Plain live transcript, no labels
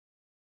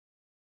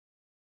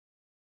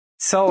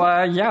So,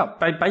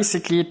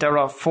 basically there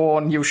are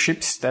 4 new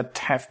ships that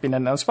have been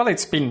announced. Well,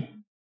 it's been a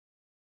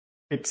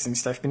bit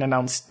since they've been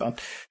announced,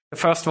 but the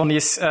first one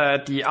is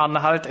the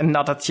Anhalt,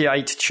 another Tier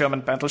 8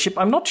 German battleship.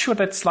 I'm not sure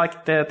that's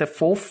like the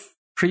 4th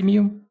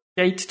premium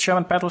Tier 8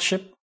 German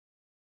battleship.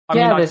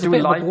 There's a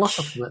bit of a lot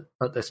of them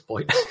at this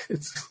point.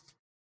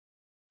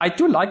 I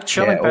do like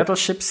German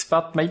battleships,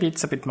 but maybe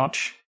it's a bit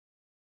much.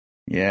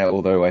 Yeah,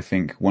 although I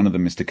think one of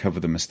them is to cover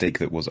the mistake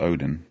that was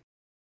Odin.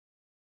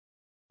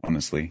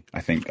 Honestly,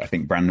 I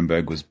think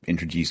Brandenburg was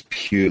introduced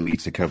purely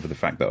to cover the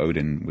fact that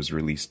Odin was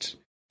released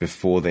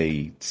before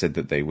they said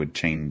that they would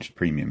change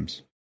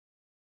premiums.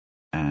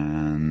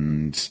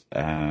 And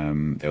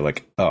they're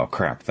like, oh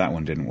crap, that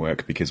one didn't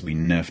work because we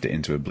nerfed it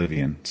into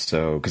oblivion.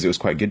 So, because it was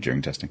quite good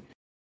during testing.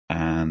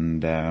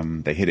 And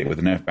they hit it with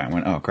a nerf bat and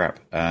went, oh crap,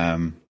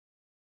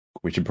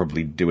 we should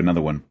probably do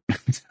another one.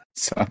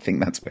 So I think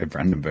that's where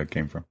Brandenburg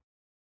came from.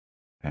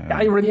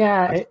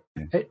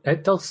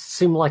 It does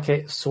seem like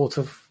it sort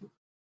of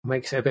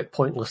makes it a bit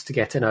pointless to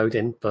get an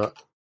Odin, but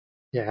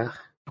yeah.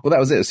 Well, that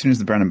was it. As soon as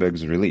the Brandenburg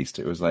was released,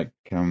 it was like,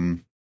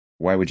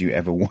 why would you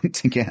ever want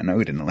to get an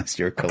Odin unless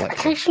you're a collector?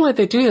 Occasionally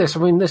they do this. I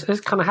mean, this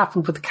kind of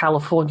happened with the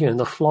California and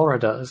the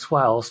Florida as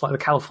well. It's like the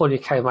California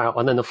came out,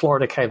 and then the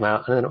Florida came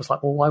out, and then it was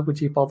like, well, why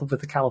would you bother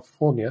with the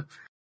California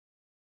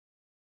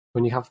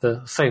when you have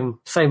the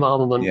same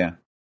armament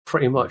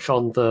pretty much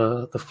on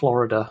the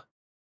Florida,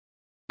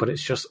 but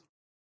it's just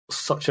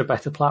such a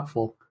better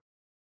platform.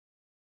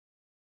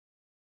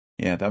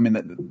 Yeah, I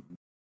mean,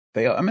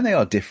 they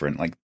are different.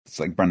 Like, it's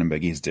like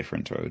Brandenburg is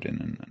different to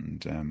Odin,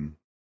 and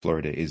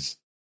Florida is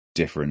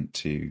different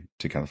to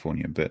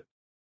California. But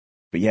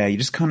yeah, you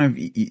just kind of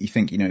you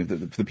think,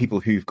 the people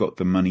who've got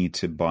the money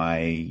to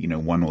buy,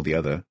 one or the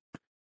other.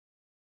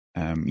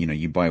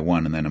 You buy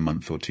one, and then a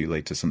month or two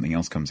later, something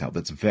else comes out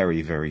that's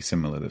very, very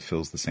similar, that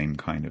fills the same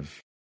kind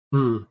of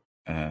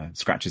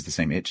scratches the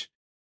same itch.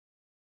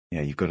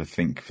 Yeah, you've got to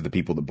think, for the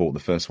people that bought the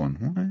first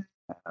one,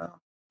 are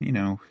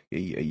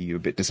you a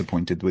bit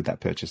disappointed with that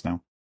purchase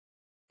now?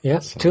 Yeah,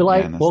 so, too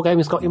late.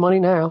 Wargaming's got your money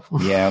now.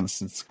 Yeah,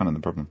 that's kind of the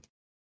problem.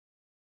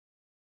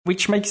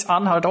 Which makes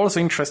Anhalt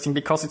also interesting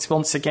because it's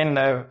once again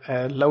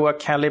a lower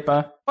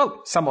caliber,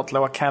 somewhat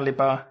lower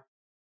caliber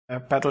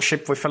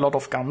battleship with a lot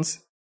of guns.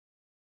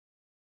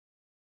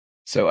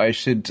 So I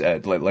should,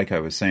 like I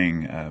was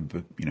saying,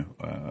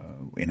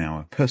 in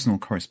our personal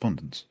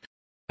correspondence.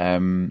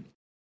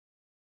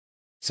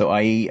 So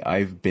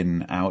I've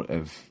been out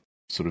of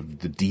sort of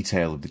the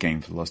detail of the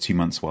game for the last 2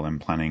 months while I'm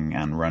planning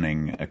and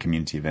running a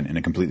community event in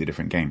a completely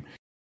different game.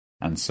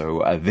 And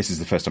so this is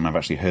the first time I've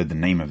actually heard the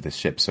name of this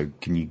ship. So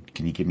can you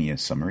give me a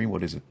summary?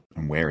 What is it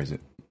and where is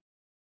it?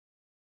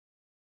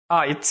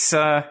 It's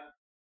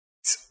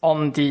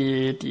on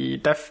the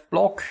dev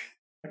blog.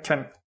 I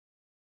can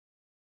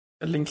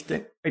link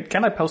it. Wait,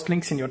 can I post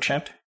links in your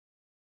chat?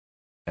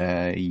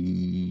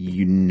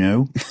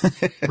 No.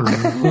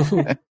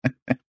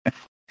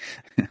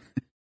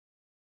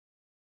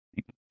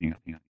 Hang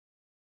on.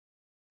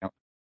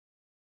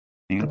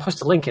 I'll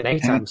post a link in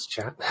ATAM's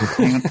chat.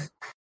 Hang on.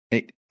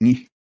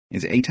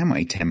 Is it ATAM or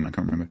ATEM? I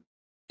can't remember.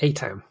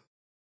 ATAM.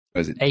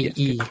 Or is it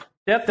AE?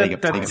 Yeah,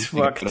 that's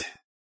worked.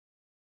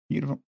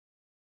 Beautiful.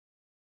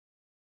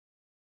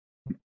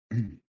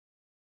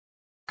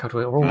 God,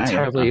 we're all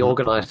terribly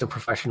organised and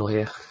professional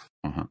here.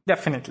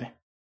 Definitely.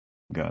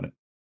 Got it.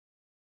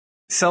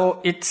 So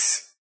it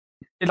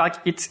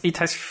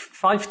has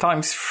 5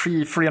 times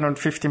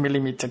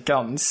 350mm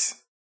guns.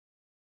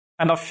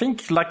 And I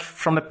think,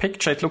 from the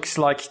picture, it looks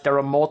like there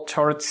are more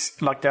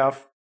turrets, like there are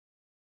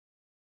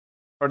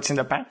turrets in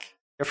the back.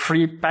 There are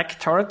 3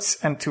 back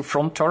turrets and 2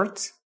 front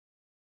turrets.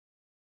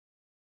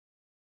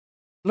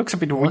 Looks a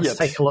bit weird. Let's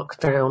take a look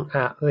down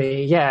at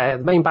the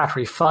main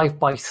battery,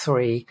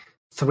 5x3,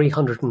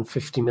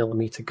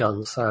 350mm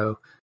gun. So,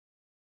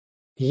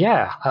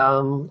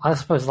 I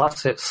suppose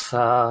that's its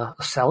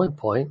selling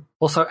point.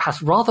 Also, it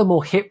has rather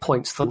more hit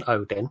points than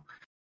Odin.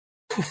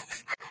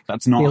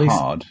 That's not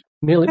hard.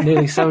 Nearly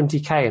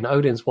 70k, and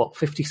Odin's what,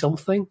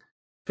 50-something?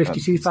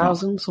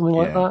 52,000, something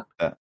like that?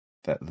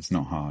 That's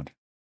not hard.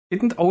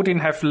 Didn't Odin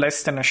have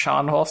less than a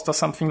Scharnhorst or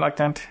something like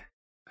that?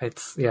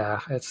 It's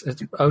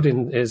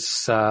Odin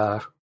is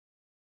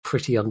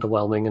pretty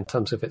underwhelming in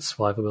terms of its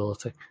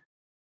survivability.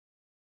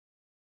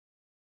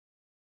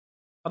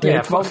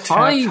 Yeah,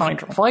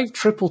 5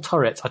 triple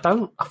turrets.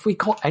 Have we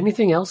got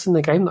anything else in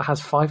the game that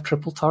has 5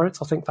 triple turrets?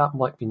 I think that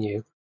might be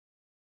new.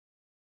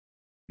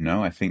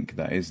 No, I think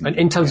that is.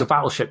 In terms of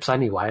battleships,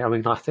 anyway. I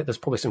mean, I think there's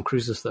probably some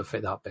cruisers that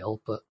fit that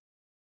bill, but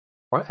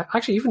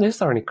actually, even is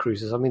there any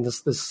cruisers? I mean,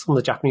 there's some of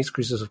the Japanese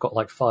cruisers have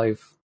got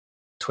 5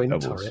 twin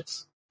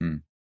turrets.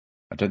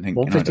 I don't think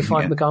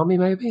 155 Megami,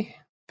 maybe.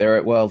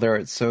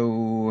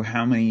 So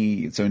how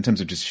many? So in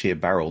terms of just sheer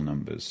barrel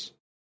numbers,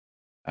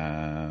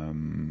 I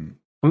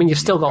mean, you've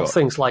still got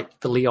things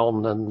like the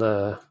Leon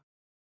and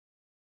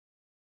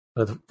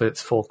but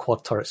its 4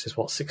 quad turrets is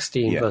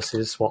 16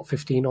 versus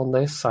 15 on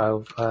this.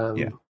 So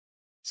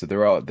So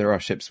there are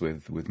ships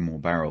with more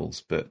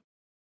barrels, but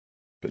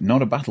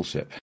not a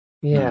battleship.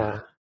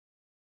 Yeah.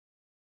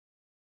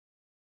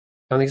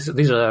 And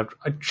these are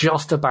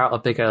just about a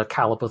bigger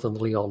caliber than the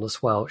Leon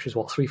as well, which is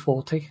what,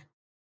 340?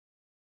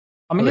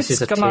 I mean, this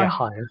is a tier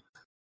higher.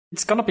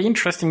 It's gonna be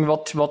interesting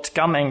what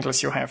gun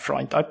angles you have,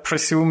 right? I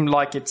presume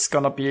like it's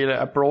gonna be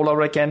a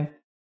brawler again.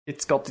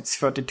 It's got its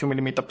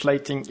 32mm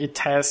plating. It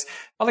has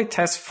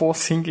 4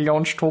 single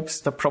launch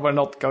tubes. They're probably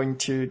not going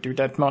to do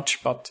that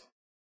much, but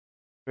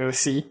we'll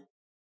see.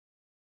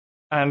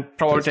 And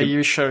probably the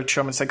usual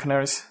German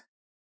secondaries.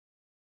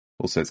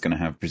 Also, it's going to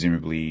have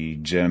presumably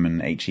German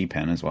HE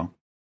pen as well.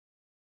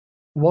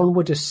 One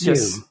would assume.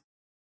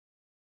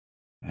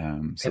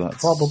 Yes. It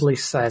probably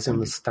says in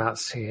the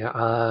stats here.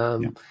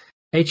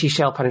 HE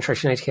shell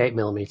penetration 88mm.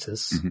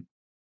 Mm-hmm.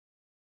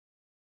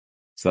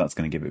 So that's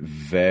going to give it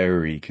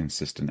very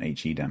consistent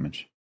HE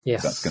damage.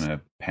 Yes. That's going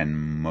to pen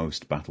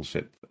most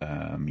battleship,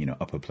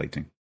 upper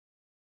plating.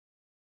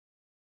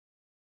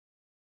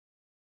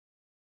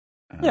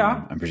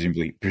 And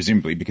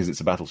presumably because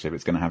it's a battleship,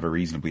 it's going to have a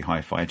reasonably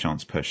high fire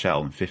chance per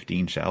shell, and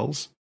 15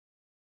 shells.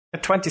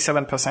 At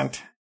 27%.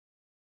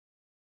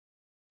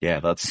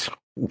 Yeah, that's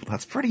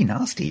pretty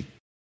nasty.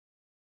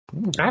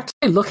 Ooh.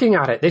 Actually, looking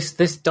at it,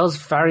 this does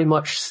very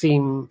much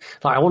seem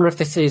like, I wonder if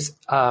this is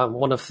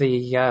one of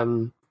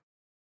the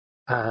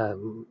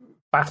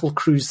battle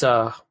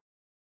cruiser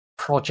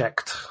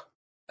project,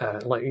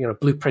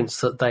 blueprints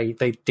that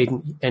they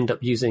didn't end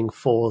up using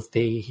for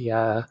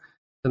the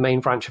main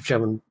branch of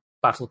German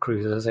battle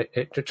cruisers.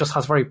 It just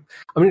has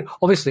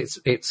obviously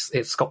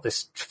it's got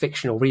this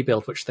fictional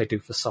rebuild which they do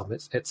for some.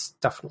 It's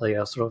definitely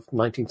a sort of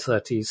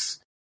 1930s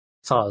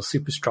style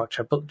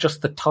superstructure, but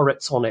just the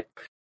turrets on it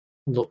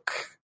look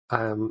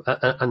and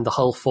the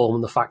hull form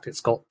and the fact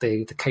it's got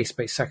the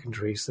case-based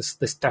secondaries.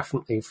 This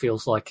definitely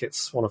feels like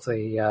it's one of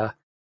the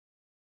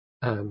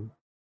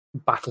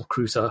battle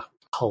cruiser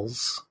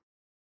hulls.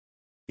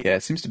 Yeah,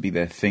 it seems to be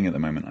their thing at the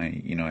moment.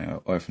 I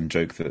often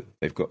joke that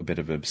they've got a bit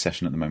of an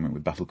obsession at the moment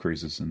with battle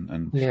cruisers,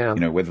 and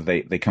whether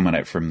they come at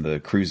it from the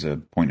cruiser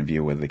point of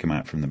view or whether they come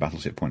at it from the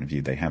battleship point of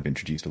view, they have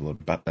introduced a lot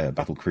of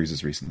battle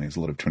cruisers recently. There's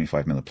a lot of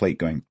 25mm plate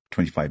going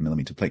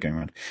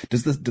around. Do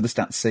the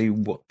stats say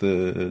what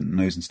the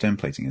nose and stern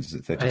plating is? Is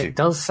it 32? It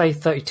does say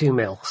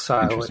 32mm,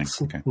 so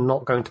it's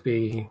not going to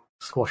be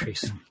squashy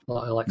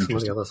like some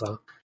of the others are.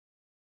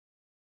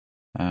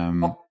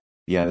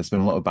 Yeah, there's been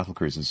a lot of battle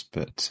cruisers,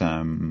 but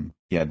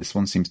this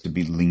one seems to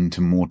be leaned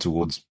more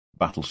towards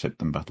battleship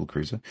than battle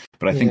cruiser.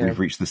 But I think we've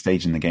reached the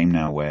stage in the game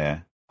now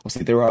where,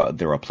 obviously, there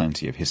are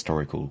plenty of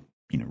historical,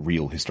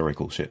 real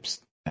historical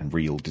ships and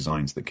real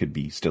designs that could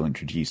be still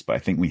introduced. But I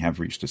think we have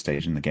reached a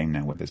stage in the game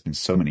now where there's been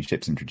so many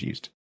ships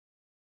introduced.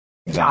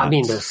 Yeah, I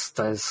mean, we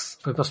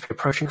must be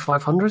approaching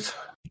 500.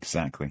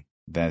 Exactly.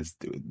 There's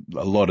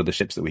a lot of the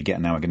ships that we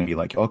get now are going to be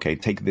like, okay,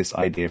 take this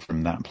idea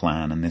from that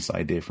plan and this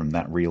idea from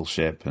that real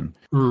ship and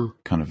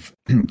kind of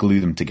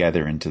glue them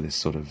together into this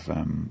sort of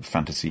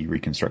fantasy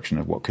reconstruction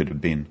of what could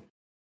have been,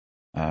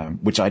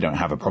 which I don't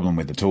have a problem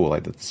with at all.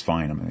 That's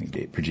fine. I mean,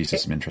 it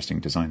produces some interesting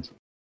designs.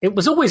 It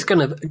was always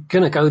gonna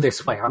go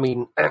this way. I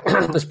mean,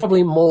 there's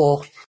probably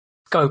more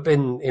scope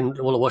in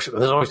World of Warship.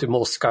 There's always been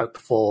more scope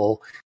for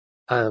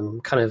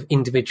kind of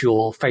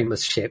individual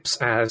famous ships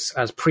as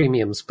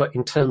premiums, but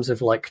in terms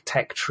of like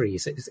tech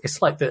trees,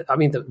 it's like the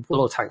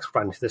World of Tanks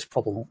ran into this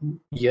problem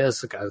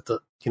years ago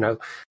that,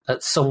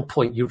 at some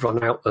point you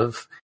run out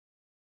of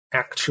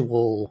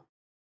actual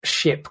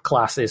ship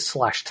classes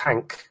 /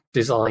 tank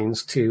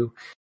designs to,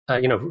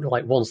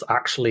 like ones that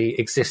actually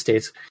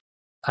existed,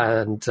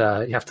 and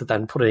you have to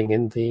then put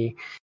in the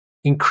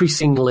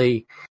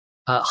increasingly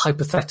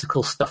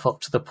hypothetical stuff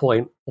up to the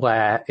point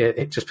where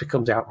it just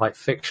becomes outright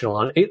fictional.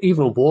 And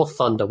even War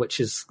Thunder,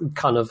 which is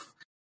kind of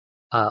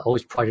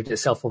always prided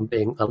itself on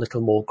being a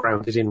little more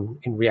grounded in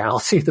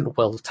reality than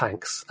World of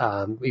Tanks,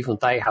 even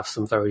they have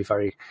some very,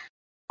 very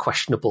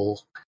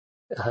questionable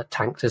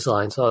tank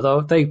designs,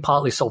 although they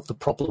partly solved the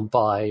problem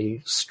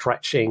by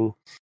stretching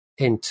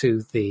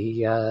into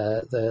the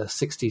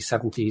 60s,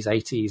 70s,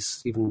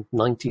 80s, even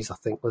 90s, I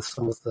think, with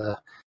some of the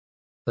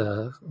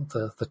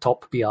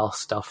top BR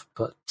stuff,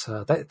 but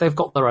they've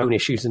got their own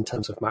issues in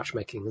terms of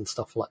matchmaking and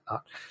stuff like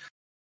that.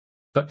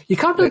 But you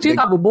can't really do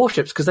that with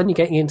warships, because then you're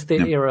getting into the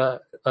era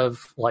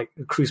of like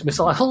cruise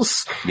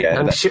missiles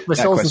and ship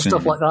missiles and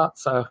stuff like that.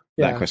 So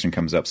that question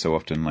comes up so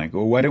often, like,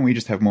 well, why don't we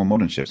just have more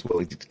modern ships? Well,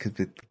 because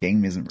the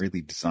game isn't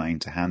really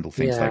designed to handle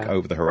things like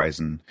over the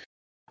horizon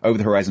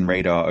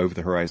radar, over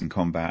the horizon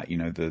combat.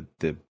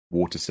 The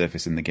water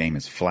surface in the game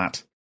is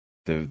flat.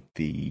 The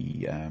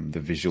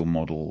visual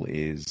model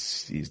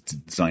is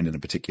designed in a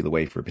particular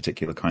way for a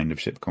particular kind of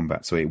ship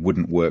combat, so it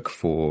wouldn't work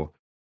for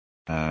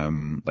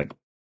like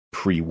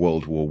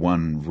pre-World War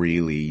One.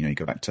 Really, you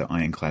go back to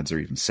ironclads or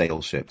even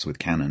sail ships with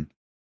cannon.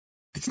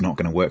 It's not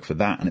going to work for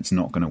that, and it's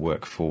not going to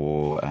work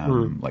for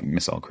like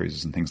missile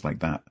cruisers and things like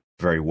that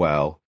very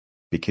well,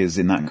 because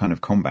in that kind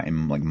of combat,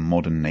 in like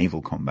modern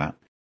naval combat,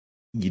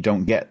 you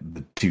don't get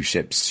the two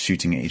ships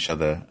shooting at each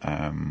other,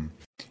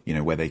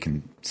 where they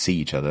can see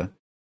each other.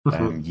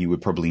 You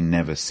would probably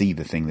never see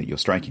the thing that you're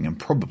striking, and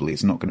probably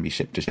it's not going to be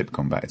ship-to-ship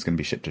combat. It's going to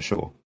be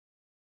ship-to-shore,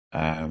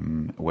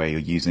 where you're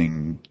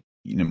using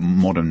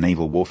modern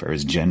naval warfare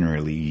is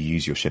generally you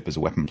use your ship as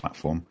a weapon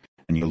platform,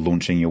 and you're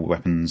launching your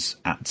weapons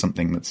at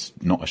something that's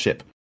not a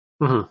ship.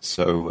 Mm-hmm.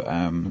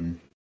 So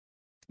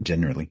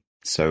generally,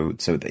 so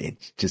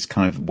it's just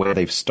kind of where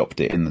they've stopped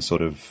it in the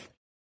sort of,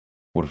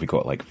 what have we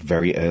got, like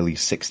very early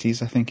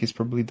 60s, I think is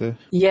probably the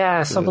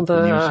some of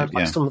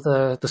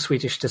the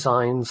Swedish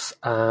designs.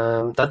 There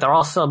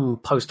are some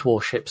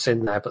post-war ships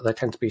in there, but they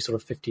tend to be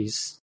sort of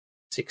 50s,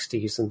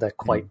 60s, and they're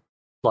quite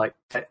like,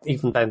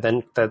 even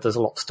then there's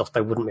a lot of stuff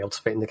they wouldn't be able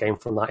to fit in the game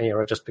from that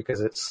era, just because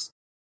it's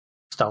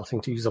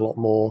starting to use a lot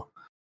more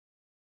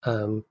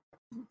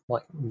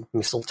like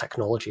missile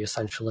technology,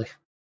 essentially.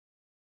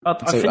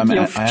 But I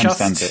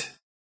think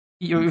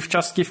you've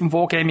just given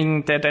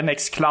Wargaming the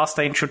next class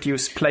they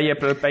introduce,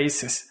 playable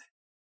bases.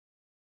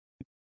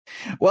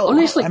 Well,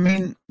 honestly, I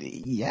mean,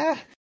 yeah.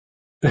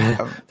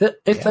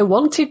 If they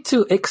wanted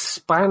to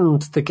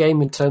expand the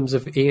game in terms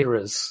of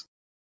eras,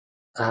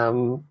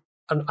 and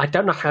I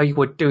don't know how you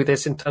would do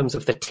this in terms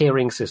of the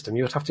tiering system.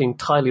 You would have to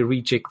entirely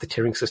rejig the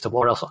tiering system,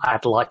 or else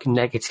add like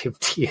negative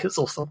tiers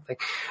or something.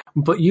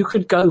 But you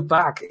could go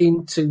back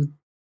into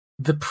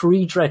the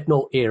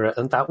pre-Dreadnought era,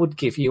 and that would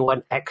give you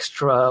an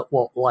extra,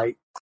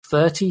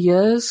 30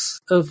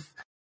 years of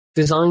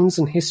designs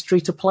and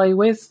history to play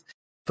with.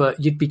 But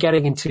you'd be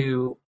getting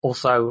into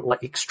also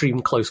like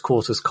extreme close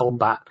quarters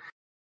combat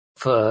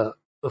for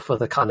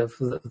the kind of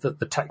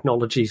the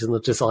technologies and the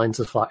designs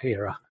of that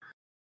era,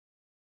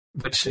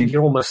 which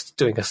you're almost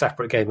doing a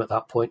separate game at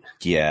that point.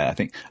 Yeah, I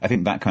think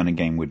that kind of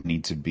game would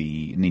need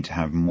to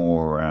have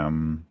more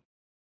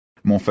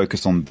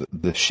focus on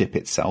the ship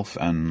itself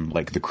and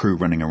like the crew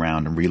running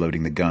around and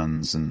reloading the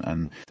guns, and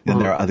then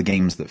there are other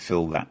games that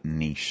fill that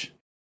niche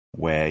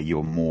where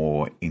you're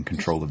more in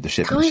control of the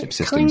ship and the ship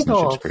systems and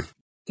the ship's crew.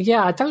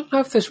 Yeah, I don't know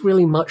if there's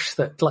really much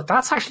that, like,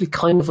 that's actually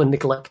kind of a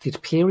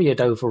neglected period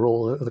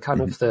overall. The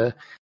kind of the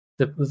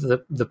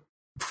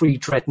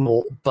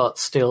pre-Dreadnought but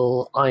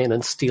still iron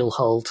and steel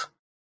hulled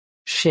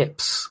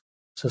ships.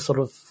 So sort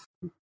of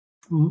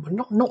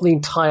not the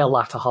entire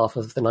latter half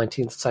of the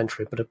 19th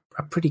century, but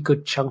a pretty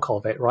good chunk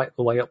of it, right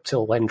the way up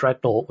till when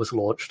Dreadnought was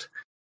launched.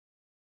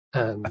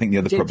 I think the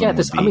other problem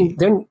would be... I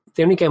mean,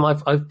 the only game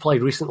I've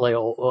played recently,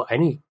 or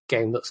any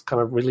game that's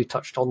kind of really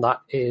touched on that,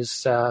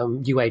 is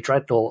UA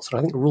Dreadnoughts, and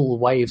I think Rule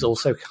Waves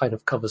also kind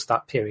of covers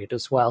that period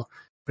as well.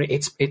 But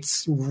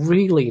it's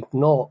really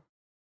not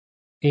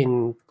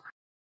in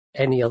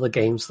any other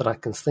games that I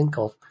can think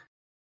of.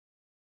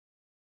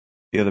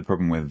 The other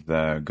problem with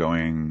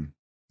going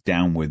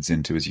downwards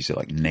into, as you said,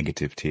 like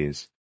negative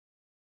tiers,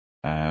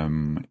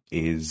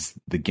 is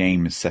the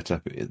game is set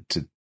up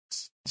to...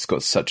 It's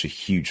got such a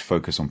huge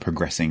focus on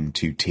progressing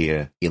to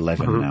tier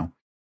 11 now,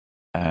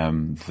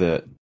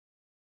 that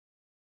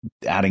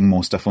adding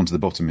more stuff onto the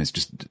bottom is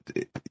just,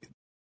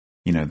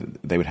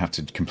 they would have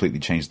to completely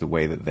change the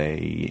way that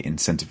they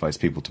incentivize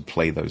people to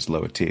play those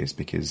lower tiers,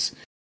 because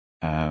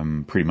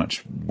pretty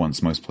much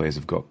once most players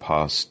have got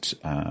past,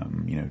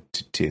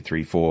 tier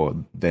 3, 4,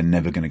 they're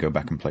never going to go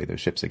back and play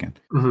those ships again,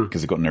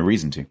 because they've got no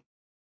reason to.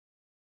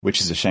 Which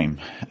is a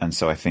shame. And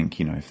so I think,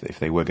 if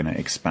they were going to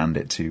expand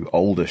it to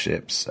older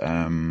ships,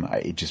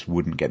 it just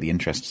wouldn't get the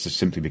interest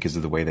simply because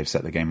of the way they've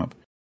set the game up,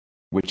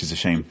 which is a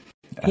shame.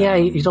 Yeah,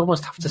 you'd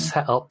almost have to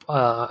set up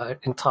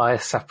entire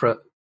separate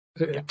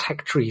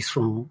tech trees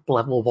from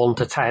level 1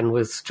 to 10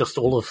 with just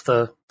all of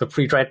the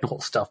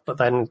pre-Dreadnought stuff, but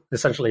then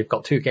essentially you've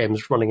got two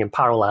games running in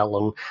parallel,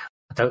 and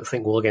I don't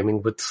think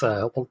Wargaming would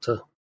want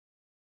to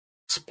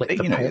split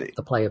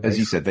the player base. As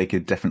you said, they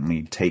could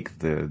definitely take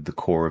the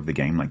core of the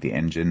game, like the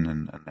engine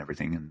and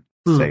everything, and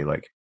say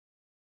like,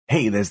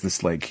 hey, there's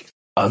this like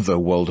other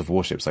World of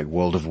Warships, like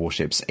World of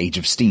Warships Age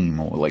of Steam,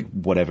 or like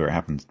whatever it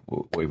happens,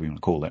 whatever you want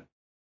to call it,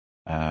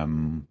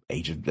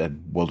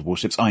 World of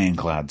Warships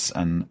Ironclads,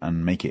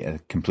 and make it a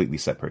completely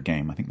separate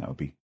game. I think that would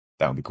be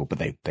cool, but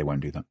they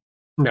won't do that.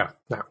 No.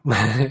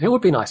 It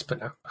would be nice,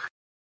 but no.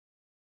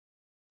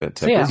 But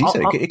so as you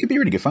said, it could be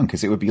really good fun,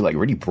 because it would be like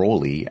really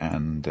brawly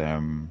and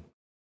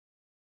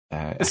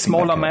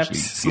smaller maps,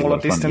 smaller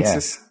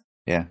distances.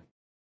 Yeah,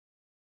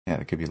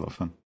 that could be a lot of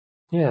fun.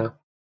 Yeah.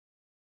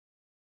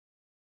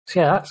 So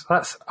yeah,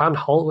 that's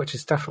Anhalt, which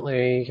is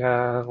definitely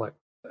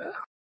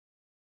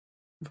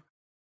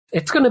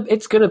it's gonna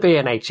be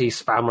an HE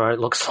spammer. It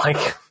looks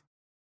like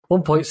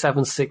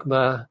 1.7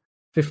 Sigma,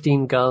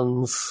 15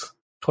 guns,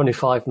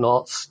 25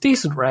 knots,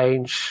 decent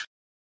range,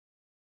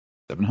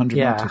 700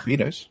 knot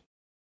torpedoes.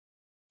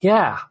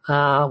 Yeah,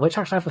 which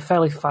actually have a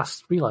fairly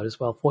fast reload as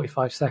well,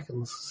 45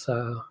 seconds.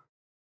 So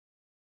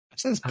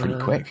that's pretty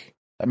quick.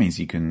 That means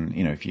you can,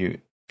 if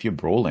you're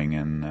brawling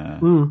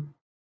and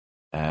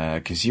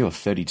because you're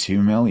 32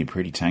 mil, you're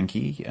pretty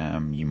tanky.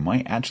 You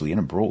might actually, in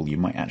a brawl,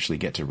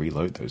 get to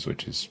reload those,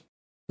 which is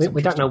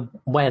we don't know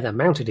where they're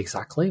mounted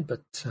exactly,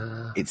 but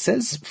it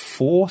says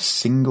 4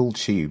 single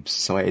tubes,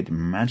 so I'd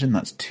imagine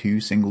that's 2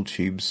 single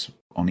tubes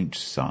on each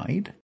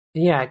side.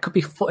 Yeah, it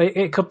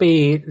could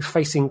be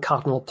facing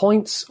cardinal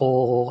points,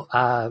 or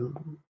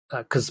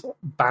because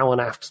bow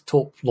and aft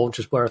torp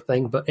launchers were a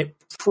thing, but it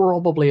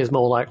probably is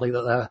more likely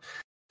that they're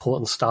port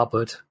and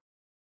starboard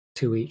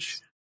 2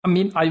 each. I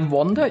mean, I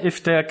wonder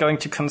if they're going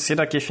to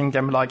consider giving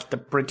them like the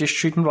British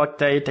treatment, like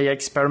they're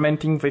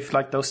experimenting with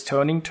like those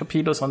turning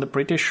torpedoes on the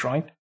British,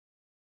 right?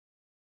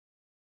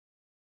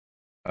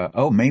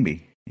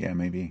 Maybe. Yeah,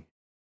 maybe.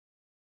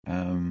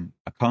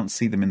 I can't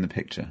see them in the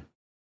picture.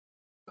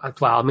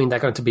 Well, I mean, they're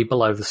going to be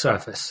below the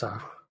surface, so...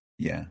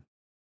 Yeah.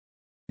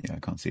 Yeah, I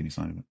can't see any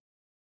sign of it.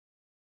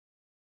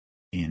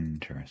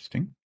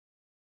 Interesting.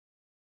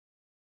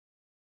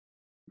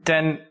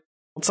 Then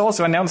what's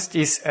also announced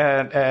is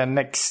a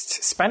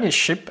next Spanish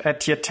ship, a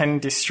Tier 10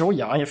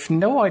 destroyer. I have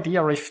no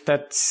idea if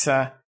that's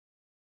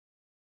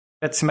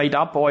made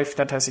up or if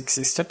that has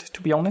existed,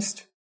 to be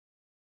honest.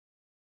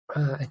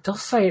 It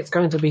does say it's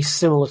going to be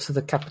similar to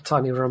the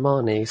Capitani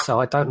Romani,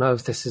 so I don't know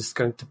if this is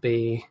going to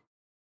be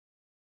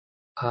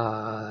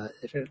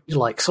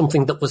like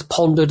something that was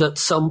pondered at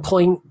some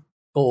point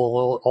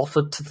or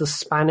offered to the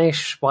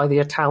Spanish by the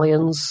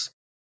Italians.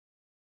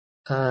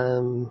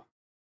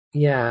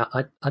 Yeah,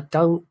 I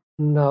don't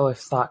know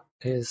if that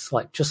is,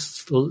 like,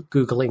 just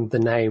Googling the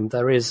name,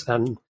 there is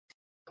I'm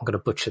going to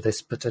butcher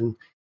this, but an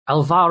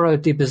Alvaro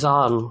de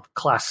Bizan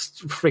class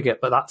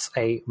frigate, but that's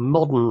a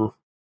modern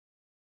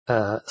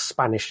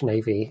Spanish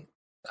Navy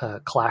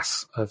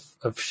class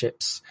of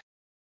ships.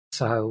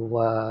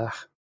 So,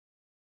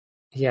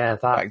 yeah,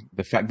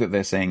 the fact that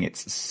they're saying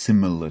it's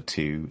similar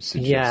to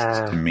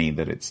suggests to me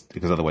that it's,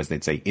 because otherwise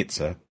they'd say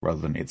it's a rather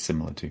than it's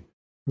similar to.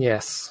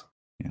 Yes.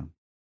 Yeah.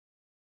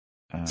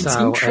 It's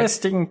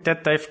interesting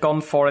that they've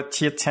gone for a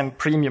Tier 10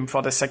 premium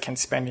for the second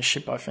Spanish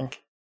ship, I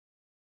think.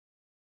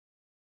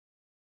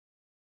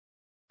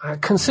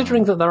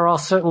 Considering that there are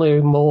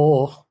certainly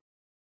more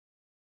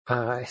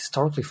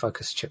historically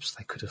focused ships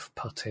they could have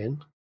put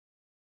in.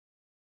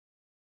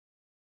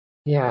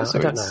 Yeah, so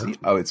I don't know.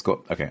 Oh, it's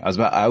got... Okay,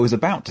 I was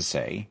about to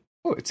say,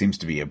 it seems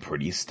to be a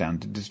pretty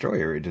standard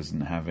destroyer. It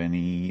doesn't have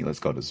any... It's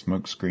got a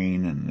smoke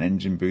screen and an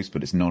engine boost,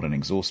 but it's not an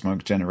exhaust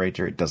smoke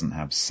generator. It doesn't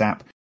have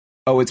SAP.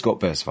 Oh, it's got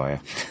burst fire.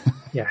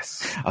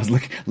 Yes. I was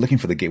looking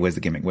for the... Where's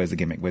the gimmick? Where's the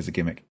gimmick? Where's the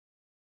gimmick?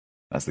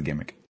 That's the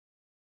gimmick.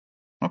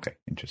 Okay,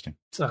 interesting.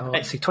 So,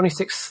 let's see,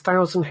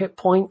 26,000 hit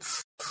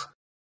points.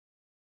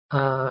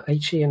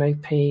 HE and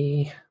AP...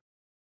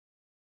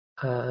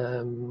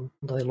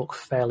 they look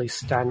fairly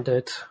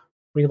standard.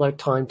 Reload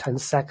time 10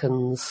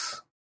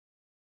 seconds.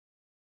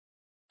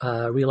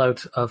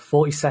 Reload of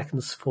 40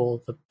 seconds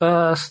for the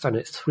burst, and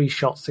it's 3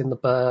 shots in the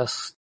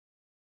burst.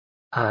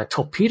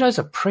 Torpedoes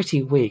are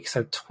pretty weak,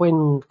 so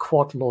twin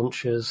quad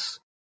launchers,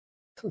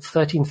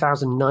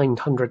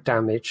 13,900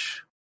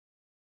 damage.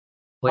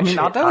 Which, I mean,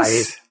 are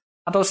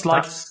those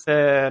like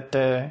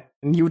the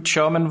new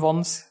German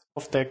ones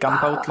of the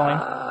gunboat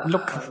line?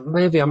 Look,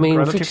 maybe. I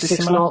mean,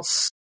 56 similar.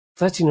 knots,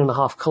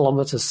 13.5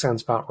 kilometers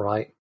sounds about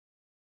right.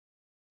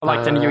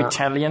 Like the new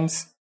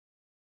Italians?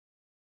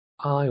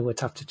 I would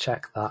have to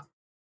check that.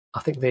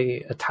 I think the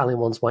Italian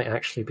ones might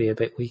actually be a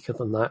bit weaker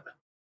than that.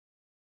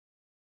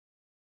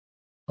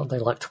 Aren't they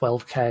like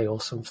 12k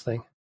or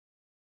something?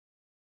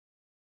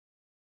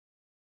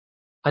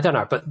 I don't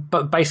know,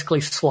 but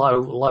basically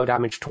slow, low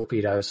damage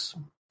torpedoes,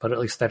 but at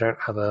least they don't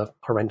have a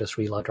horrendous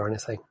reload or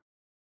anything.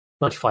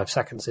 95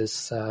 seconds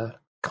is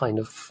kind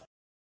of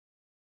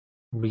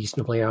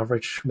reasonably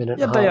average minute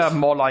and a half. They are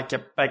more like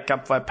a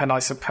backup weapon, I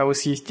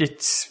suppose.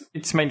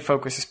 Its main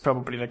focus is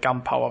probably the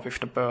gunpowder with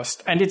the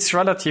burst, and it's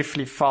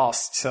relatively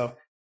fast, so...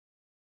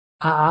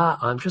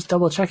 I'm just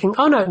double checking.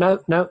 Oh,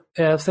 no.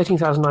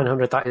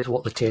 13,900, that is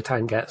what the Tier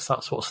 10 gets.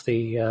 That's what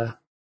the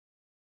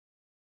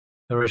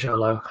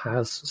Reggiolo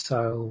has.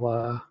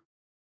 So,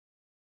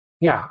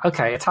 yeah,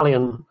 okay,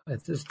 Italian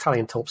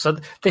torp. So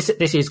this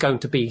is going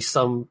to be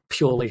some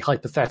purely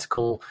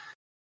hypothetical,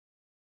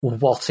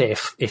 what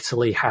if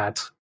Italy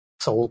had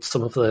sold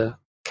some of the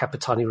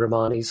Capitani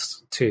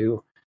Romanis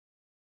to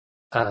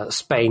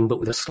Spain, but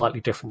with a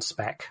slightly different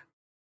spec.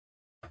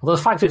 Although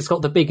the fact that it's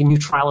got the big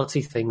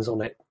neutrality things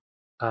on it,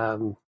 I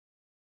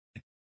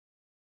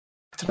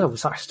don't know,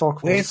 was that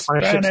historical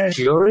Spanish ships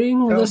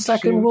during the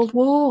Second World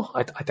War?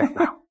 I don't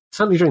know.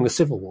 Certainly during the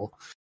Civil War.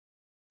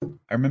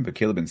 I remember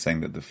Kilbin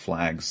saying that the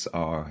flags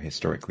are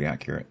historically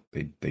accurate.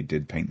 They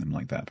did paint them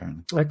like that,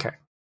 apparently. Okay.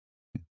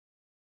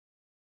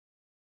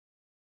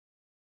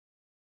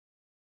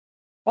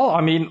 Well,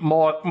 I mean,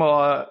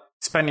 more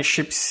Spanish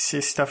ships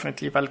is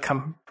definitely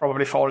welcome,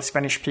 probably for all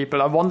Spanish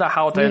people. I wonder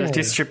how they'll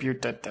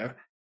distribute that, though.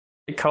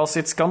 Because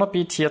it's gonna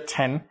be Tier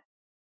 10.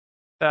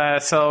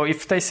 So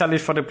if they sell it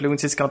for the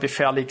balloons, it's gonna be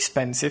fairly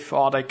expensive.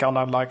 Or are they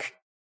gonna like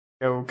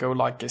go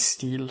like a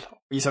steel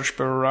research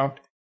bureau route?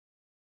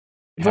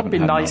 It would be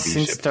nice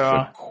since they're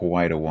for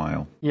quite a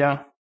while.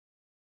 Yeah.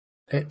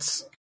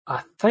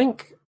 I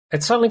think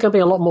it's certainly going to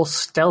be a lot more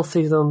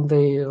stealthy than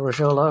the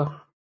Reggiolo.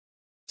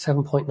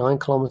 7.9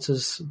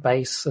 kilometers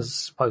base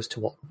as opposed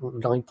to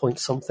 9 point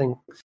something.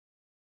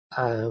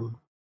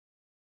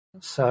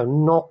 So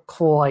not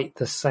quite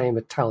the same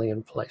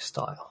Italian play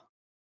style.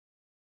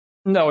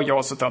 No, you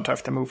also don't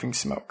have the moving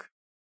smoke.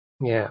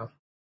 Yeah.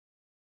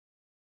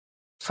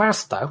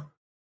 Fast though.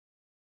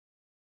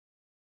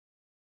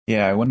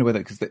 Yeah, I wonder whether,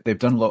 because they've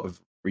done a lot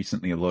of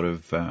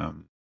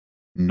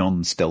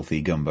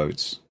non-stealthy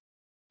gunboats.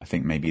 I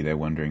think maybe they're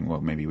wondering,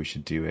 well, maybe we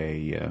should do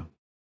a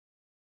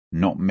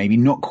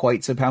not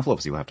quite so powerful.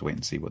 Obviously, we'll have to wait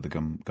and see what the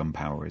gun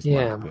power is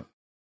like. But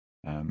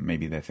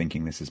maybe they're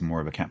thinking this is more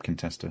of a cap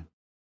contester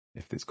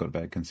if it's got a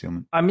bad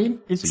concealment. I mean,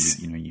 it's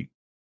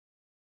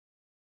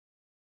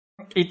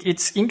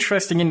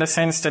interesting in the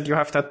sense that you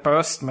have that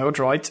burst mode,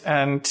 right?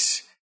 And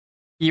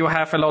you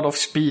have a lot of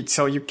speed,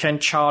 so you can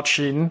charge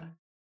in,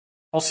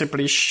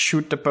 possibly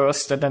shoot the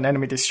burst at an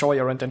enemy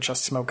destroyer, and then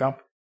just smoke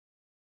up.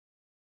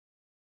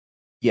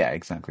 Yeah,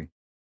 exactly.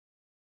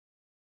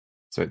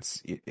 So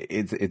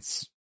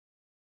it's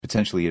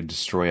potentially a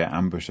destroyer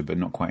ambusher, but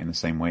not quite in the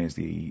same way as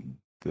the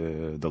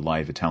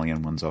live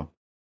Italian ones are,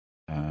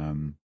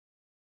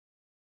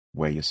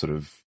 where you sort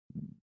of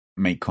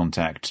make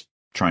contact,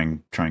 try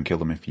and kill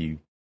them if you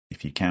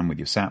can with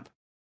your sap.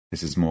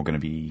 This is more going to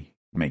be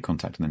make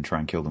contact and then try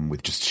and kill them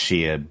with just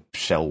sheer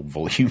shell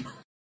volume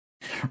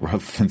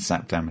rather than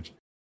sap damage.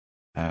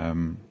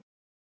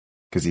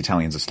 Because the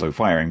Italians are slow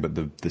firing, but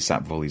the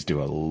sap volleys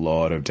do a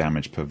lot of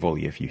damage per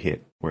volley if you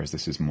hit, whereas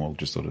this is more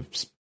just sort of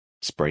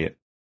spray it.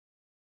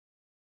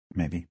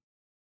 Maybe.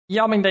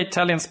 Yeah, I mean, the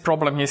Italians'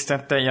 problem is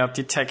that they are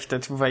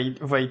detected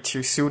way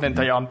too soon and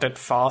they aren't that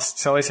fast.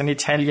 So as an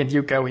Italian,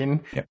 you go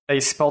in, they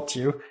spot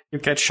you, you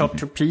get shot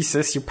to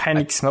pieces, you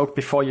panic smoke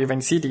before you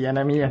even see the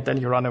enemy, and then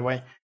you run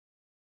away.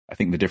 I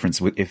think the difference,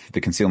 if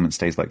the concealment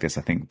stays like this,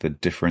 I think the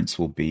difference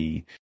will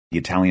be the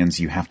Italians,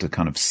 you have to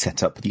kind of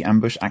set up the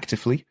ambush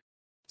actively.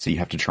 So you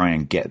have to try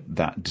and get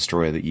that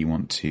destroyer that you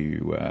want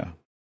to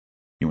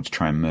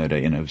try and murder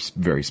in a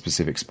very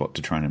specific spot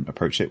to try and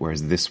approach it.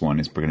 Whereas this one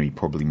is going to be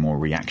probably more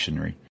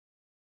reactionary,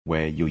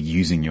 where you're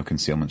using your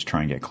concealment to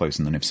try and get close,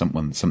 and then if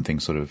something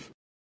sort of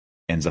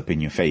ends up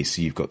in your face,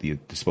 you've got the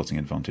spotting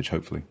advantage,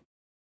 hopefully.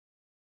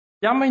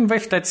 Yeah, I mean,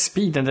 with that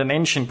speed and an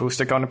engine boost,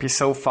 they're going to be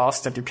so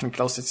fast that you can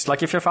close it. It's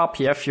like if you have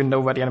RPF, you know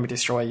where the enemy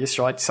destroyer is,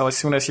 right? So as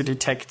soon as he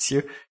detects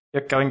you,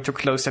 you're going to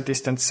close the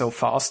distance so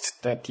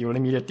fast that you'll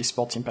immediately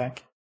spot him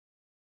back.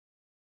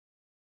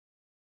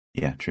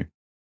 Yeah, true.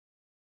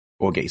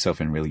 Or get yourself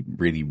in really,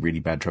 really,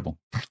 really bad trouble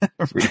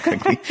really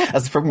quickly.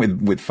 That's the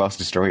problem with fast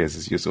destroyers,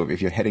 is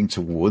if you're heading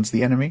towards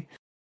the enemy,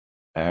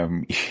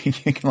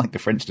 you can, like the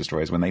French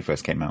destroyers when they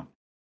first came out.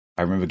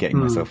 I remember getting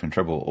myself in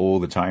trouble all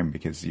the time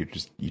because you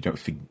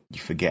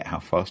forget how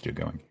fast you're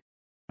going,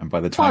 and by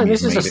the time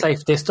this is a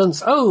safe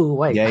distance. Oh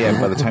wait, yeah.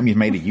 By the time you've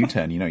made a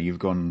U-turn, you've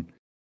gone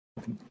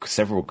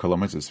several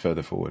kilometers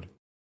further forward,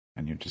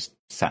 and you're just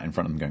sat in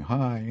front of them going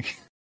hi.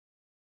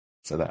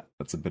 So that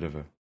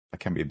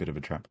can be a bit of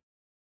a trap.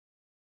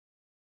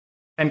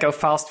 And go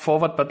fast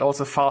forward, but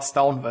also fast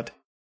downward.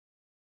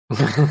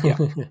 Yeah.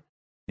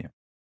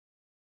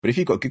 But if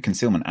you've got good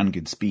concealment and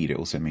good speed, it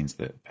also means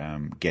that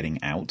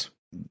getting out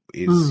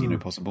is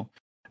possible.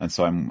 And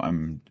so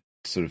I'm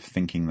sort of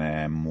thinking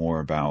there more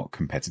about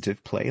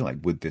competitive play. Like,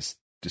 would this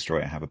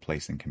destroyer have a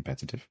place in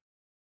competitive?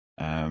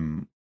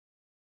 Because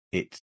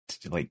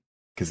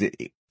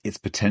it's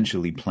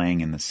potentially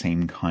playing in the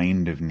same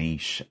kind of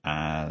niche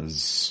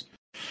as.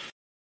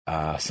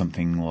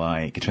 Something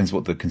like, it depends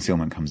what the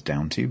concealment comes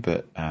down to,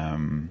 but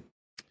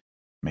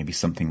maybe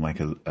something like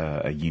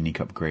a unique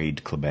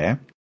upgrade Kleber,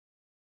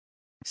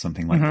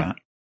 something like that,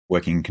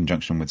 working in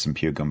conjunction with some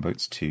pure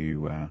gunboats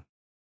to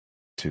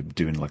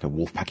doing like a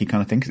Wolfpacky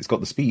kind of thing, because it's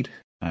got the speed.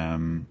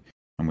 And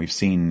we've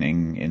seen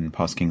in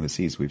past King of the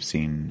Seas, we've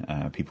seen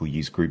people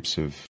use groups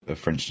of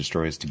French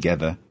destroyers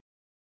together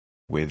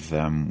with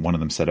one of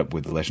them set up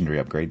with the legendary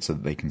upgrade so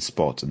that they can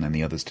spot, and then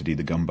the others to do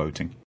the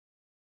gunboating.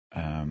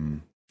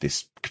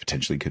 This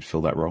potentially could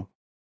fill that role.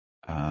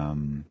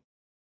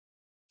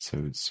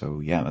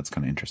 So yeah, that's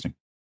kind of interesting.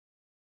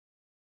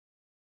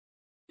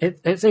 It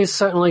is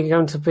certainly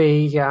going to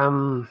be like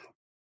you're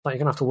going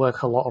to have to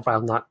work a lot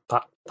around that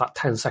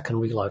 10-second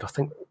reload. I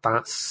think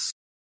that's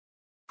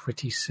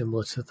pretty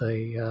similar to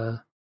the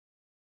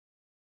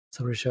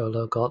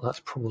Rigiolo got.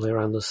 That's probably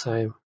around the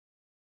same.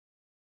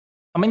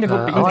 I mean, it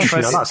would be interesting.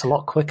 Actually, no, that's a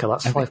lot quicker.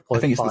 That's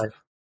 5.5.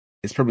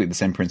 It's probably the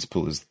same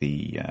principle as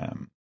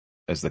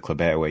the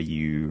Kleber, where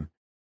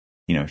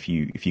if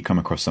you come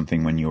across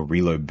something when your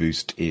reload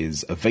boost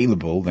is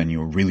available, then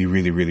you're really,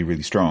 really, really,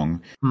 really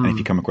strong. And if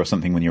you come across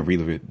something when your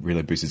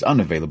reload boost is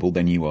unavailable,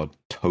 then you are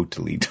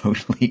totally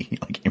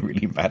like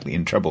really badly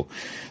in trouble.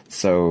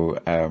 So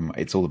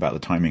it's all about the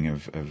timing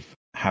of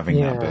having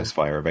that burst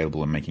fire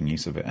available and making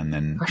use of it, and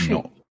then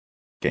not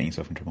getting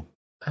yourself in trouble.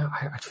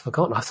 I'd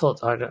forgotten. I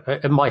thought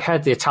in my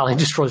head the Italian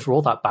destroyers were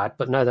all that bad,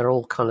 but no, they're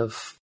all kind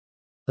of.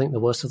 I think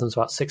the worst of them is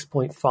about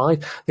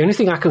 6.5. The only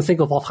thing I can think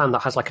of offhand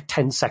that has like a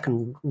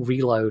 10-second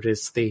reload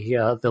is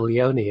the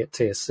Leone at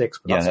tier 6.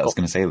 But I was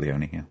going to say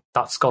Leone here.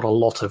 That's got a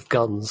lot of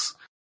guns.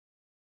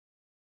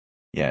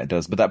 Yeah, it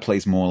does, but that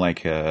plays more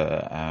like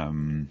a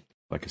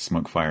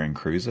smoke firing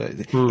cruiser.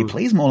 It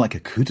plays more like a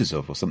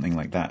Kutuzov or something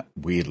like that.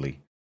 Weirdly,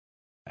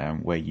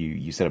 where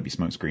you set up your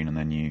smoke screen and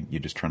then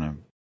you're just trying to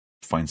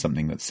find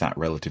something that's sat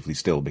relatively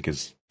still,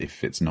 because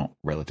if it's not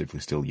relatively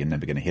still, you're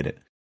never going to hit it.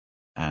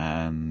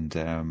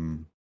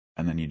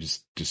 And then you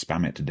just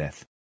spam it to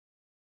death.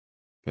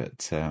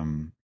 But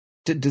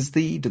Do the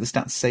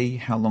stats say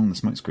how long the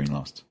smokescreen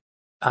lasts?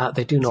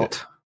 They do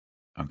not.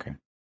 Okay.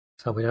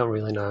 So we don't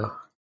really know.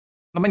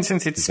 I mean,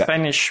 since it's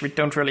Spanish, we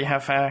don't really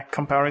have a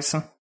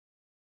comparison.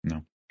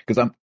 No, because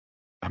I'm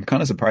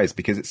kind of surprised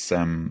because it's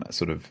a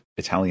sort of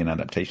Italian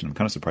adaptation. I'm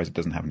kind of surprised it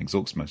doesn't have an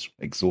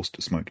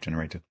exhaust smoke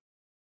generator.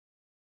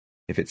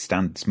 If it's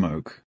standard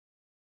smoke,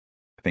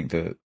 I think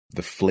the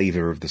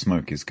flavor of the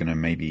smoke is going to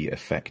maybe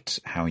affect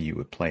how you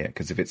would play it.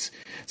 Because if it's,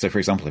 so for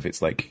example, if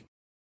it's like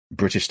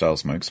British style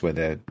smokes where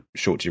they're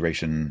short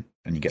duration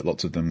and you get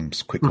lots of them,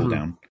 quick cool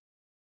down,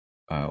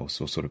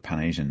 also sort of Pan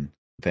Asian,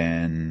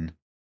 then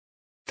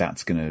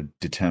that's going to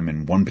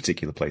determine one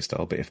particular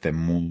playstyle. But if they're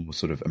more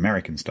sort of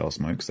American style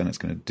smokes, then it's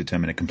going to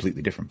determine a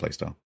completely different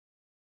playstyle.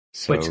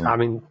 So, which, I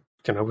mean,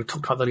 we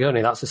talked about the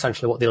Leone. That's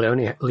essentially what the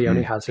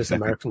Leone has, is exactly.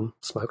 American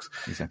smokes.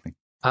 Exactly.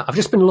 I've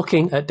just been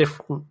looking at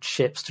different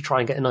ships to try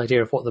and get an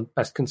idea of what the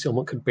best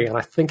concealment could be, and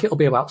I think it'll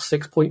be about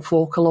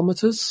 6.4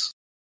 kilometers,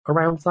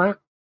 around that.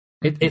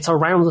 It's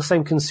around the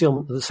same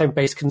concealment, the same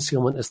base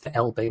concealment as the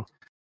Elbing.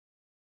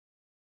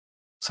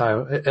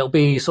 So it'll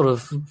be sort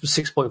of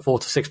 6.4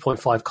 to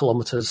 6.5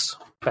 kilometers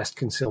best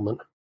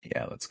concealment.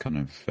 Yeah, that's kind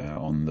of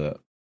on the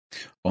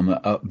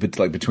but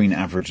like between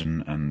average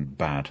and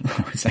bad,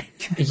 I would say.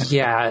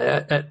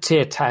 Yeah, at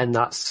tier 10,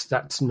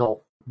 that's not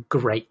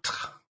great.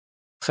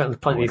 Certainly,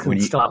 plenty you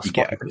can still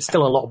outspot, but it's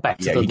still a lot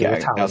better than the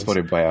Italians.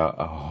 Outspotted by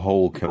a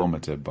whole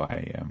kilometer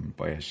by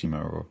a Shima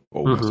or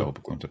almost a whole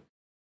kilometer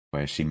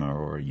by a Shima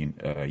or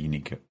a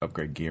unique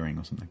upgrade gearing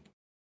or something.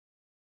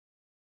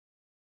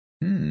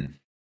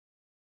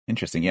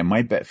 Interesting. Yeah,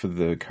 my bet for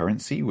the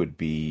currency would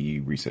be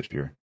Research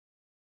Bureau.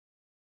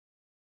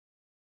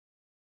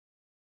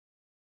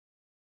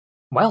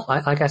 Well,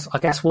 I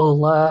guess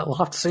we'll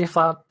have to see if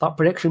that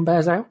prediction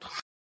bears out.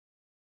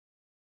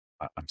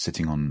 I'm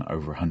sitting on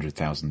over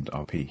 100,000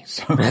 RP,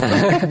 so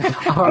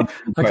I'd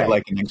quite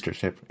like an extra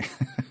ship.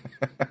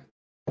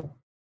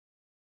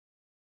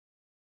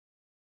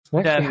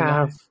 So next we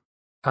have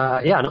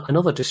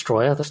another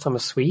destroyer, this time a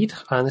Swede,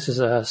 and this is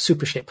a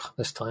super ship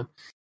this time.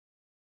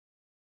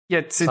 Yeah,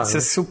 it's a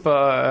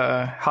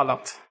super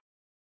Halland.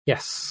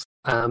 Yes.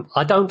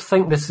 I don't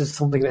think this is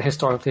something that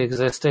historically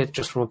existed,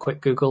 just from a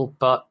quick Google,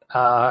 but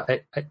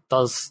it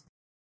does.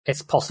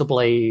 It's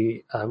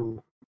possibly,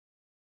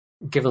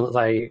 given that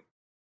they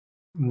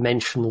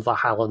mention the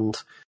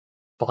Halland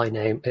by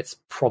name, it's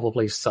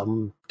probably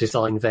some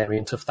design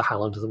variant of the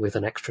Halland with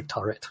an extra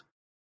turret.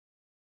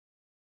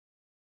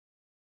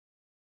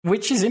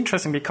 Which is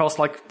interesting because,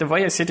 like, the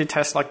way I see it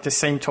has like the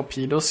same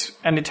torpedoes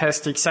and it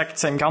has the exact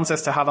same guns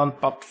as the Halland,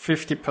 but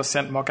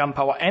 50% more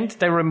gunpowder. And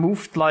they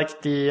removed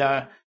like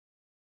the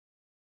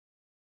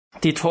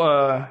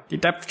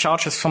depth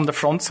charges from the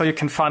front, so you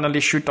can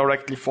finally shoot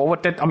directly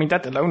forward. That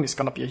alone is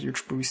going to be a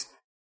huge boost.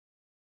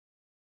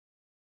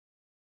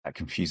 That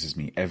confuses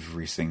me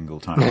every single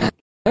time.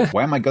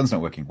 Why are my guns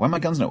not working? Why are my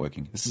guns not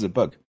working? This is a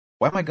bug.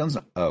 Why are my guns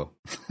not... Oh.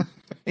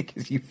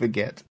 Because you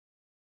forget.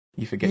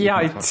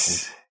 Yeah,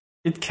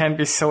 it can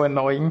be so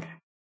annoying.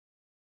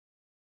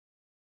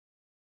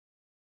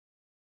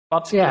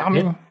 But yeah, I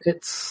mean...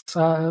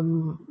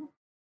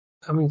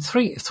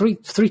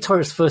 three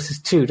turrets versus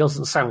two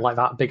doesn't sound like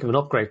that big of an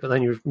upgrade, but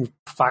then you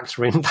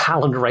factor in the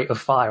Halland rate of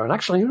fire, and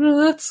actually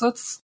that's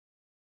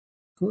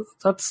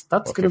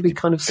going to be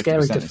kind of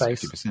scary to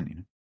face. 50%, you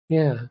know?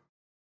 Yeah.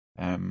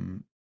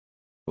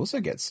 Also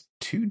gets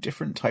two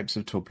different types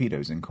of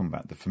torpedoes in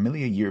combat. The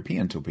familiar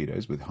European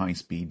torpedoes with high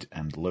speed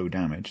and low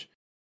damage,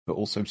 but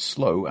also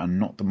slow and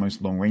not the most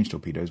long-range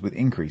torpedoes with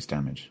increased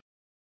damage.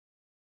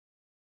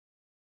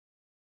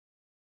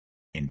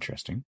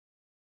 Interesting.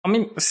 I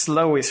mean,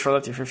 slow is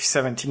relative with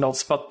 70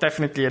 knots, but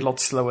definitely a lot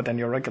slower than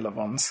your regular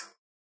ones.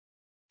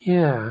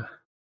 Yeah.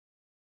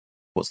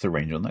 What's the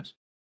range on those?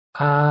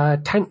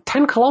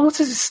 10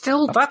 kilometers is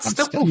still that's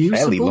still usable.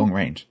 Fairly long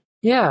range.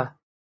 Yeah,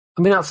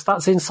 I mean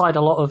that's inside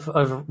a lot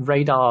of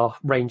radar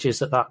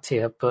ranges at that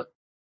tier, but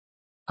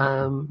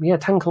 10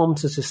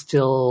 kilometers is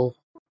still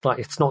like,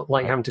 it's not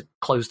like having to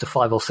close to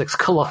 5 or 6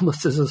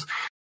 kilometers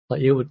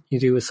like you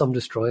do with some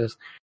destroyers.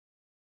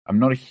 I'm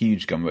not a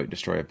huge gunboat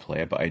destroyer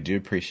player, but I do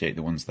appreciate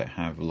the ones that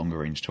have longer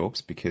range torques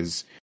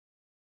because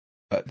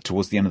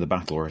towards the end of the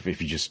battle, or if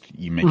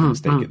you make a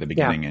mistake at the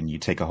beginning and you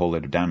take a whole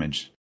load of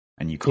damage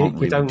and you can't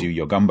really do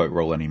your gunboat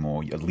roll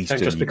anymore, at least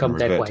you can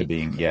revert to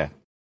being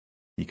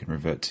you can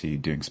revert to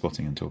doing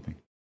spotting and torping.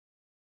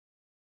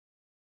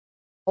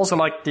 Also,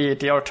 like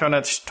the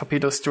alternate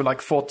torpedoes do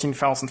like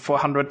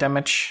 14,400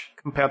 damage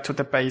compared to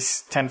the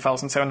base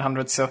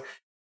 10,700. So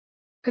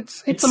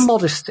it's a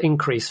modest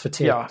increase for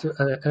tier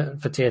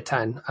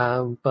 10,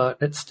 but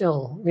it's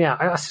still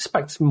I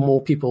suspect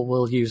more people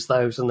will use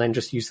those and then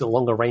just use the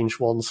longer range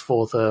ones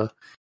for the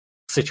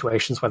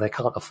situations where they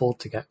can't afford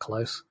to get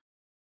close.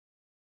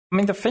 I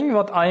mean, the thing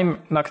what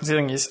I'm now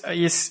considering is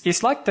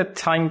like the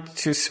time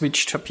to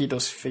switch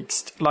torpedoes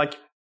fixed. Like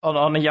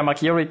on a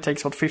Yamagiri, it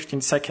takes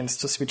 15 seconds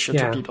to switch your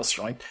torpedoes,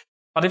 right?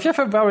 But if you have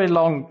a very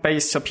long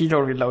base torpedo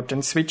reload,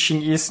 then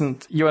switching you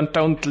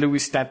don't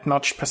lose that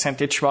much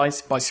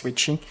percentage-wise by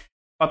switching.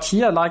 But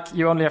here, like,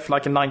 you only have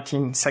like a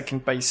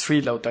 19-second base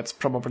reload. That's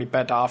probably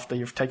better after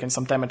you've taken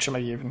some damage and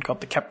maybe you even got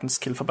the captain's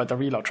skill for better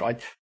reload, right?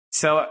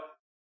 So,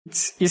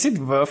 is it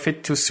worth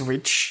it to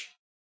switch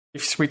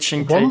if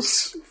switching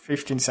takes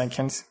 15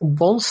 seconds?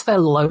 Once they're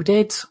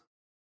loaded,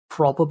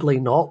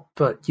 probably not,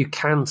 but you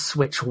can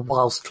switch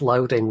whilst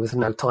loading with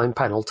no time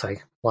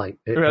penalty. Like,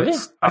 really?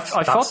 I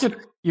thought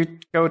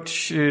you'd go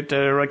to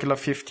the regular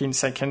 15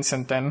 seconds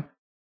and then...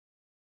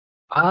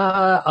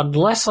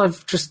 Unless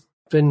I've just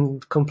been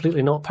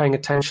completely not paying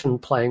attention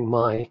playing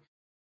my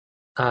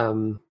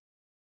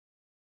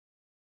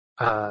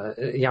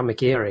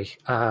Yamagiri.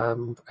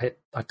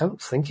 I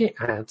don't think it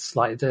adds.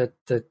 Like, the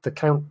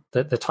count,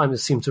 the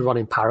timers seem to run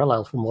in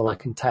parallel from what I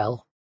can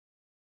tell.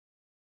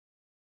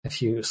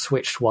 If you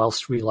switched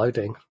whilst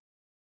reloading.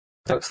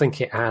 I don't think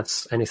it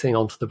adds anything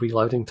onto the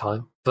reloading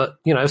time. But,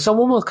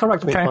 someone will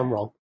correct me if I'm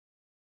wrong.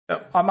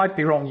 I might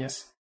be wrong,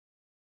 yes.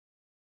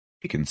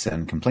 You can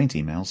send complaint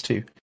emails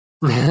too.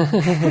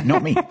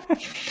 Not me.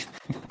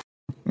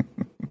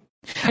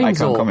 I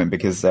can't comment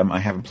because I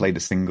haven't played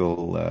a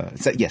single...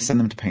 send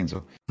them to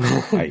Painzel.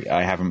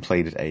 I haven't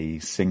played a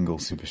single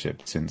super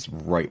ship since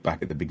right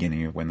back at the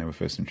beginning of when they were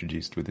first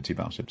introduced with the 2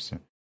 battleships, so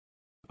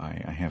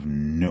I have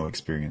no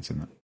experience in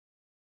that.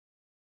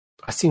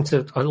 I seem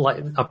to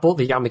I bought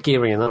the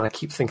Yamagiri and then I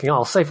keep thinking,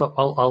 I'll save up,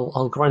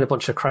 I'll grind a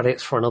bunch of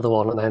credits for another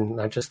one, and then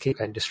I just keep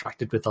getting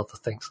distracted with other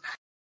things.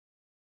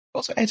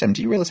 Also, Etam,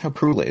 do you realize how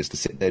cruel it is to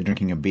sit there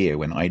drinking a beer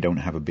when I don't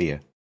have a beer?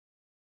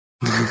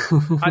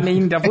 I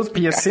mean, there would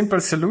be a simple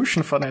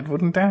solution for that,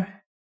 wouldn't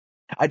there?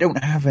 I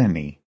don't have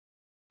any.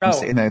 I'm Oh.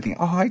 sitting there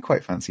thinking, I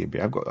quite fancy a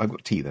beer. I've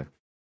got tea though.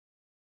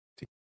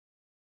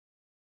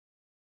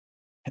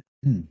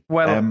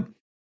 Well,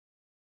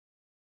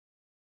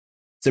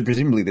 so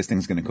presumably this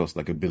thing's going to cost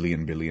like a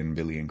billion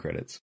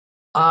credits.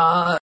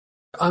 I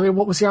mean,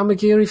 what was the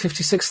Yamagiri?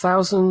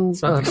 56,000?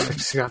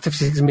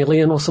 56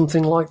 million or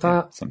something like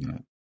that? Yeah, something like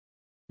that.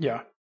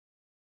 yeah.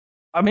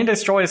 I mean,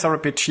 destroyers are a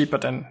bit cheaper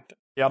than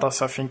the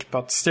others, I think,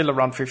 but still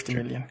around 50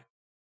 million.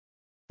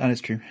 That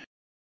is true.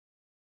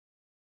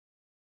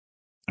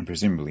 And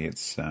presumably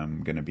it's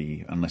going to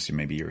be, unless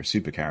you're a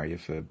super carrier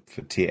for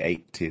tier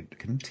 8.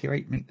 Can tier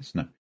 8 make this?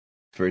 No.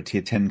 For a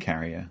tier 10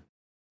 carrier,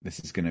 this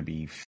is going to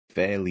be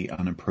fairly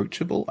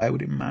unapproachable, I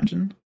would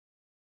imagine.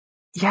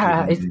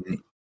 Yeah,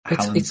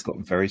 Halland's got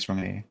very strong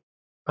AA.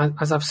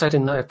 As I've said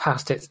in the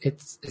past,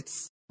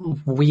 it's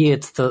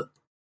weird that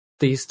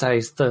these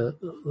days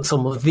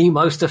some of the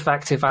most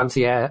effective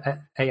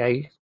anti-air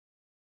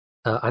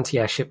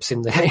ships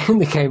in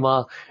the game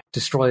are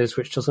destroyers,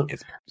 which doesn't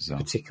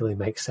particularly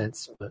make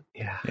sense. But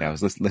yeah, I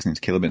was listening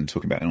to Kilobit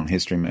talking about it on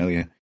his stream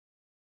earlier.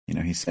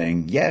 He's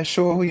saying, yeah,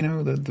 sure,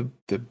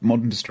 the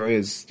modern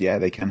destroyers, yeah,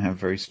 they can have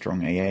very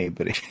strong AA,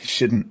 but it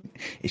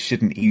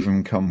shouldn't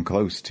even come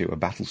close to a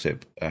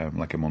battleship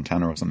like a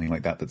Montana or something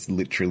like that that's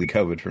literally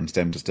covered from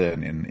stem to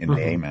stern in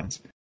AA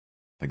mounts.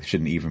 Like, it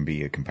shouldn't even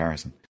be a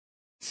comparison.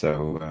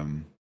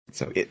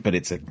 But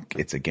it's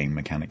a game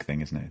mechanic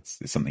thing, isn't it?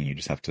 It's something you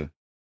just have to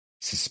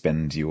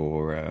suspend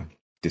your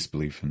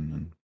disbelief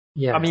in.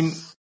 Yeah, I mean,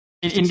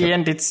 in the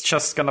end, it's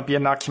just gonna be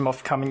an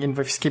Akimov coming in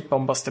with skip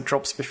bombers that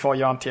drops before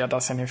your anti-air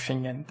does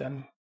anything, and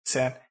then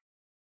sad.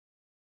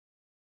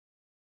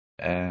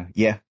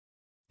 Yeah.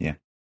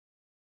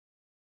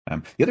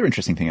 The other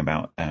interesting thing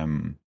about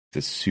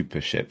the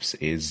super ships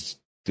is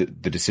the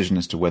decision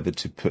as to whether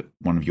to put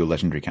one of your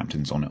legendary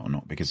captains on it or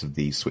not, because of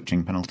the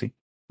switching penalty.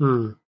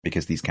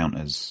 Because these count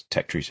as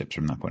tech tree ships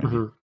from that point of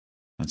view.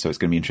 And so it's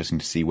going to be interesting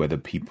to see whether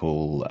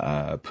people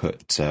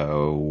put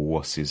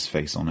what's his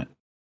face on it.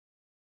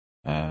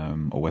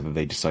 Or whether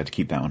they decide to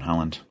keep that on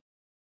Halland.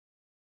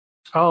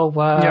 Oh,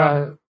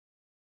 yeah.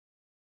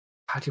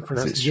 How do you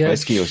pronounce it?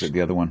 Swirsky, or is it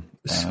the other one?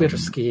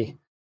 Swirsky.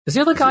 Is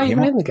the other guy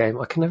even in the game?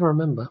 I can never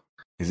remember.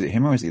 Is it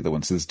him or is it the other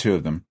one? So there's 2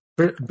 of them.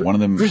 One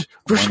of them is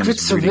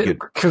really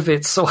good.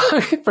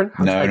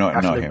 No,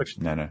 not him.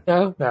 No.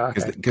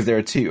 Okay. Because there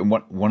are 2, and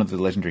one of the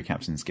legendary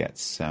captains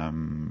gets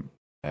some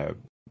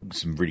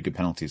really good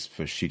penalties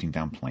for shooting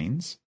down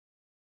planes.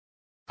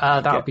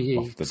 That would be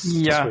off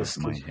the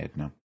my head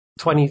now.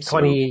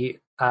 20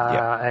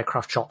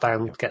 aircraft shot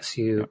down gets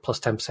you plus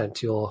 10%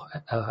 to your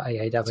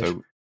AA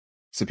damage.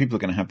 So people are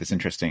going to have this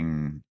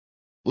interesting,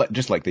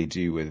 just like they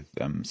do with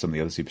some of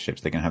the other super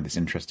ships, they're going to have this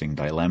interesting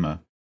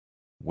dilemma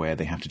where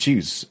they have to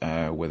choose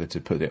whether to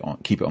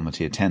keep it on the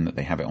tier 10 that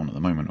they have it on at the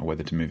moment, or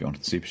whether to move it onto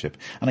the super ship.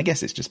 And I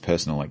guess it's just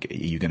personal. Like, are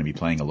you going to be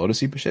playing a lot of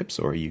super ships,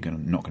 or are you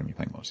not going to be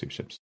playing a lot of super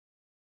ships?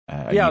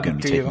 Are you going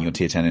to be taking your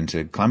tier 10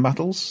 into clan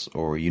battles,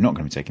 or are you not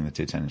going to be taking the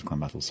tier 10 into clan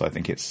battles? So I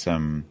think it's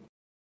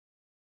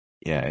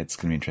it's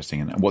going to be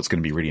interesting. And what's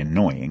going to be really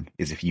annoying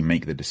is if you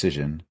make the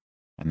decision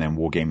and then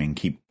Wargaming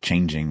keep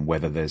changing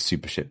whether there's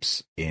super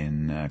ships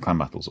in clan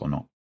battles or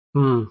not.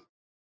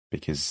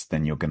 Because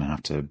then you're going to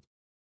have to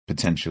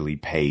potentially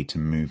pay to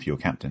move your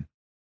captain.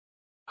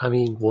 I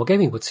mean,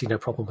 Wargaming would see no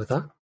problem with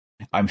that.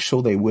 I'm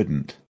sure they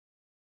wouldn't.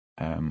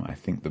 I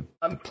think the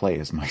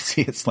players might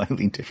see it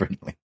slightly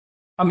differently.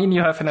 I mean,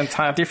 you have an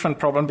entire different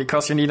problem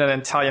because you need an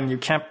entire new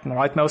captain,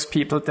 right? Most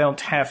people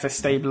don't have a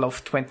stable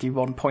of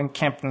 21-point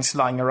captains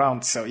lying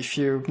around. So if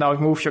you now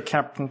move your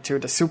captain to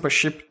the super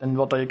ship, then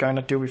what are you going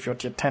to do with your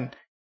tier 10?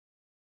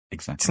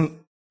 Exactly.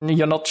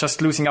 You're not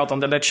just losing out on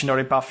the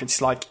legendary buff.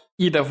 It's like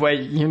either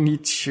way, you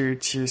need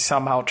to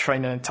somehow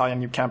train an entire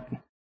new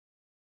captain.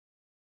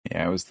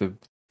 Yeah, it was the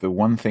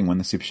one thing when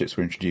the super ships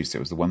were introduced. It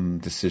was the one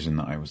decision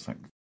that I was like,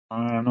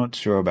 I'm not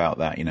sure about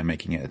that.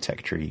 Making it a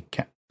tech tree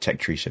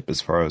ship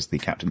as far as the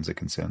captains are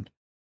concerned.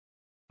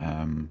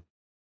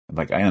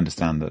 Like I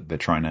understand that they're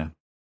trying to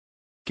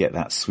get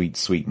that sweet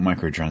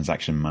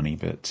microtransaction money,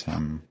 but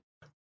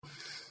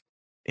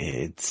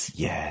it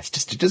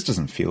just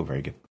doesn't feel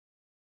very good.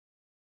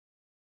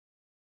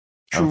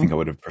 True. I think I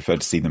would have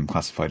preferred to see them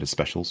classified as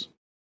specials.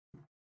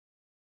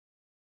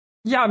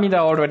 Yeah, I mean, they're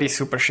already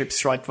super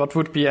ships, right? What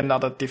would be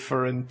another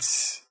different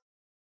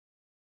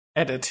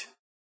edit?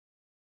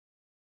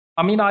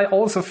 I mean, I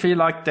also feel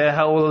like the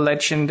whole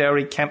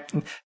legendary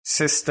captain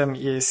system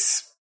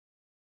is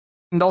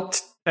not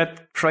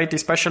that great,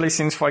 especially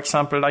since, for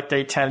example, like the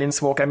Italians,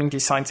 Wargaming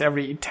designs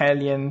every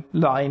Italian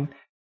line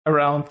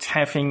around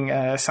having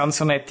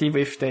Sansonetti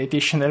with the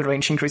additional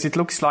range increase. It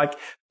looks like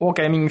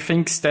Wargaming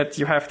thinks that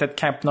you have that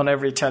captain on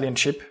every Italian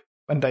ship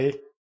when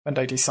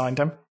they design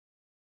them.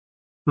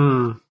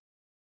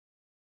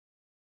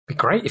 Be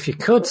great if you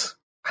could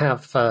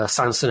have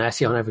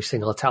Sansonetti on every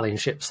single Italian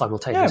ship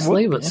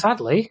simultaneously, but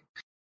sadly,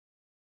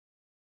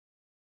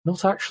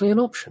 not actually an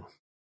option.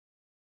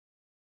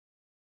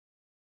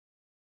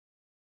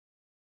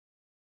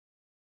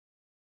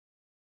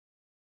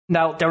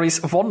 Now, there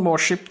is one more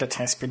ship that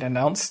has been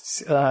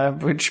announced,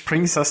 which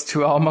brings us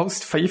to our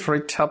most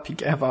favorite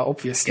topic ever,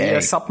 obviously,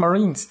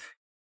 submarines.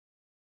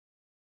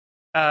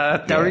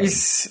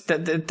 That's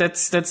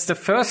the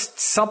first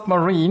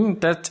submarine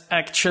that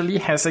actually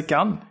has a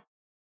gun.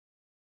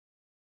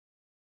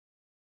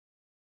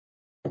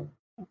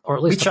 Or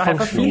at least which I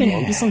have a feeling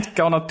isn't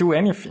gonna do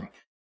anything.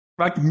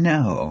 Like,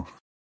 no.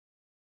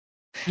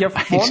 You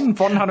have one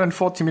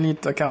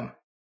 140mm gun.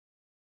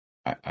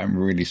 I'm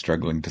really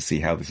struggling to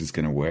see how this is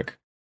going to work.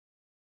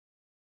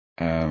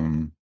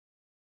 I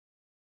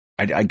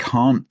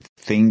can't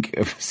think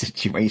of a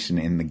situation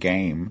in the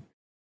game.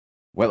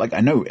 Well, like I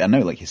know,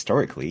 like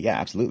historically, yeah,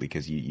 absolutely,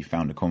 because you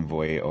found a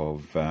convoy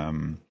of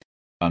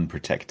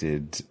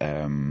unprotected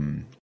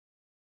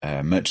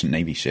merchant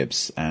navy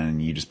ships,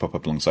 and you just pop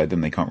up alongside them.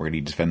 They can't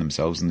really defend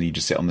themselves, and you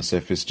just sit on the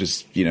surface,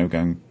 just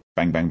going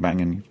bang, bang, bang,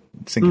 and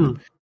sinking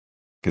them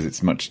because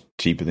it's much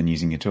cheaper than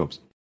using your torps.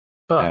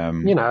 But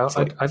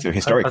so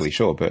historically,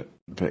 sure, but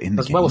in the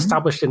as game? Well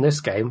established in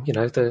this game,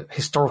 the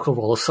historical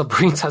role of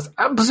submarines has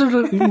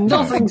absolutely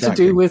nothing to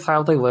do with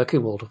how they work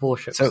in World of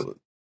Warships.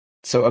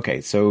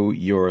 So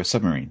you're a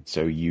submarine,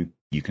 so you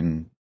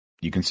can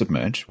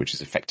submerge, which is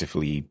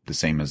effectively the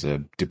same as a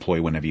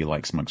deploy whenever you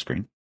like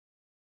smokescreen.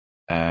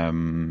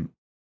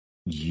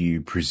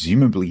 You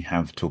presumably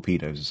have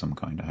torpedoes of some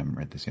kind. I haven't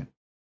read this yet.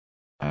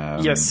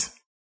 Yes.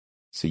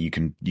 So you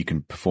can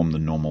perform the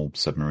normal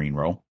submarine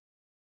role.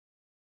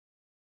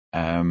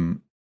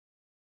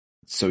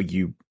 So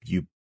you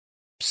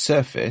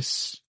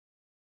surface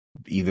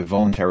either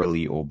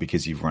voluntarily or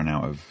because you've run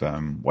out of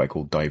what I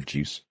call dive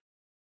juice,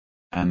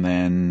 and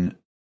then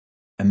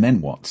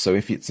what? So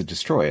if it's a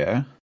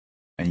destroyer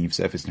and you've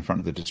surfaced in front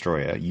of the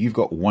destroyer, you've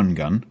got one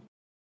gun.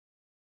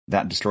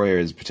 That destroyer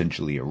is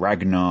potentially a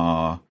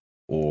Ragnar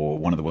or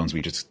one of the ones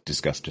we just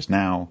discussed just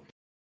now,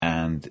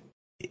 and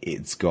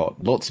it's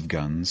got lots of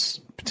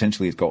guns.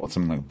 Potentially, it's got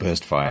something like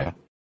burst fire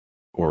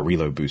or a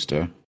reload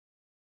booster.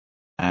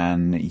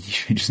 And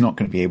you're just not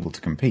going to be able to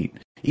compete.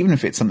 Even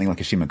if it's something like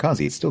a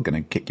Shimakaze, it's still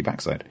going to kick your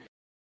backside.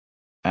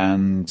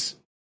 And,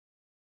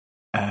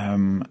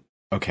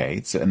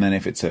 okay, so, and then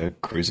if it's a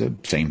cruiser,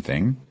 same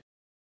thing.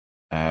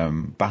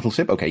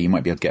 Battleship, okay, you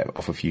might be able to get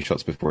off a few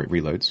shots before it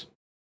reloads.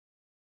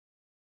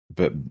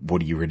 But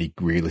what are you really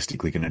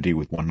realistically going to do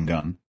with one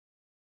gun?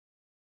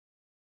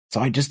 So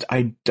I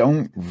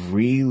don't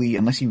really,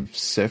 unless you've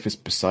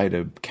surfaced beside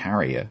a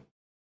carrier,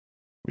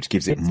 which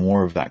gives it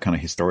more of that kind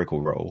of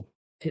historical role.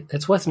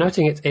 It's worth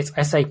noting it's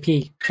SAP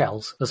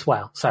shells as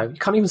well, so you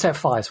can't even set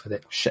fires with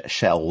it.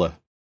 Shell.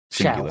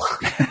 Singular.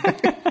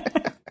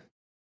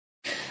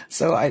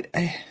 So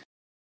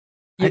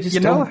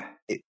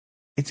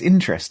it's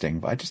interesting,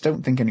 but I just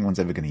don't think anyone's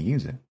ever going to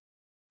use it.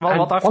 Well,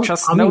 what I've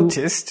just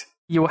noticed,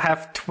 you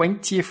have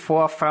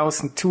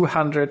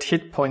 24,200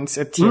 hit points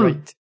at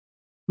tier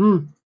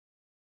 8.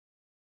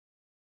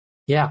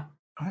 Yeah.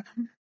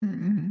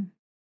 In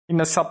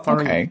a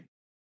submarine.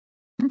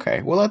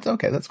 Okay, well,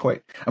 that's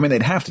quite... I mean,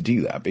 they'd have to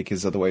do that,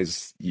 because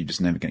otherwise you're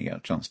just never going to get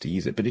a chance to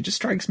use it. But it just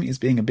strikes me as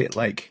being a bit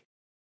like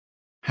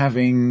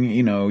having,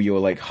 your,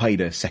 like,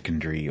 hider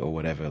secondary or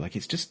whatever. Like,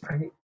 it's just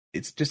going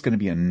to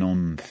be a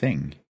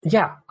non-thing.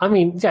 Yeah, I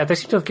mean, they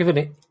seem to have given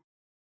it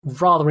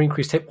rather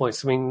increased hit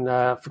points. I mean,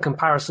 for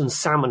comparison,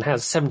 Salmon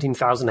has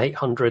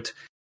 17,800,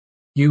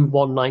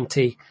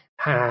 U-190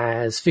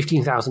 has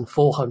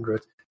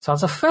 15,400. So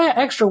it's a fair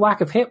extra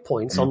whack of hit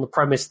points on the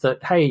premise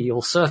that, hey,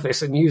 you'll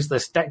surface and use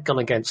this deck gun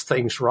against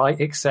things, right?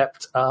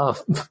 Except,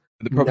 the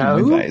problem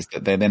with that is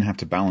that they then have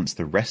to balance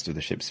the rest of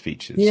the ship's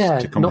features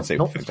to compensate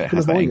for the fact that it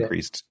has that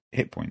increased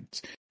hit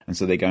points. And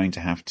so they're going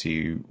to have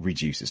to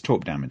reduce its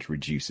torp damage,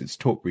 reduce its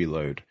torp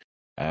reload,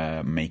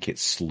 make it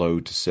slow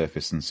to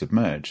surface and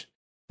submerge.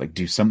 Like,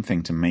 do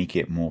something to make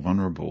it more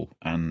vulnerable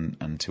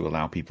and to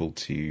allow people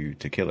to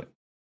kill it.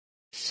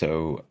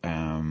 So,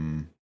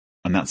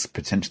 and that's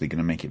potentially going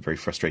to make it very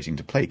frustrating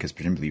to play, because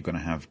presumably you're going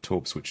to have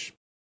torps which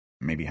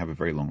maybe have a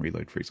very long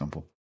reload, for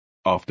example,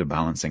 after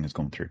balancing has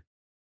gone through.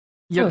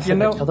 Yeah, you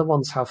know, other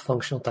ones have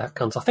functional deck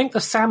guns. I think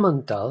the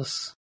Salmon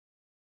does.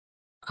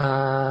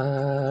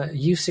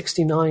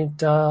 U69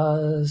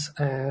 does,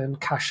 and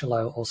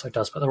Cachalot also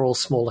does, but they're all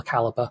smaller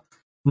caliber.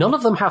 None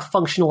of them have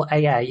functional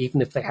AA, even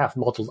if they have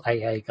model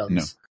AA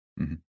guns.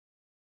 No. Mm-hmm.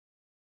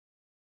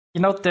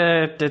 You know,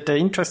 the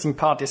interesting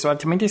part is, well,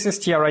 I mean, this is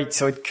tier 8,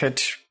 so it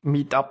could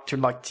meet up to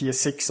like tier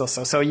 6 or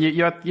so. So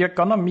you're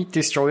gonna meet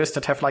destroyers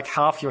that have like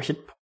half your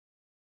hit points.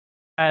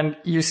 And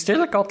you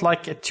still got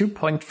like a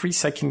 2.3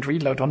 second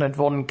reload on that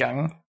one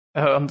gun,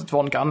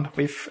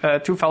 with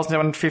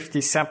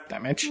 2,750 sap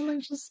damage.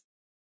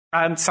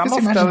 And some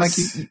of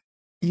those... Like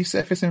you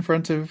surface in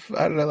front of,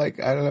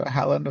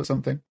 Halland or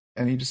something,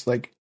 and you just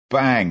like,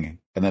 bang!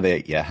 And then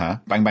bang,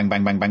 bang,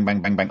 bang, bang, bang,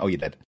 bang, bang, bang, oh, you're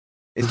dead.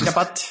 It's just,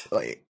 but...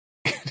 like...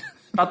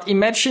 But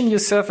imagine you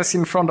surface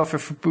in front of a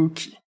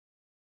Fubuki.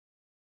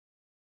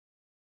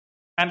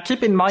 And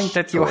keep in mind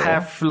that you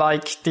have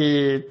like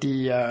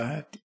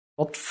the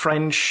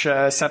French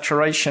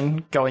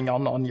saturation going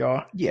on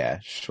your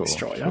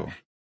destroyer. Sure.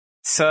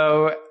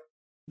 So,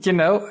 you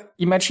know,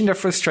 imagine the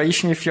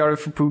frustration if you're a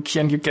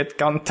Fubuki and you get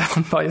gunned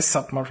down by a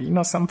submarine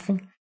or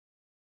something.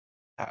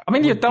 I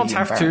mean, you don't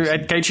have to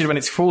engage it when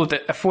it's full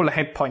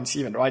hit points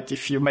even, right?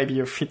 If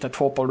you've hit a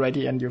torp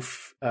already and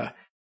you've got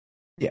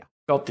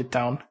it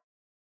down.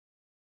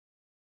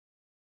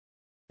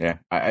 Yeah,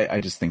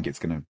 I just think it's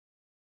gonna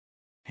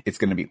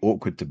be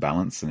awkward to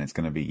balance, and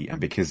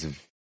because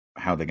of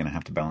how they're gonna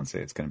have to balance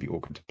it, it's gonna be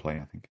awkward to play,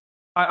 I think.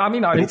 I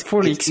mean, I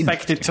fully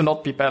expect it to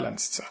not be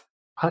balanced. So.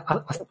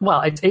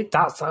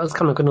 That was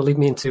kind of going to lead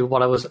me into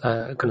what I was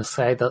going to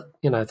say, that,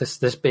 you know,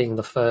 this being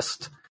the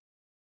first,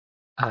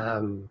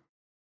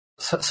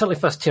 certainly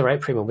first tier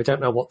 8 premium. We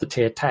don't know what the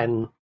tier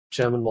 10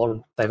 German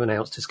one they've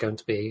announced is going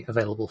to be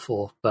available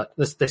for, but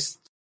this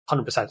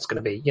 100% is going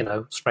to be, you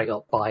know, straight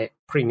up buy it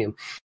premium.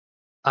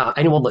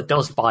 Anyone that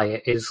does buy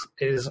it is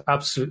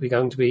absolutely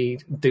going to be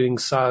doing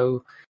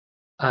so.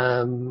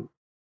 Or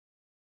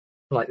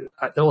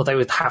they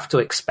would have to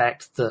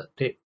expect that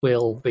it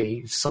will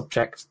be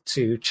subject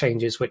to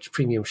changes which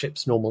premium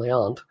ships normally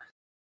aren't,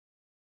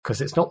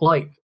 because it's not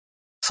like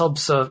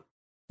subs are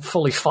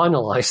fully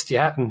finalized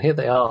yet, and here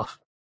they are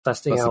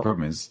testing out. That's the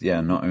problem is,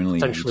 not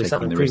only are you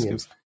taking the risk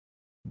of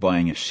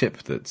buying a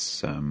ship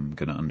that's going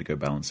to undergo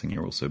balancing,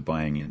 you're also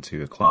buying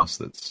into a class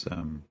that's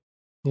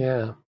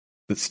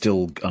that's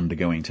still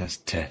undergoing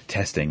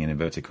testing in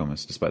inverted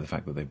commas, despite the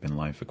fact that they've been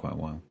live for quite a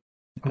while.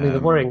 I mean,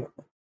 the worrying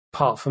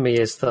part for me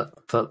is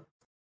that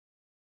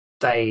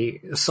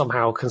they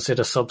somehow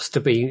consider subs to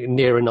be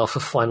near enough a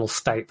final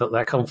state that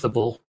they're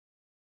comfortable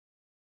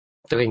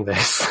doing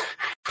this.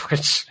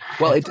 Which,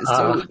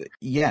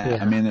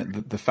 I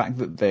mean, the fact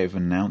that they've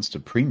announced a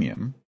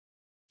premium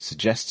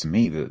suggests to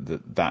me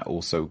that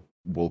also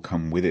will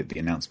come with it the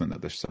announcement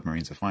that the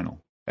submarines are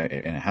final, and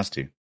it has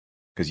to,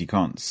 because you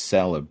can't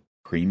sell a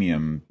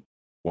premium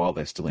while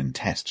they're still in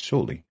test,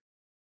 surely.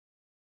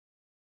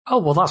 Oh,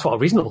 well, that's what a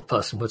reasonable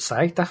person would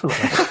say,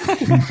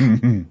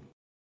 definitely.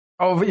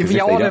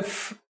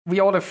 We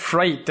are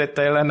afraid that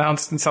they'll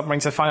announce the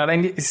submarines are final.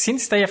 And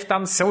since they have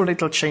done so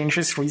little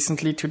changes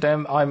recently to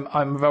them,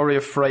 I'm very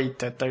afraid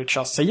that they'll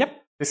just say,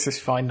 yep, this is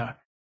fine now.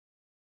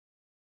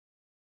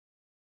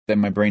 Then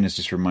my brain has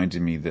just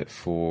reminded me that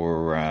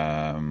for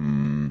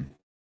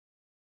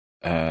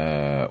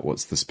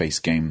what's the space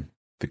game?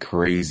 The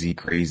crazy,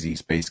 crazy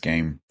space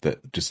game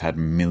that just had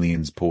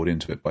millions poured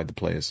into it by the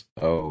players.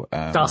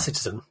 Star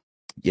Citizen.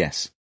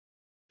 Yes.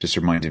 Just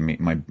reminded me,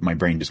 my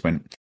brain just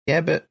went,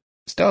 yeah, but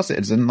Star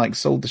Citizen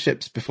sold the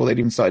ships before they'd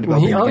even started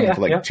developing the game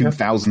for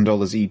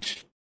 $2,000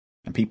 each,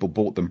 and people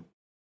bought them.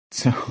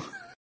 So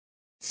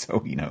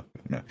you know,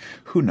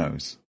 who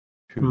knows?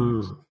 Who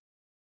knows?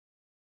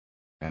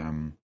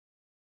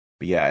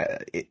 But yeah,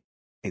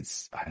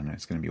 it's I don't know.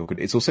 It's going to be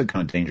awkward. It's also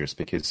kind of dangerous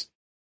because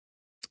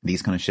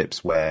these kind of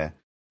ships where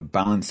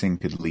balancing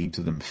could lead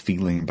to them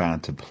feeling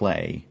bad to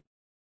play,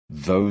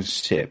 those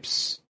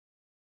ships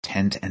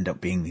tend to end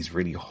up being these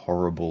really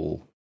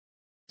horrible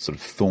sort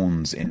of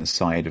thorns in the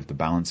side of the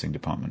balancing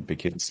department,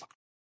 because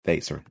they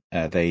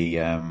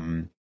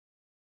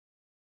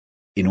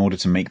in order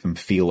to make them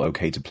feel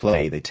okay to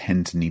play, they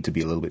tend to need to be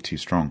a little bit too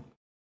strong.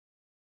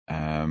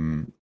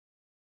 And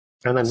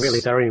then really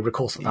their only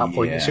recourse at that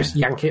point is just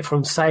yank it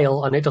from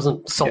sail, and it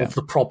doesn't solve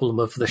the problem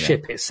of the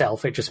ship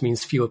itself. It just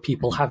means fewer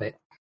people have it.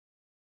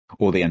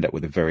 Or they end up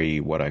with a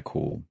very, what I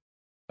call,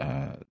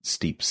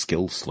 steep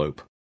skill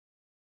slope,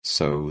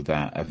 so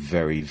that a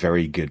very,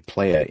 very good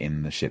player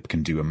in the ship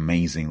can do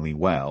amazingly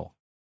well,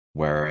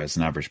 whereas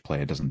an average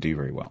player doesn't do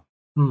very well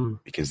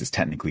because it's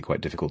technically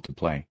quite difficult to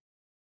play.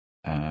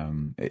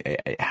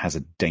 It has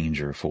a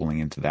danger of falling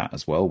into that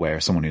as well, where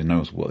someone who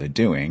knows what they're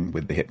doing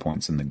with the hit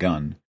points and the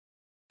gun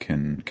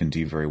can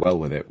do very well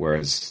with it,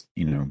 whereas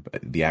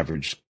the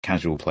average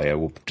casual player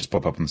will just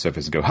pop up on the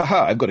surface and go,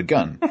 "Ha, I've got a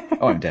gun!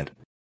 Oh, I'm dead,"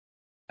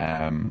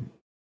 and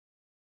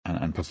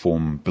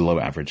perform below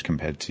average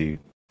compared to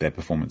their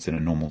performance in a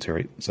normal tier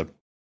 8 sub.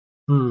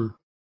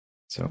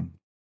 So,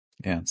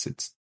 yeah, it's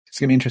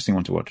gonna be an interesting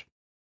one to watch.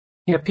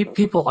 Yeah,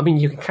 people. I mean,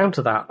 you can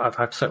counter that.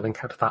 I've certainly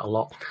encountered that a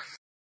lot.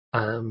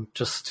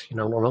 Just on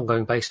an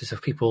ongoing basis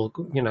of people,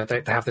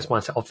 they have this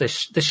mindset of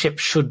this ship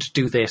should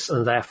do this,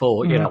 and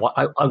therefore,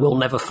 I will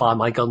never fire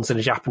my guns in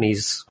a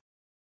Japanese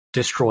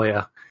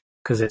destroyer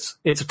because it's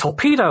a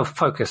torpedo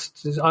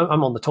focused.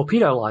 I'm on the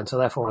torpedo line, so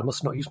therefore I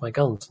must not use my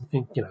guns.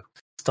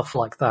 Stuff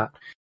like that.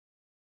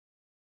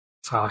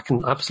 So I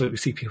can absolutely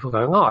see people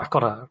going, "Oh, I've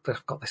got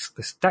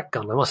this deck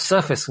gun. I must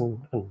surface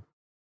and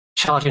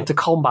charge into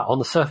combat on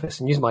the surface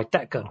and use my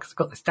deck gun because I've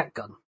got this deck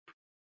gun."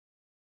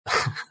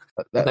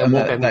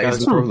 That is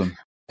the problem.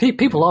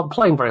 People aren't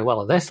playing very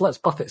well at this. Let's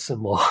buff it some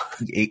more.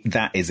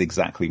 That is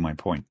exactly my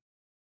point.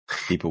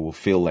 People will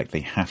feel like they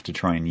have to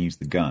try and use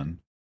the gun,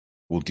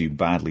 will do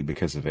badly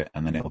because of it,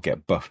 and then it'll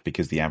get buffed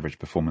because the average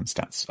performance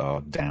stats are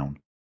down.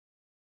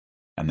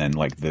 And then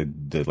like the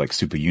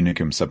Super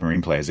Unicum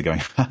submarine players are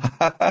going,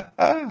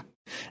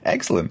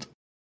 excellent.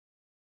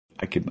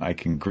 I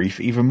can grief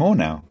even more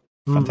now.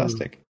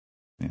 Fantastic.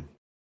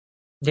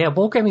 Yeah,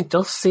 wargaming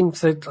does seem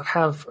to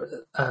have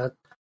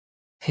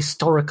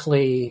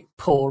historically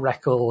poor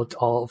record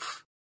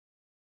of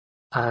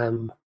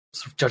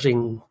sort of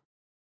judging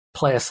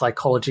player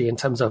psychology in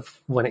terms of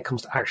when it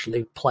comes to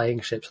actually playing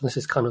ships. And this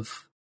is kind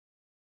of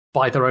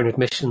by their own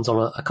admissions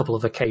on a couple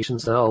of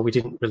occasions. We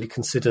didn't really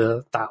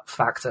consider that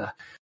factor.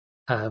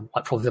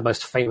 Like probably the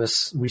most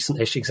famous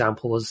recent-ish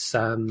example was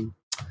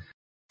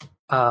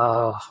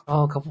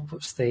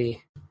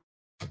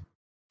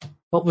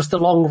what was the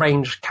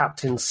long-range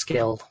captain's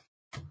skill?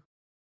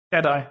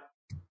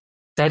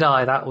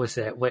 Deadeye, that was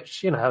it,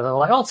 which, they're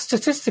like,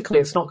 statistically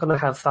it's not going to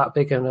have that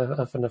big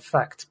of an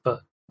effect,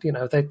 but, they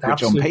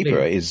which on paper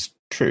is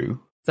true.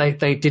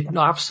 They did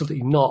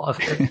absolutely not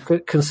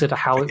consider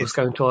how it was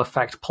going to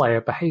affect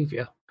player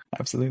behavior.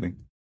 Absolutely.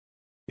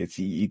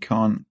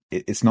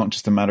 It's not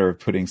just a matter of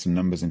putting some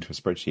numbers into a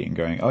spreadsheet and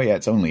going, oh yeah,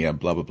 it's only a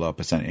blah, blah, blah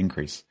 %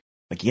 increase.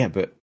 Like, yeah,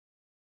 but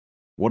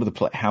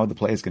how are the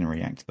players going to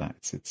react to that?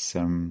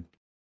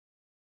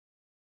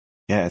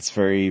 It's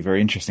very, very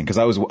interesting because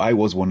I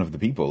was one of the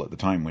people at the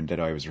time when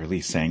Deadeye was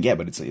released saying, yeah,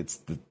 but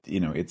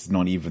it's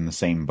not even the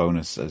same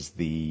bonus as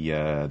the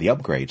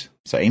upgrade.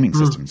 So aiming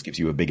systems gives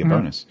you a bigger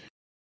bonus.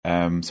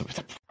 So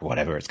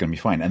whatever, it's going to be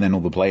fine. And then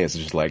all the players are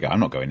just like, I'm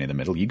not going near the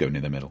middle. You go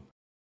near the middle.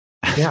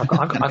 Yeah,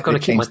 I've got to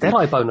keep my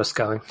Deadeye bonus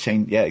going.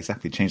 Change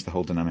the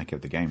whole dynamic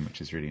of the game, which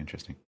is really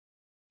interesting.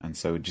 And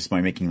so just by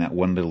making that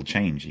one little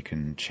change, you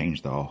can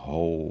change the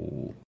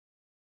whole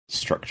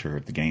structure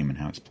of the game and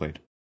how it's played.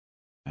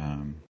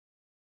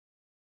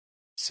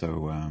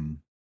 So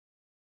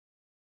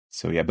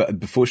yeah,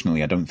 but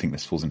fortunately, I don't think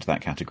this falls into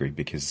that category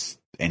because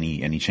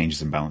any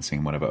changes in balancing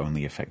and whatever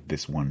only affect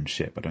this one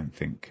ship. I don't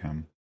think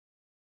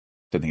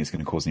it's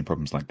going to cause any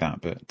problems like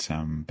that. But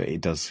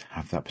it does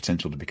have that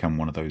potential to become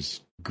one of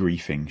those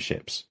griefing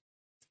ships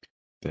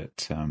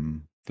that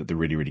the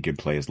really, really good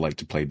players like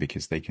to play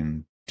because they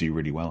can do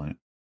really well in it.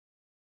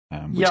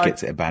 Which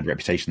gets it a bad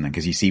reputation then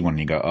because you see one and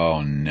you go,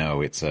 oh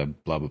no, it's a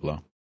blah blah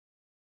blah.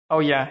 Oh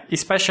yeah,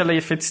 especially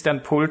if it's then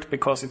pulled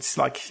because it's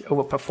like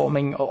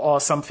overperforming or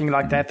something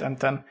like that, and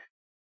then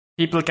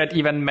people get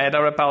even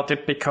madder about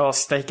it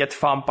because they get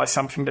farmed by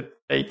something that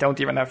they don't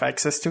even have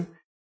access to.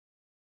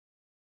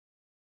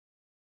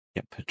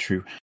 Yep,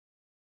 true.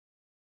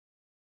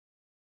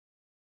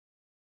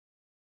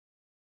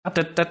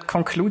 That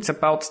concludes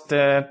about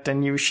the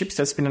new ships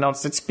that's been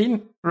announced. It's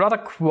been rather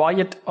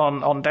quiet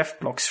on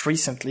DevBlogs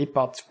recently,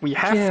 but we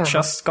have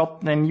just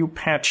got a new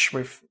patch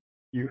with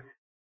you.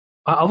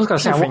 I was going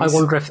to say, I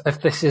wonder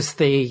if this is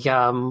the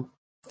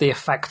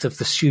effect of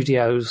the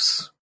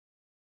studios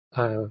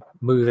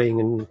moving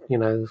and,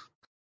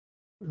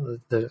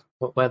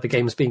 where the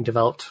game's being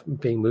developed,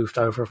 being moved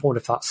over. I wonder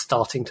if that's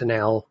starting to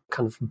now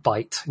kind of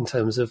bite in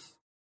terms of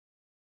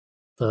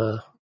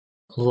the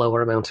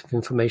lower amount of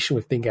information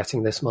we've been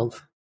getting this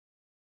month.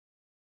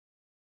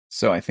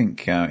 So I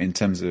think in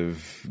terms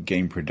of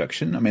game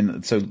production, I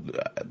mean,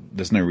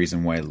 there's no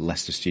reason why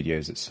Leicester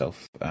Studios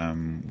itself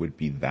would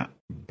be that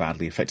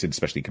badly affected,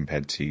 especially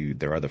compared to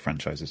their other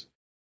franchises,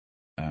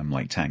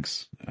 like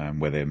Tanks,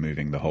 where they're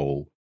moving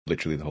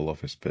literally the whole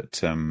office.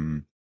 But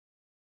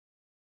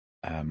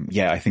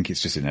I think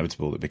it's just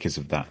inevitable that because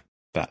of that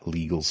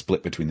legal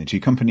split between the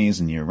two companies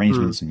and new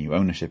arrangements and new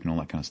ownership and all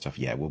that kind of stuff,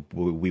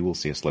 we will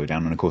see a slowdown.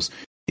 And of course,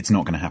 it's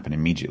not going to happen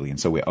immediately. And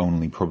so we're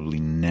only probably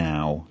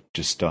now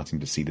just starting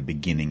to see the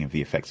beginning of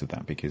the effects of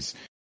that because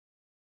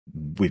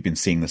we've been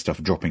seeing the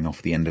stuff dropping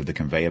off the end of the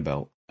conveyor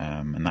belt,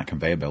 and that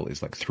conveyor belt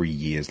is like 3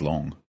 years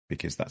long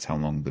because that's how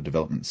long the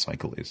development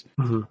cycle is.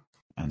 Mm-hmm.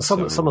 And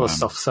some of the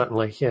stuff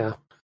certainly, yeah.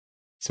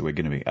 So we're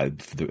going to be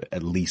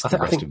at least the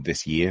rest of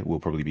this year. We'll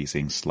probably be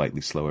seeing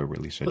slightly slower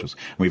release schedules.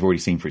 And we've already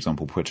seen, for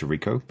example, Puerto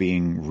Rico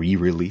being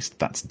re-released.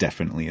 That's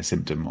definitely a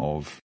symptom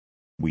of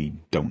we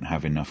don't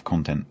have enough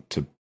content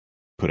to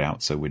put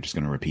out, so we're just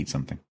going to repeat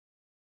something.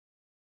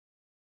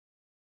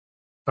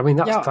 I mean,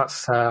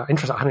 that's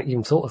interesting. I hadn't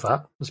even thought of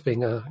that as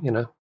being a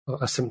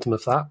symptom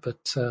of that,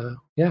 but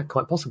yeah,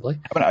 quite possibly.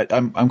 I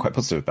mean, I'm quite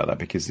positive about that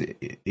because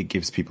it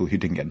gives people who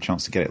didn't get a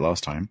chance to get it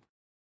last time,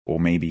 or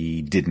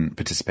maybe didn't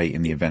participate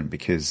in the event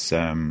because they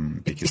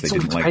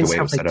didn't like the way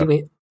it was set up.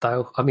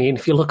 Though, I mean,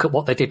 if you look at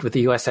what they did with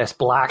the USS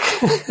Black,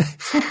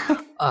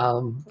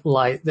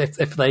 like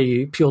if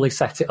they purely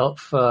set it up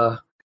for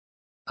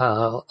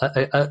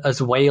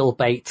as whale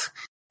bait,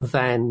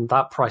 then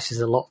that prices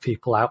a lot of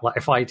people out. Like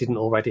if I didn't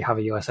already have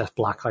a USS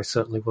Black, I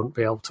certainly wouldn't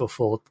be able to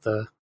afford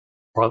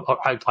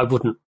I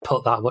wouldn't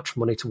put that much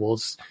money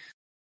towards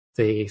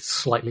the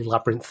slightly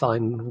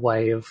labyrinthine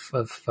way of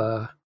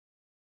the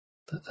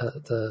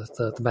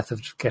method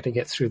of getting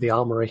it through the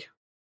armory.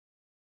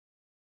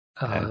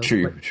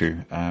 True.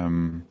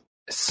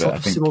 It's sort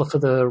of similar to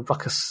the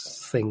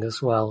Ruckus thing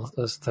as well.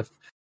 As they've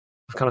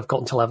kind of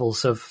gotten to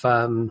levels of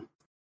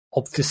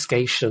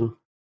obfuscation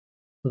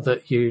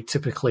that you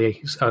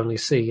typically only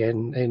see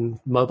in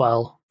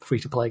mobile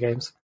free-to-play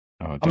games.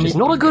 Which is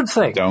not a good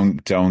thing.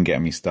 Don't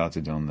get me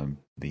started on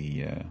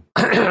the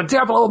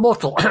Diablo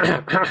Immortal.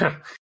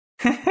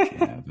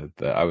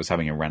 I was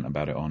having a rant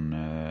about it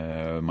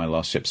on my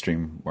last ship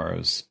stream where I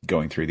was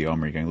going through the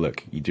armory going,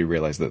 look, you do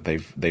realize that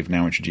they've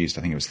now introduced,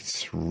 I think it was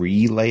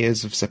 3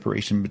 layers of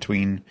separation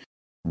between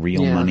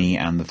real money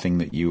and the thing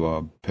that you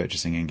are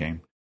purchasing in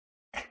game.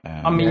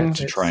 I mean,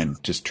 to try and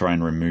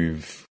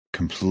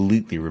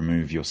completely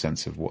remove your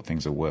sense of what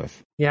things are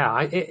worth.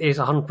 Yeah, it is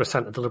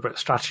 100% a deliberate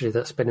strategy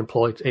that's been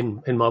employed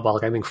in mobile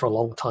gaming for a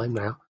long time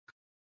now.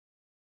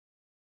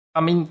 I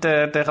mean,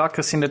 the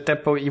Ruckus in the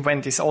depot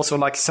event is also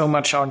like so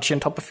much RNG on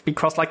top of it,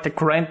 because like the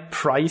grand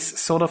prize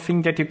sort of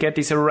thing that you get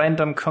is a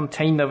random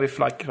container with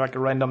like a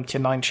random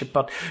tier 9 ship,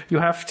 but you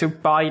have to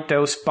buy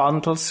those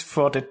bundles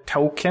for the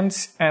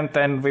tokens, and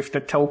then with the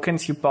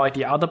tokens you buy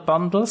the other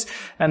bundles,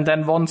 and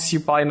then once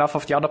you buy enough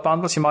of the other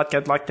bundles you might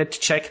get like that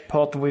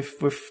jackpot with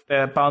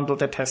the bundle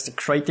that has the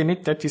crate in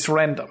it that is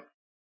random.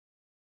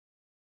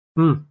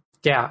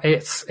 Yeah,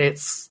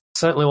 it's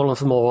certainly one of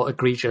the more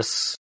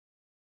egregious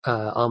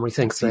armory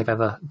things they've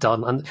ever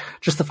done, and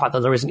just the fact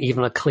that there isn't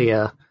even a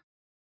clear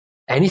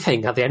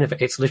anything at the end of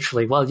it. It's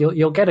literally, well,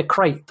 you'll get a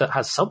crate that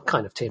has some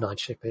kind of tier 9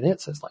 ship in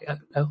it, so it's like,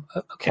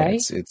 okay.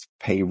 Yeah, it's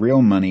pay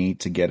real money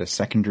to get a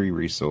secondary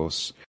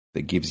resource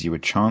that gives you a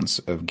chance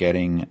of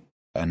getting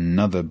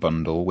another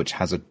bundle which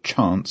has a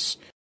chance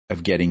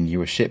of getting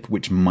you a ship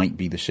which might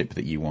be the ship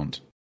that you want.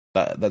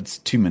 That's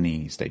too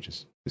many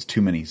stages. There's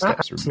too many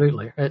steps.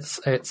 Absolutely. It's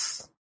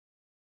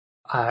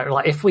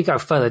like if we go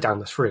further down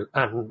this route,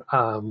 and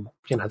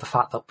the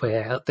fact that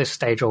we're at this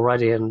stage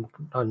already, and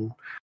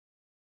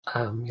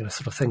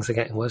sort of things are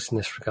getting worse in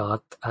this regard,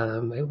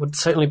 it would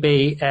certainly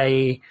be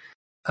a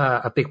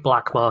big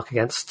black mark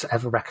against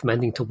ever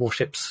recommending to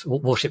warships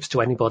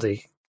to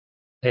anybody.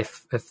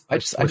 If I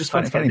just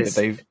find it funny that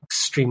they've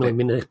extremely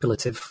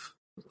manipulative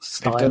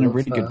style. They've done a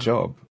really good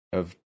job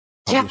of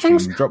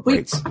publishing drop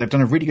rates. They've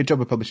done a really good job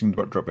of publishing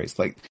drop rates.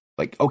 Like,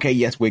 okay,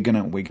 yes, we're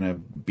gonna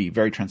be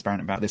very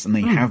transparent about this, and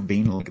they have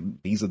been. Like,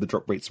 these are the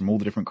drop rates from all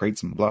the different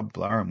crates and blah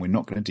blah, and we're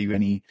not going to do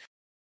any,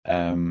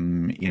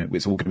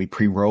 it's all going to be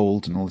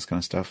pre-rolled and all this kind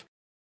of stuff.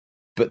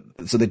 But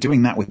so they're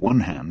doing that with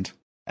one hand,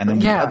 and then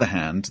with the other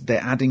hand,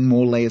 they're adding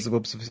more layers of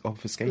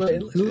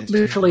obfuscation.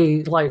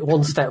 Literally, like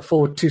 1 step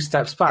forward, 2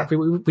 steps back.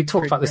 We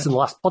talked about this in the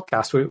last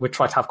podcast. We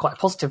tried to have quite a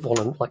positive one,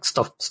 and like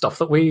stuff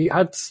that we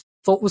had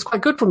thought was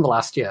quite good from the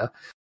last year,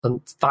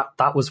 and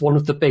that was one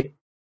of the big.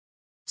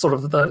 Sort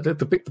of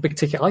the big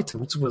ticket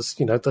items was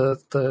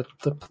the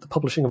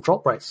publishing of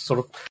drop rates, sort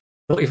of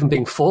not even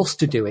being forced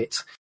to do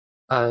it,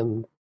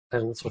 and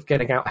sort of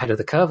getting out ahead of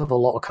the curve of a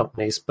lot of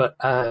companies. But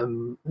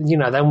then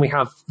we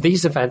have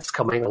these events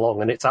coming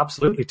along, and it's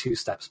absolutely 2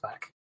 steps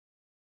back.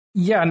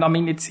 Yeah, and I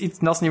mean it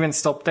doesn't even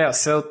stop there.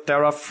 So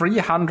there are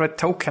 300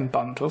 token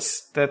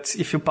bundles that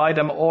if you buy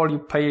them all, you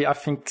pay I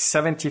think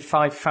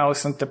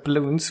 75,000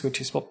 doubloons,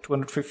 which is what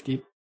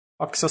 $250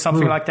 or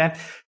something like that.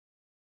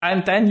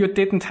 And then you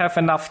didn't have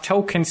enough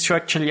tokens to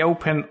actually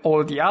open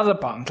all the other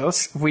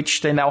bundles,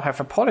 which they now have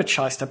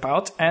apologized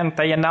about. And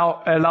they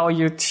now allow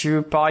you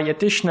to buy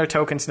additional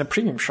tokens in the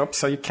premium shop.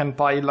 So you can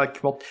buy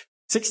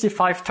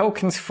 65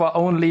 tokens for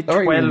only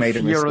 12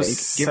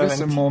 euros. Give us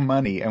some more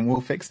money and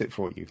we'll fix it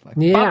for you.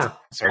 But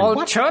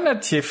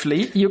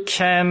alternatively, you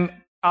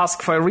can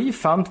ask for a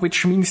refund,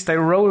 which means they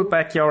roll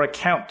back your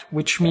account,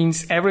 which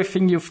means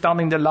everything you've done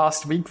in the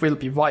last week will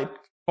be wiped.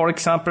 For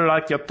example,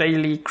 like your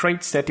daily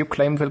crates that you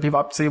claimed will be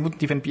wiped, so you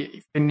wouldn't even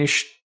be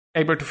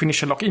able to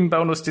finish a login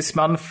bonus this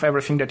month.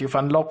 Everything that you've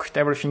unlocked,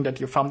 everything that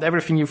you found,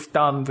 everything you've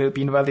done will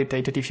be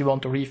invalidated if you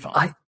want a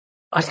refund.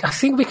 I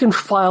think we can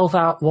file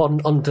that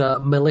one under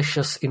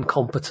malicious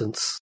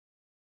incompetence.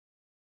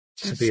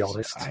 To be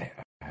honest, I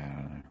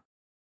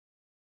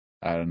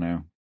don't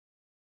know.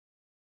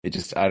 It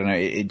just, I don't know.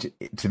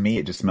 It to me,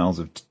 it just smells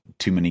of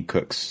too many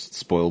cooks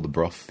spoil the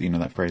broth. You know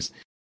that phrase.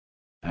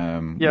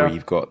 Where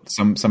you've got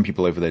some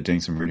people over there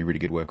doing some really, really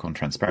good work on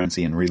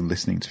transparency and really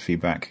listening to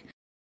feedback.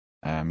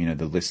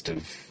 The list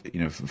of,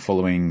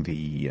 following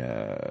the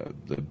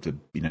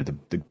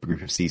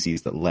group of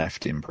CCs that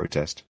left in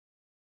protest.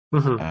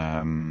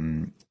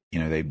 Mm-hmm.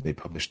 They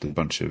published a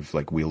bunch of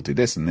like, we'll do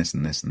this and this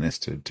and this and this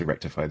to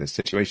rectify this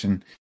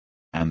situation,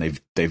 and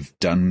they've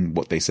done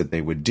what they said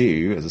they would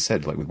do, as I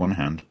said, like with one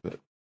hand, but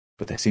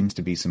there seems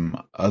to be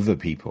some other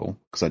people,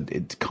 because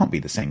it can't be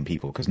the same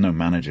people, because no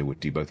manager would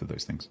do both of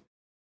those things,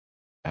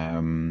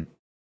 because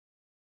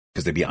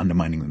they'd be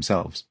undermining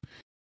themselves.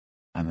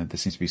 And there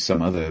seems to be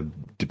some other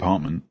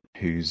department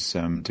who's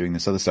doing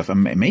this other stuff.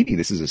 And maybe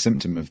this is a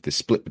symptom of the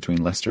split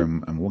between Leicester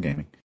and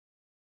Wargaming.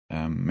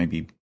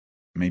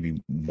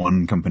 Maybe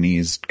one company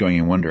is going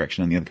in one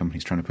direction and the other company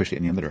is trying to push it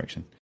in the other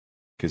direction.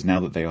 Because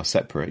now that they are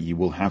separate, you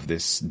will have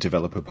this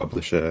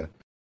developer-publisher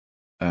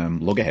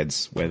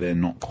loggerheads where they're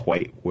not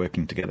quite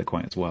working together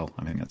quite as well.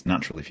 I mean, that's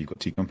natural if you've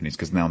got two companies,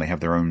 because now they have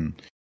their own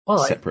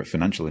separate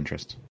financial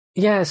interests.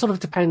 Yeah, it sort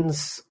of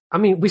depends. I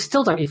mean, we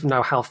still don't even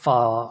know how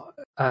far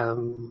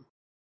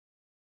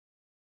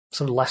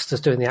sort of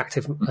Leicester's doing the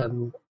active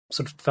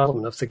sort of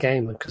development of the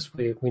game, because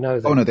we know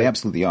that. Oh no, they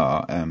absolutely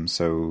are.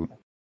 So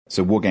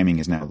Wargaming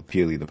is now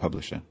purely the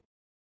publisher.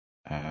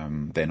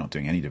 They're not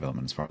doing any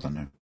development as far as I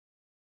know.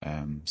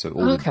 So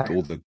all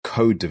the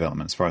code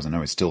development, as far as I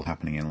know, is still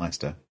happening in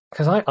Leicester.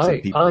 Because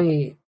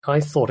I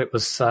thought it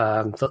was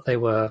that they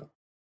were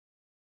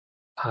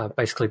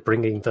basically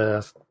trying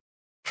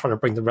to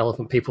bring the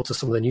relevant people to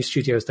some of the new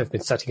studios they've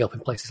been setting up in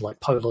places like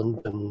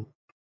Poland and.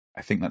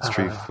 I think that's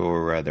true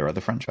for their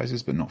other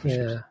franchises, but not for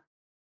Ships.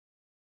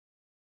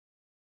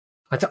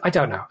 I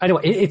don't know.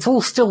 Anyway, it's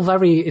all still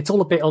it's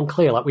all a bit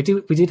unclear. Like we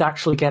did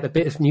actually get a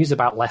bit of news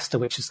about Leicester,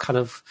 which is kind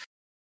of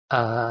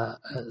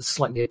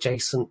slightly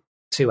adjacent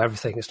to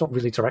everything. It's not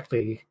really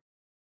directly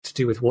to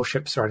do with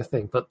warships or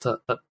anything, but that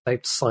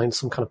they've signed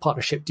some kind of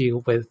partnership deal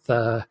with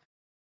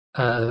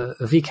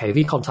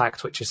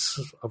VKontakte, which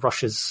is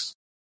Russia's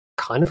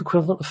kind of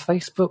equivalent of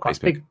Facebook. Like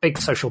big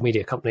social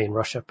media company in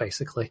Russia,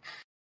 basically.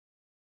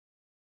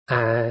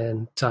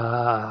 And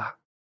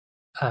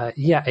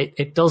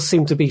it does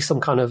seem to be some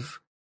kind of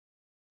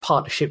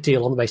partnership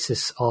deal on the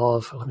basis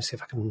of. Let me see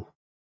if I can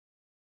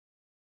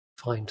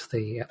find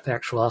the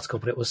actual article,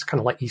 but it was kind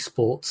of like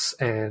esports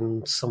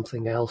and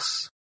something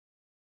else.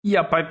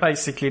 Yeah, but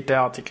basically the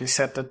article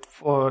said that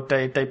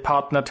they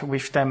partnered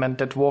with them, and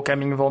that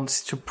Wargaming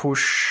wants to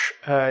push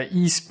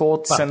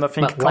esports and I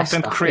think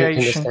content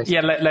creation.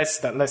 Yeah,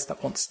 Leicester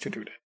wants to do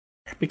that.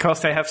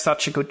 Because they have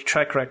such a good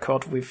track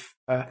record with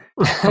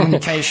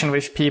communication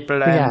with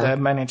people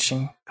and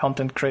managing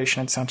content creation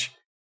and such.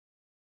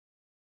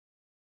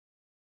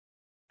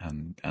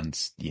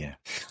 And yeah,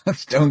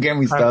 don't get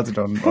me started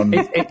on.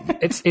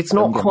 It's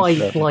not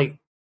quite like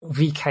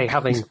VK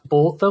having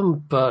bought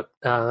them, but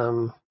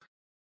well,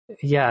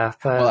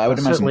 I would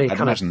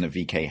imagine that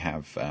VK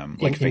have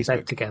like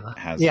Facebook together.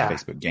 Has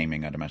Facebook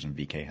Gaming. I'd imagine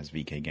VK has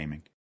VK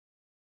Gaming.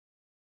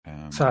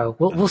 So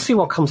we'll see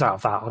what comes out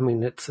of that. I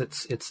mean, it's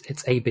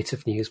a bit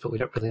of news, but we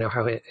don't really know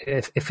how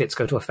if it's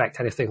going to affect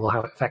anything or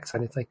how it affects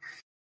anything.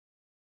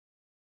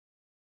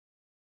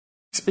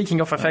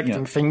 Speaking of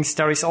affecting things,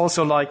 there is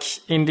also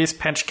like in this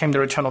patch came the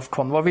return of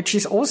Convoy, which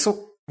is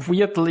also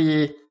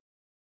weirdly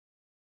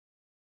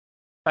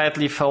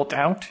badly thought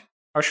out.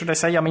 Or should I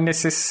say? I mean,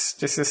 this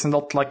is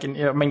not like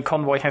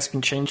Convoy has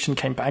been changed and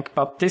came back,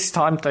 but this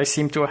time they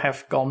seem to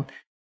have gone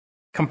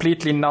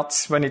completely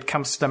nuts when it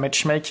comes to the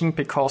matchmaking,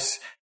 because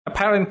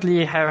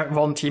apparently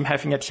one team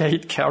having a tier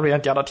 8 carrier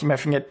and the other team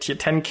having a tier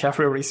 10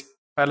 carrier is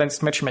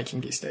balanced matchmaking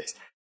these days.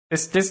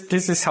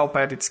 This is how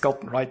bad it's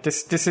gotten, right?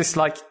 This is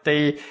like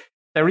they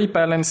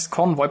rebalanced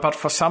Convoy, but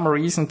for some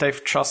reason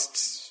they've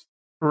just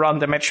run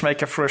the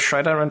matchmaker through a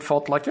shredder and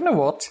thought like, you know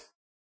what?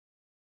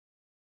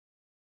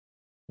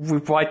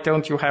 Why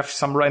don't you have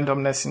some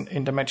randomness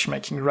in the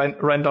matchmaking?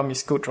 Random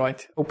is good,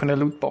 right? Open a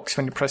loot box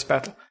when you press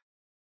battle.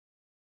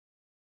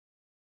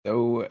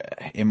 So,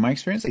 in my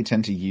experience, they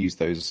tend to use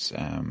those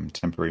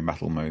temporary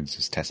battle modes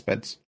as test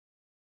beds.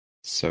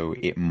 So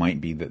it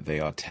might be that they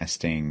are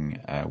testing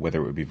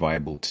whether it would be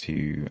viable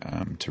to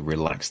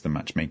relax the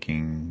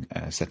matchmaking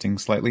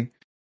settings slightly.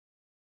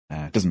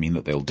 It doesn't mean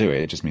that they'll do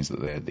it. It just means that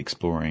they're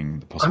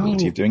exploring the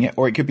possibility of doing it.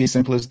 Or it could be as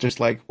simple as just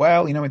like,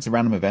 well, it's a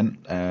random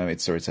event.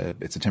 It's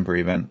a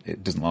temporary event.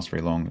 It doesn't last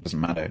very long. It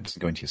doesn't matter. It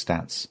doesn't go into your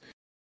stats.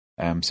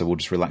 So we'll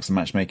just relax the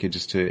matchmaker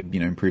just to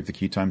improve the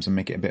queue times and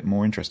make it a bit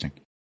more interesting.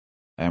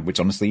 Which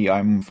honestly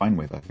I'm fine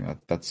with. I think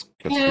that's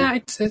yeah.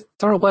 Cool.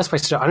 There are worse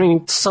ways to do it. I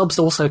mean, subs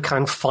also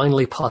can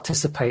finally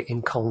participate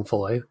in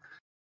Convoy,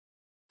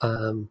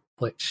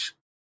 which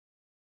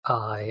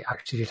I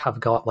actually did have a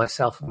go at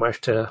myself and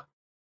managed to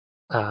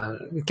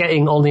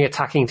getting on the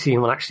attacking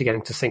team and actually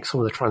getting to sink some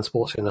of the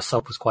transports in the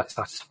sub was quite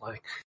satisfying.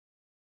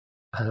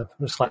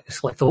 It's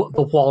like the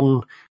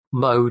one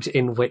mode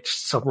in which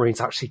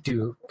submarines actually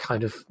do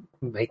kind of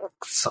make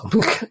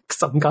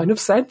some kind of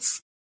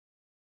sense.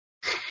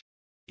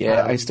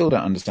 Yeah, I still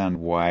don't understand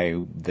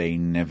why they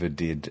never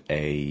did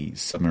a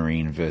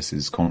submarine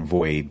versus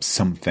convoy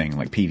something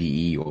like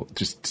PvE or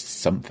just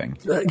something.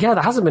 Yeah,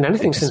 there hasn't been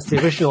anything since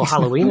the original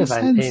Halloween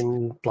event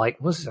in, like,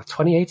 was it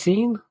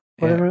 2018?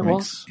 Whatever it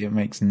was. It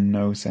makes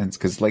no sense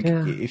because, like,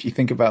 if you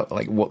think about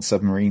like what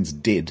submarines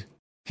did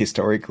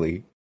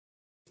historically,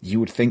 you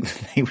would think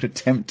that they would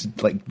attempt to,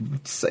 like,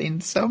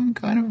 in some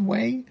kind of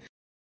way,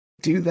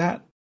 do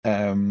that.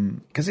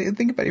 Because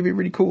think about it, it'd be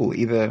really cool.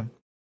 Either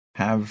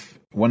have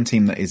one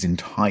team that is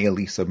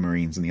entirely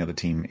submarines and the other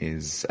team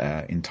is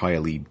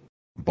entirely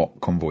bot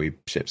convoy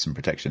ships and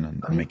protection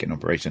and make it an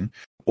operation,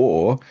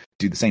 or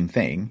do the same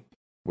thing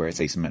where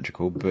it's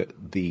asymmetrical, but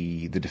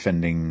the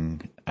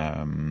defending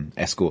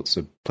escorts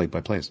are played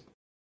by players.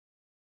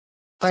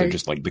 So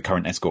just like the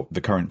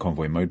current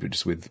convoy mode, but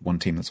just with one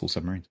team that's all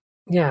submarines.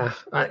 Yeah,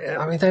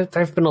 I mean,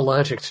 they've been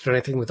allergic to do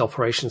anything with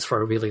operations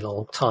for a really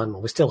long time,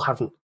 and we still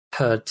haven't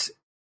heard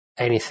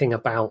anything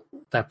about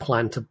their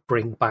plan to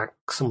bring back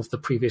some of the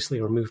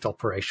previously removed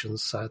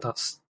operations. So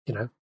that's,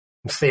 in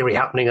theory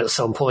happening at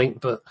some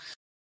point, but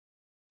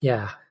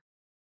yeah,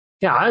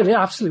 it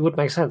absolutely would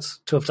make sense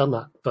to have done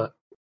that, but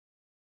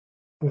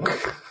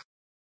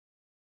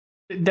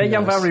they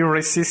are very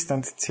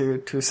resistant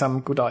to some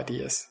good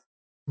ideas.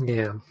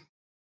 Yeah,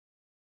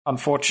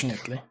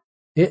 unfortunately.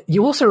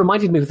 You also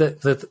reminded me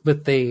that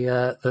with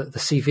the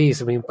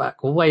CVs. I mean,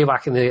 way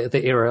back in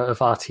the era of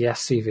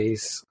RTS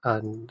CVs,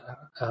 and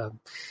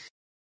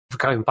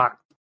going back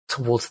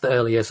towards the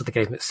early years of the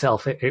game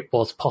itself, it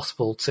was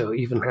possible to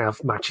even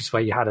have matches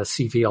where you had a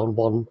CV on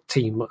one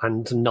team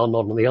and none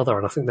on the other.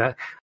 And I think that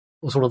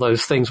was one of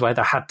those things where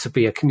there had to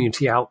be a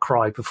community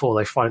outcry before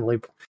they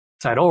finally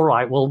said, "All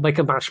right, we'll make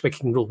a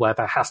matchmaking rule where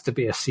there has to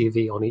be a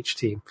CV on each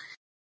team."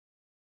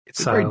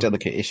 It's a very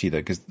delicate issue, though,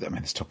 because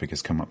this topic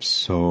has come up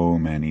so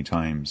many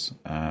times.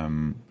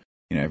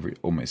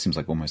 It seems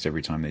like almost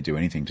every time they do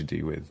anything to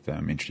do with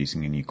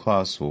introducing a new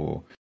class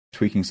or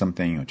tweaking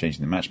something or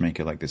changing the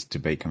matchmaker, like this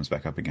debate comes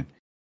back up again.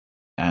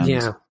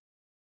 And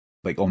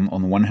like on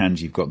the one hand,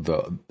 you've got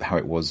how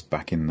it was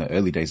back in the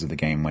early days of the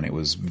game when it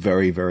was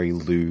very, very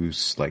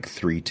loose, like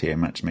 3-tier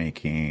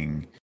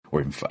matchmaking,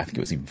 or even, I think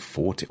it was even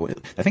 4-tier.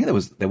 I think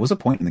there was a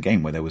point in the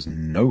game where there was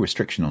no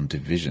restriction on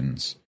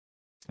divisions.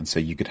 And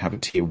so you could have a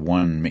tier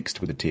 1 mixed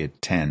with a tier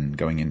 10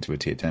 going into a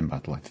tier 10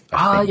 battle.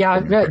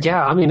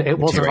 Yeah. I mean, it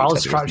was a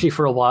valid strategy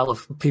for a while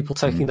of people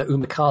taking the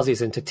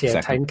umikazes into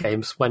tier 10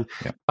 games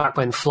back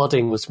when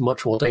flooding was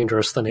much more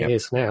dangerous than it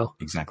is now.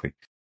 Exactly.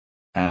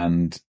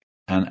 And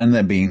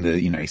there being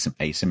the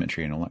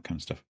asymmetry and all that kind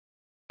of stuff.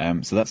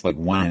 So that's like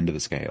one end of the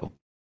scale.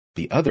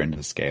 The other end of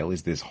the scale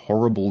is this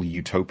horrible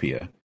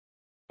utopia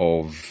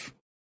of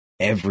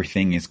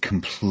everything is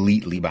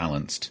completely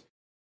balanced.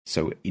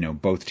 So,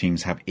 both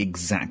teams have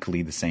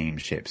exactly the same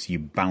ships. You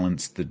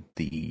balance the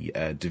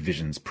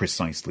divisions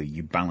precisely.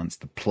 You balance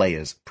the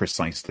players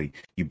precisely.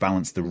 You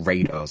balance the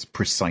radars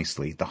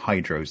precisely. The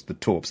hydros, the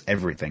torps,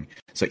 everything.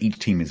 So each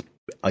team is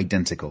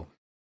identical.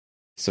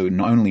 So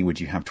not only would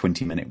you have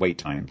 20-minute wait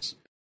times,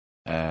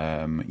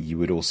 you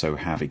would also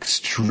have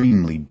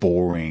extremely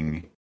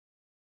boring,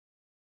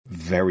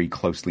 very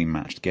closely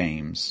matched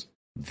games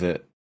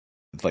that,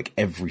 like,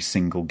 every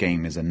single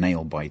game is a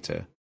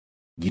nail-biter.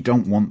 You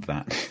don't want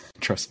that.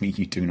 Trust me,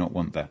 you do not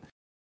want that.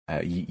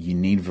 You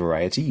need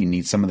variety. You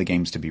need some of the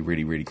games to be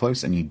really, really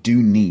close, and you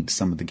do need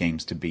some of the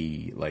games to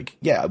be like,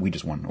 yeah, we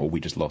just won or we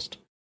just lost,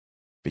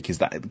 because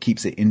that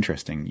keeps it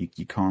interesting.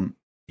 You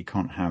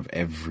can't have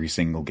every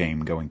single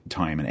game going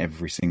time and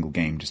every single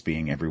game just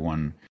being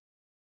everyone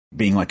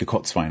being like a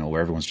COTS final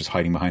where everyone's just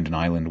hiding behind an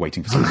island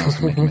waiting for someone else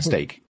to make a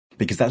mistake,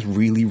 because that's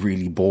really,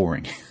 really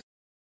boring.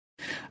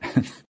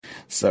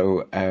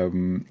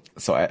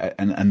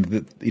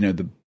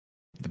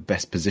 The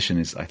best position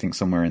is, I think,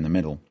 somewhere in the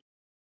middle,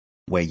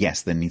 where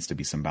yes, there needs to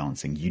be some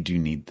balancing. You do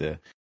need the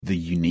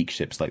unique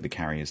ships like the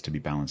carriers to be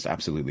balanced.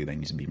 Absolutely, they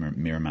need to be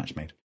mirror match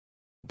made.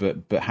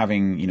 But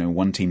having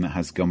one team that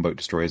has gunboat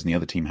destroyers and the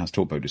other team has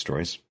torpedo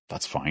destroyers,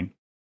 that's fine,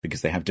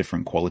 because they have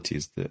different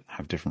qualities that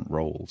have different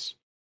roles,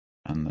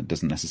 and that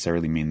doesn't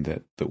necessarily mean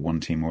that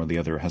one team or the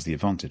other has the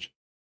advantage,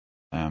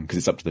 because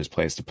it's up to those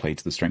players to play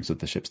to the strengths of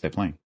the ships they're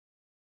playing.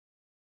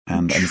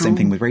 And the same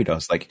thing with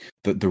radars. Like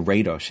the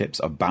radar ships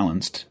are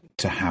balanced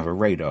to have a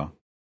radar.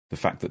 The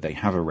fact that they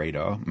have a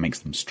radar makes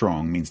them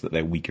strong, means that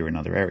they're weaker in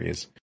other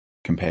areas,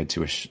 compared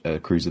to a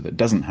cruiser that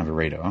doesn't have a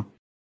radar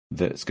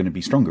that's going to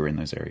be stronger in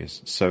those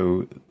areas.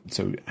 So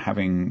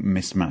having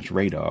mismatched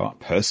radar,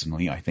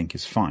 personally, I think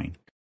is fine.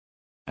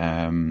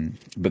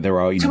 But there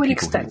are people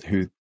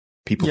who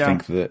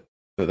think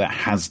that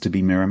has to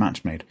be mirror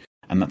match made,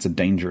 and that's a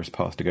dangerous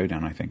path to go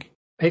down, I think.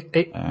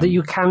 That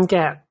you can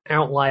get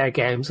outlier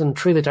games, and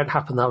true, they don't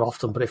happen that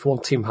often, but if one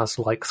team has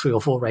like 3 or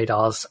 4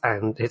 radars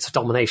and it's a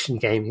domination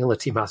game, the other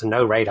team has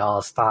no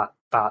radars, that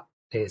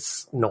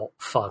is not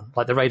fun.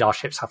 Like, the radar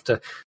ships have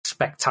to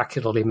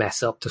spectacularly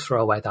mess up to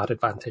throw away that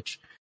advantage.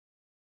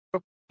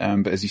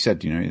 But as you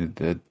said,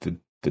 the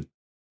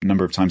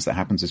number of times that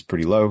happens is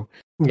pretty low.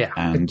 Yeah.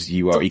 And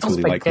you are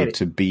equally likely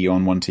to be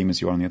on one team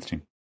as you are on the other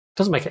team.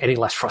 Doesn't make it any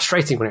less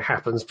frustrating when it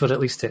happens, but at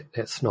least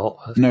it's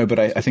not. No, but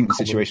I think the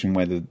situation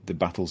where the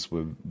battles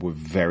were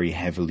very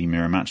heavily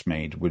mirror match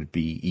made would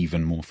be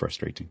even more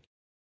frustrating.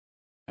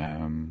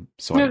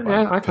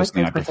 I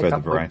personally prefer the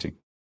variety.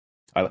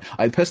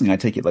 I personally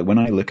take it like when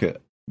I look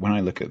at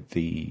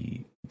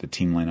the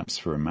team lineups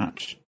for a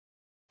match,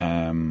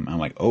 I'm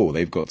like, oh,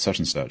 they've got such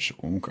and such,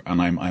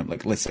 and I'm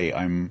like, let's say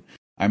I'm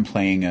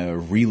playing a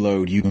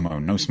reload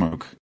Yugumo, no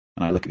smoke,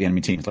 and I look at the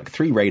enemy team, it's like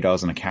 3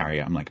 radars and a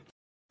carrier. I'm like,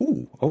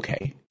 ooh,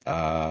 okay,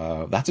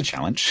 that's a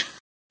challenge.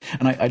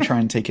 And I try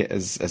and take it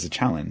as a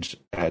challenge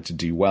to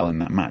do well in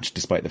that match,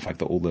 despite the fact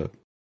that all the,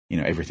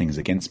 everything is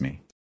against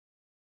me.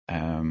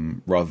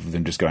 Rather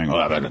than just going, oh,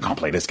 I can't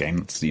play this game.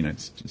 It's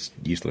just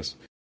useless.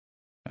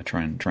 I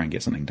try and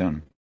get something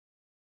done.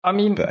 I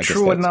mean, but I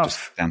true guess that's enough.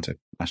 Just down to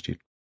attitude.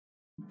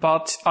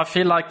 But I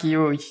feel like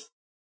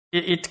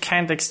it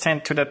can't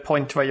extend to that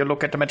point where you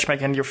look at the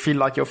matchmaking and you feel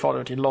like you've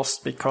already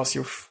lost because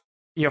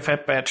you've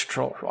had bad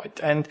draw, right?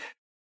 And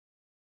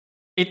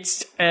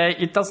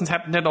it doesn't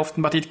happen that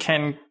often, but it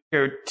can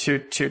go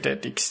to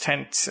that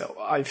extent. So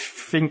I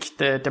think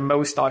the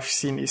most I've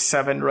seen is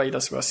 7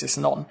 raiders versus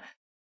none.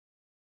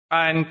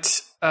 And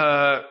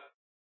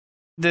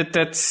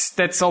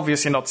that's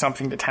obviously not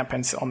something that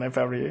happens on a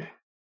very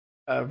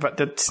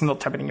that's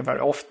not happening very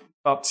often.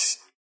 But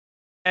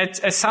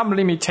some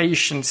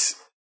limitations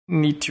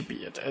need to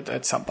be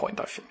at some point.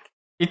 I think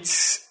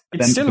it's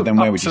still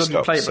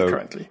absolutely playable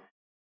currently.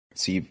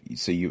 So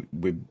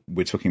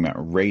we're talking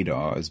about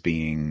radar as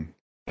being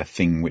a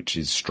thing which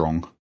is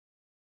strong,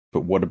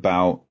 but what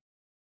about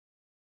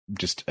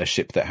just a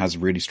ship that has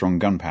really strong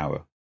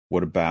gunpowder?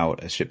 What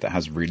about a ship that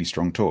has really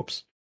strong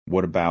torps?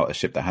 What about a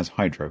ship that has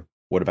hydro?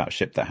 What about a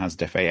ship that has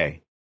def AA?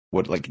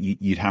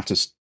 You'd have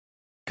to,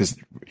 because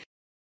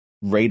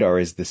radar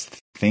is this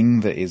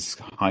thing that is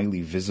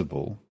highly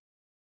visible,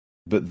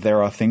 but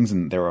there are things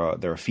and there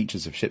are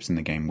features of ships in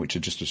the game which are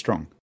just as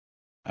strong.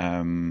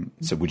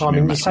 So would you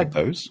match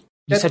those?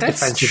 You said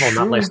defensive true. On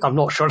that list. I'm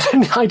not sure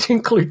I'd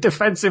include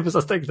defensive as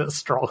a thing that's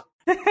strong,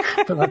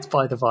 but that's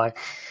by the by.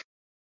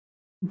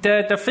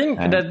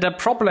 The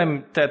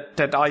problem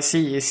that I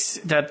see is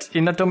that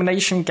in a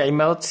domination game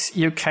mode,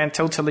 you can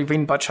totally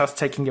win by just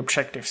taking the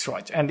objectives,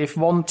 right? And if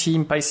one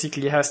team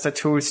basically has the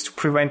tools to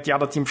prevent the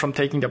other team from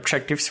taking the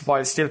objectives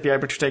while still be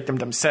able to take them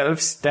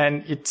themselves,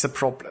 then it's a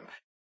problem.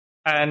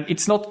 And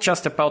it's not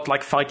just about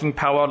like fighting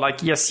power.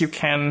 Like, yes, you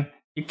can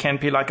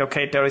be like,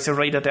 okay, there is a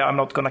raider there. I'm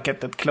not going to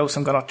get that close.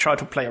 I'm going to try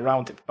to play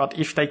around it. But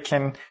if they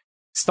can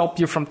stop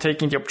you from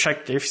taking the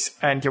objectives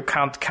and you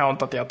can't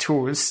counter their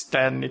tools,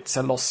 then it's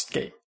a lost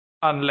game.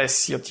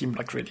 Unless your team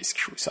like really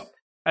screws up.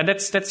 And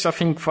that's I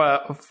think where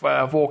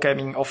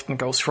wargaming often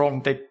goes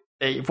wrong.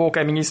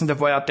 Wargaming isn't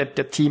aware that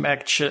that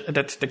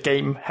the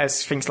game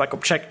has things like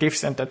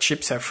objectives and that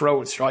ships have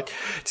roles, right?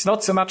 It's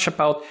not so much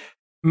about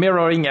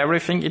mirroring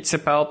everything. It's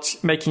about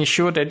making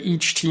sure that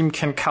each team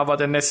can cover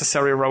the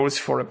necessary roles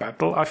for a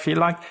battle. I feel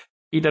like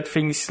either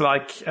things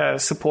like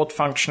support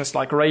functions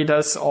like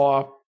raiders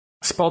or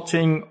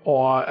spotting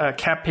or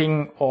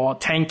capping or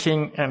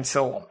tanking and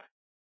so on.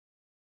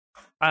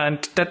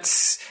 And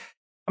it's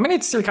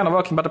still kind of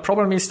working, but the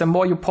problem is the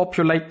more you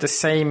populate the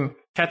same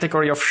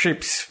category of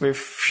ships with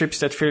ships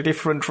that fill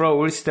different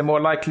roles, the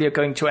more likely you're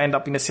going to end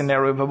up in a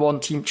scenario where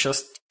one team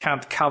just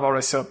can't cover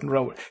a certain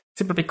role.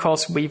 Simply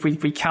because we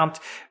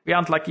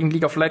aren't like in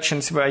League of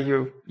Legends where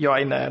you're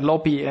in a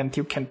lobby and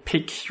you can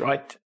pick,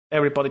 right?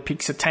 Everybody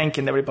picks a tank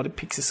and everybody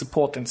picks a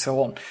support and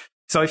so on.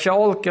 So if you're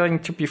all going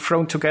to be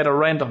thrown together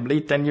randomly,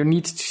 then you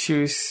need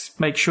to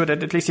make sure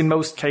that at least in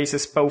most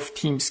cases, both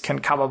teams can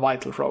cover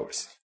vital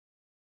roles.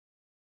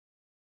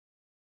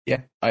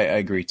 Yeah, I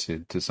agree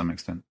to some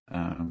extent.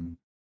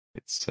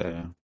 It's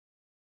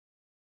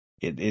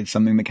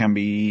something that can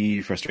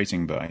be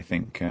frustrating, but I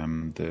think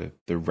the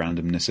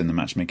randomness in the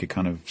matchmaker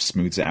kind of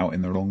smooths it out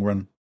in the long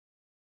run.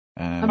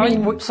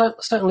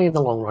 Certainly in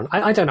the long run.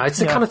 I don't know. It's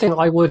the kind of thing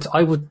I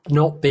would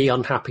not be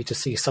unhappy to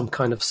see some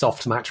kind of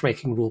soft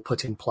matchmaking rule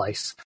put in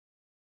place.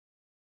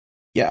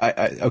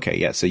 Yeah, okay,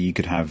 yeah. So you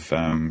could have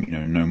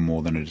no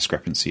more than a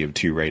discrepancy of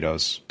 2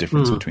 radars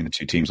difference between the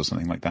 2 teams or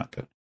something like that.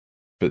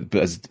 But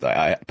as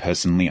I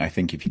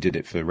think if you did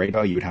it for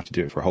radar, you would have to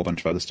do it for a whole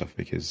bunch of other stuff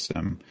because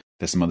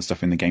there's some other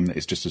stuff in the game that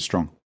is just as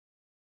strong.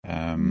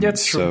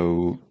 That's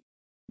true.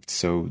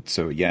 So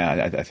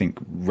yeah, I think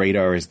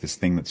radar is this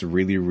thing that's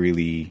really,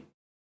 really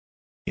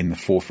in the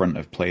forefront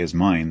of players'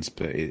 minds,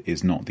 but it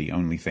is not the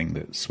only thing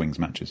that swings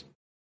matches.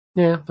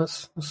 Yeah,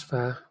 that's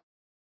fair.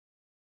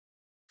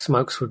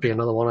 Smokes would be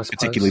another one, I suppose.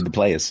 Particularly the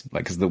players,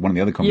 like because one of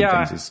the other common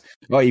things is,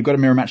 you've got to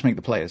mirror match make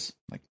the players.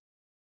 Like,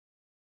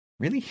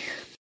 really?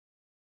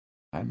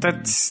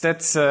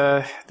 That's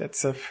a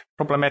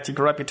problematic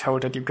rabbit hole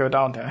that you go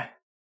down there.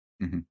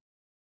 Mm-hmm.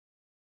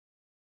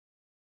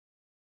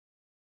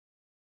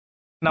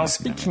 Now,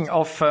 speaking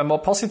of more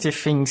positive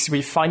things,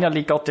 we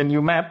finally got a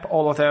new map,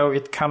 although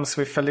it comes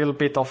with a little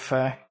bit of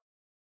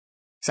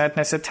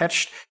sadness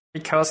attached,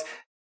 because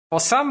for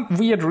some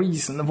weird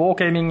reason,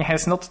 Wargaming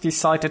has not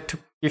decided to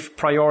give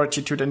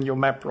priority to the new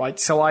map, right?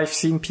 So I've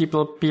seen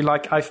people be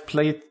like, I've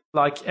played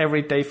like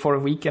every day for a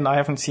week and I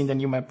haven't seen the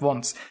new map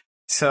once.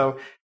 So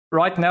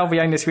right now we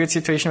are in this weird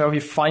situation where we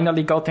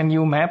finally got a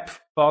new map,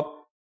 but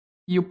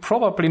you're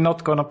probably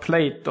not gonna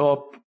play it,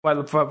 or,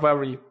 well,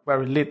 very,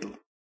 very little.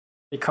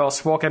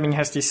 Because Wargaming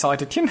has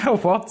decided, you know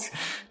what?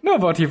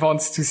 Nobody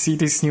wants to see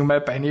this new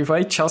map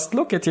anyway. Just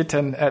look at it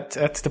and at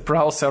the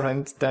browser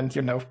and then,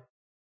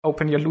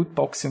 open your loot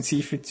box and see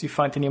if you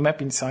find a new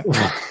map inside.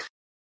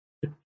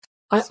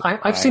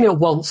 I've seen it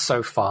once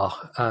so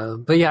far,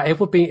 but yeah, it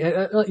would be.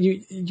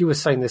 You were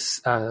saying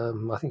this, I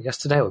think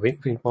yesterday. It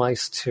would be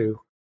nice to,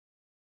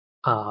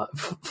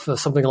 for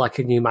something like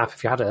a new map,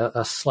 if you had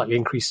a slightly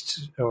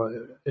increased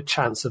or a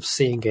chance of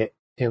seeing it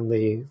in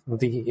the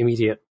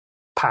immediate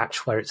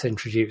patch where it's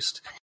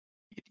introduced.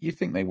 You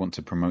think they want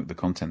to promote the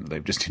content that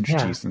they've just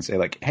introduced and say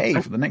like, hey,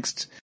 for the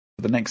next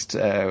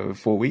 4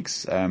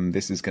 weeks,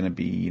 this is going to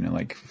be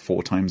like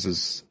 4 times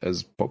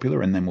as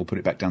popular, and then we'll put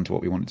it back down to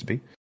what we want it to be.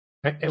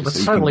 It would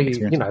certainly,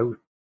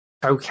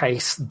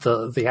 showcase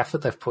the effort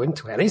they've put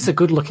into it. And it's a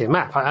good-looking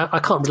map. I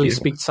can't really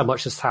speak so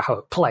much as to how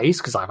it plays,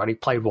 because I've only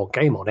played one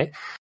game on it,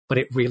 but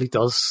it really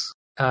does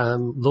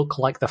look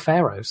like the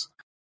Pharaohs.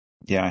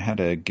 Yeah, I had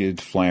a good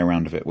fly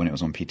around of it when it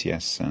was on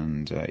PTS,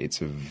 and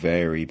it's a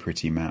very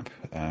pretty map.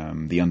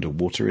 The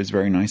underwater is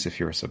very nice if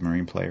you're a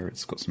submarine player.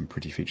 It's got some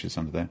pretty features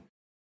under there.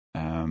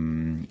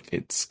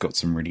 It's got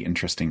some really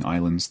interesting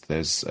islands.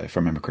 There's, if I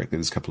remember correctly,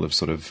 there's a couple of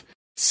sort of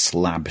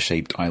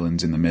slab-shaped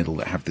islands in the middle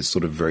that have this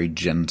sort of very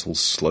gentle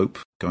slope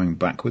going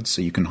backwards,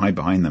 so you can hide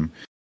behind them,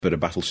 but a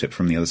battleship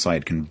from the other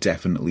side can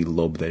definitely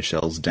lob their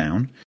shells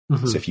down.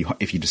 Mm-hmm. So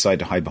if you decide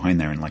to hide behind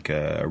there in like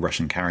a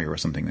Russian carrier or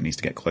something that needs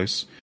to get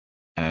close,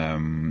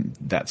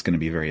 that's going to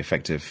be very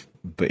effective.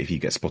 But if you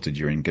get spotted,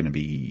 you're going to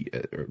be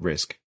at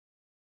risk.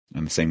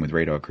 And the same with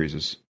radar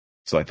cruisers.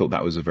 So I thought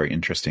that was a very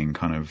interesting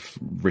kind of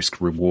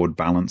risk-reward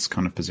balance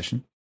kind of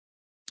position.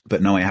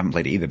 But no, I haven't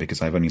played it either,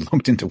 because I've only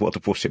logged into World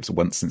of Warships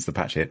once since the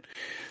patch hit,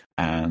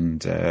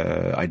 and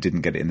I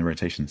didn't get it in the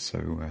rotation. So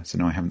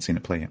no, I haven't seen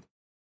it play yet.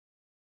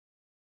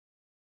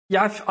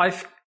 Yeah,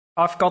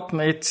 I've gotten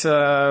it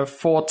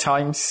 4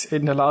 times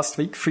in the last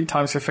week, 3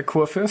 times with a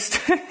Kurfürst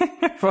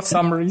for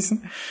some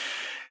reason.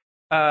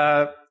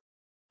 I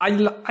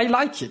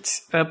like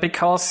it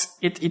because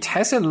it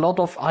has a lot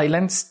of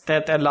islands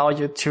that allow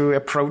you to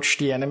approach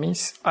the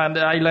enemies, and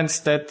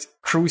islands that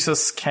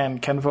cruisers can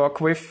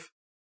work with,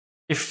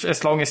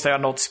 as long as they are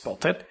not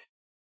spotted.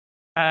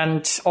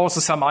 And also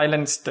some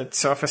islands that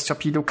serve as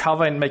torpedo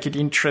cover and make it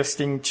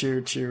interesting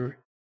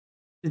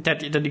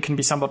that it can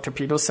be somewhat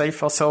torpedo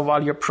safe also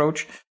while you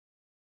approach.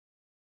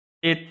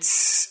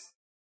 It's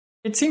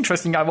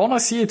interesting. I want to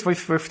see it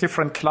with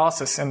different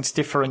classes and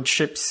different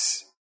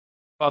ships.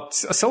 But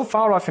so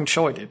far, I've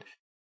enjoyed it.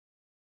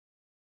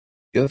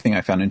 The other thing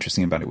I found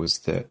interesting about it was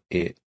that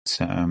it...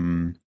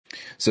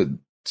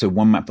 So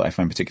one map that I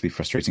find particularly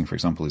frustrating, for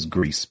example, is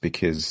Greece,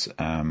 because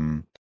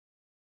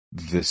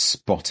the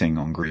spotting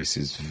on Greece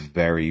is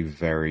very,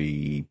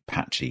 very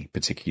patchy,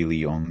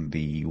 particularly on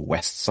the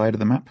west side of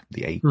the map,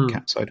 the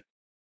A-cap side.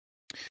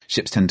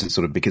 Ships tend to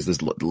sort of, because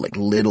there's like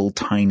little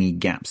tiny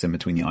gaps in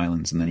between the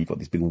islands, and then you've got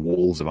these big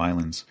walls of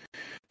islands,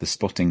 the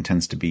spotting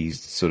tends to be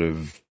sort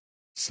of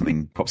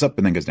something pops up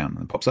and then goes down,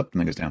 and pops up and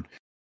then goes down,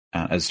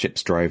 as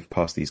ships drive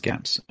past these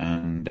gaps.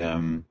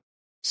 And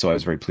so I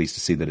was very pleased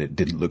to see that it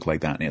didn't look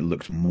like that, and it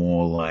looked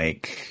more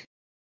like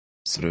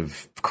sort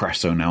of Crash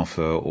Zone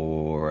Alpha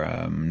or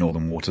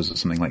Northern Waters or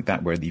something like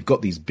that, where you've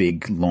got these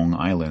big, long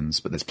islands,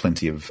 but there's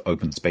plenty of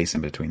open space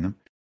in between them.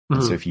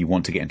 And so if you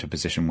want to get into a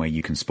position where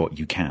you can spot,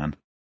 you can.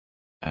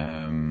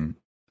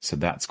 So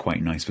that's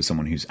quite nice for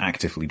someone who's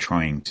actively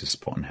trying to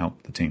spot and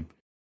help the team.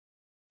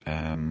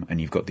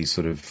 And you've got these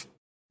sort of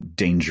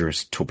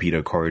dangerous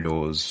torpedo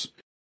corridors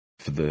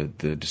for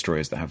the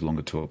destroyers that have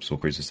longer torps, or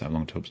cruisers that have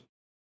longer torps.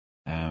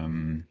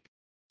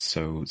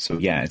 So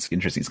yeah, it's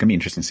interesting. It's going to be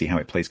interesting to see how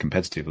it plays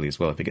competitively as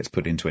well. If it gets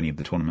put into any of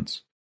the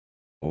tournaments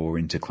or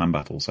into clan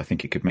battles, I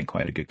think it could make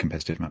quite a good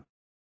competitive map.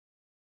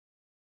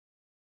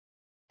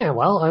 Yeah,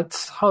 well,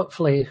 it's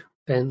hopefully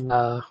been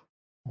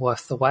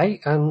worth the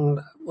wait, and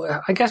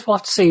I guess we'll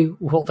have to see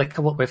what they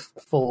come up with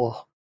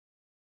for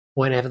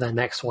whenever their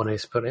next one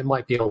is, but it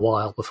might be a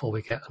while before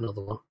we get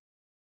another one.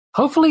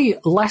 Hopefully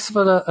less of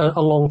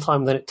a long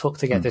time than it took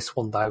to get this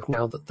one, though,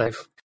 now that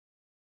they've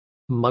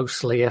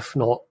mostly, if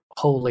not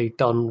wholly,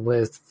 done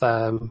with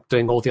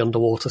doing all the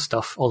underwater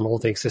stuff on all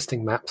the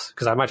existing maps,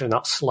 because I imagine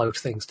that slowed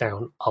things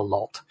down a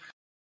lot.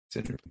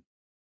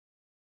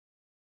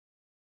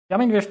 I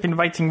mean, we've been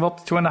waiting,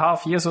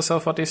 2.5 years or so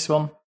for this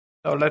one.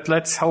 So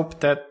let's hope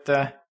that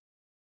the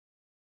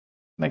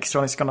next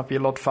one is going to be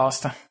a lot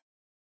faster.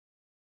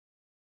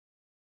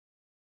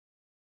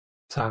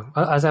 So,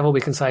 as ever, we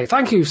can say,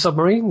 thank you,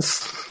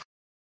 Submarines!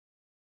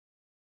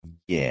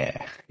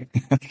 Yeah.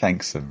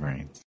 Thanks,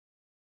 Submarines.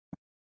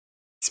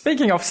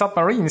 Speaking of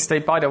submarines,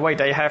 by the way,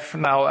 they have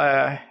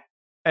now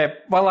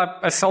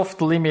A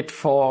soft limit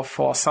for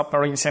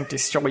submarines and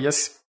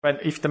destroyers.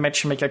 But if the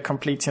matchmaker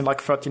completes in like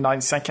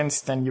 39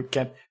 seconds, then you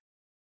get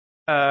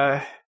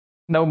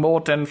no more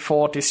than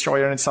 4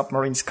 destroyer and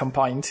submarines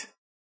combined.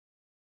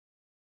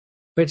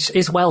 Which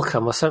is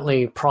welcome.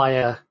 Certainly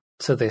prior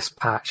to this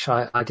patch,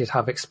 I did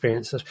have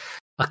experiences.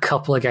 A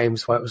couple of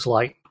games where it was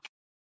like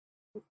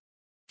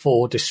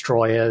 4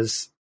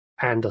 destroyers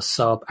and a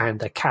sub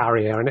and a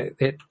carrier, and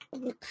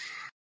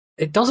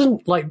it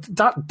doesn't like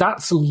that.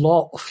 That's a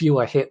lot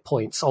fewer hit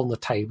points on the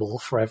table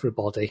for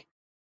everybody,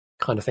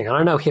 kind of thing. And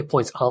I know hit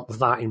points aren't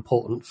that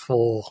important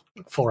for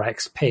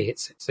XP.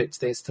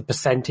 It's the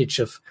percentage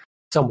of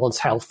someone's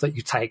health that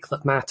you take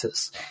that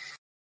matters.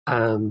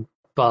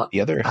 But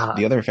the other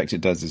effect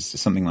it does is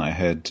something that I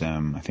heard.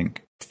 I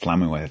think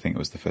Flammo, I think,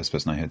 was the first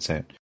person I heard say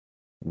it.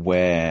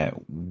 Where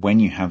when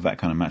you have that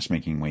kind of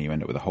matchmaking, where you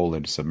end up with a whole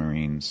load of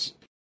submarines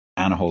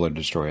and a whole load of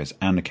destroyers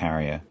and a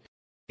carrier,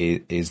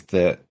 is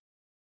that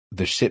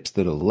the ships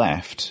that are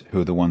left,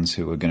 who are the ones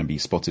who are going to be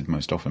spotted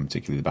most often,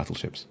 particularly the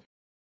battleships,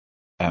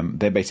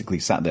 they're basically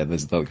sat there.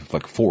 There's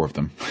like 4 of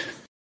them,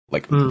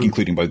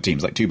 including both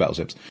teams, like 2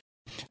 battleships,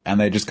 and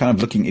they're just kind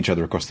of looking at each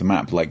other across the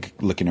map, like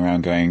looking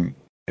around, going,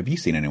 "Have you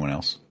seen anyone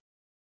else?"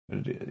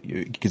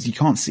 Because you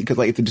can't see, because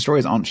like if the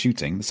destroyers aren't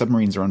shooting, the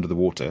submarines are under the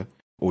water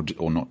or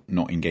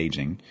not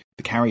engaging.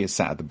 The carrier's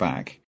sat at the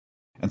back.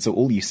 And so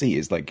all you see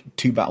is like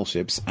 2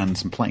 battleships and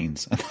some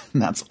planes,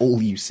 and that's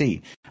all you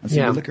see. And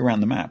so you look around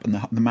the map, and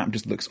the map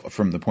just looks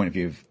from the point of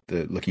view of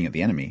looking at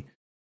the enemy.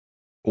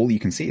 All you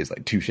can see is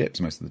like 2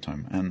 ships most of the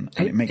time, and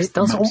it makes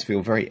the maps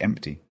feel very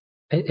empty.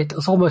 It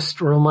does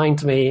almost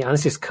remind me, and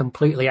this is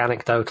completely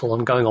anecdotal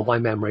and going on my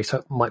memory, so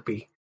it might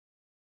be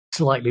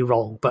slightly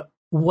wrong, but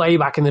way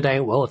back in the day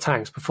in World of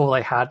Tanks, before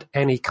they had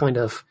any kind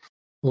of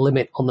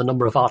limit on the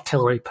number of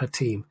artillery per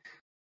team,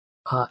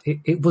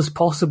 it was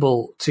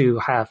possible to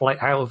have,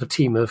 like, out of a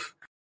team of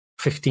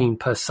 15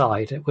 per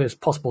side, it was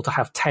possible to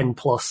have 10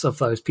 plus of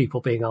those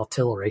people being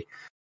artillery.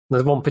 And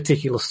there's one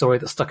particular story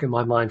that stuck in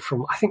my mind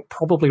from, I think,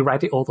 probably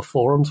Reddit or the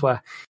forums,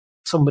 where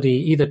somebody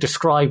either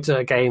described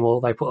a game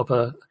or they put up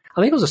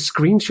I think it was a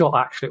screenshot,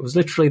 actually. It was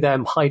literally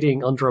them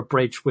hiding under a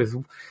bridge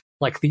with,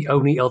 like, the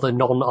only other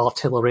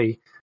non-artillery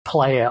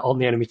player on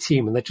the enemy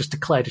team, and they just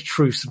declared a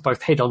truce and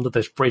both hid under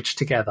this bridge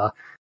together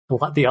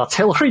and let the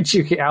artillery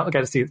duke it out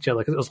against each other,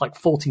 because it was like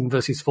 14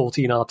 versus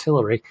 14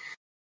 artillery.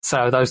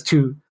 So those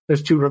two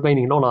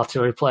remaining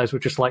non-artillery players were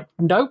just like,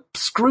 nope,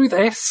 screw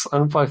this,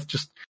 and both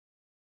just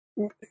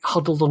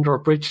huddled under a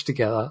bridge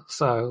together.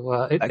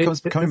 So it's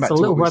a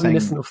little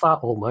reminiscent of that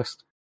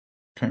almost.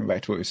 Coming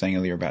back to what we were saying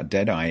earlier about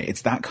Deadeye,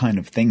 it's that kind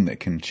of thing that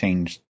can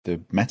change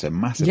the meta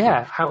massively.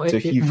 Yeah, how it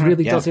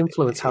really does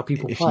influence how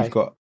people play.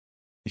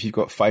 If you've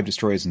got 5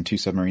 destroyers and 2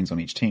 submarines on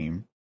each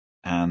team,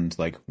 and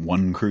like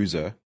 1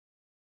 cruiser,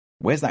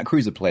 where's that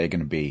cruiser player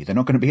going to be? They're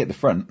not going to be at the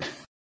front,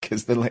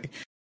 because they're like,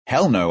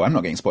 hell no, I'm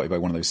not getting spotted by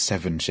one of those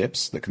 7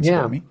 ships that can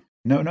spot me.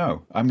 No,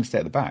 I'm going to stay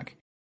at the back.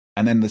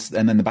 And then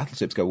the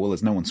battleships go, well,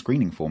 there's no one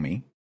screening for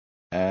me,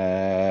 so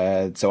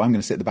I'm going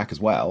to sit at the back as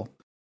well.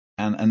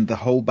 And the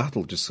whole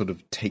battle just sort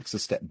of takes a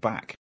step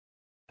back.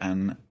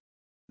 And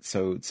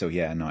so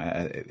yeah,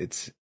 no,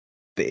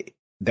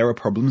 there are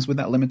problems with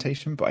that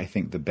limitation, but I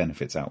think the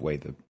benefits outweigh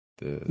the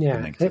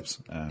negatives.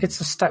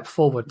 It's a step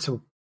forward to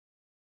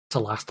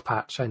last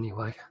patch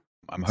anyway.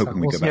 I'm hoping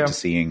we go back to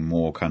seeing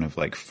more kind of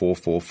like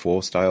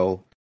 4-4-4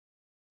 style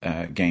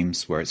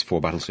games, where it's 4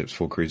 battleships,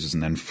 4 cruisers,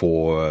 and then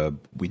 4.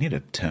 We need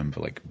a term for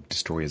like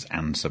destroyers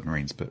and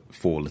submarines, but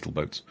 4 little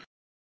boats.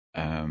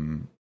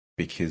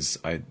 Because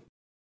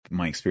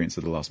my experience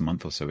of the last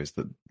month or so is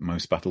that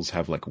most battles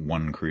have like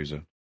 1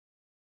 cruiser.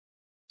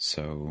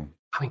 So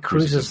I mean,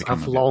 cruisers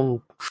have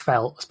long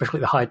felt, especially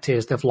the high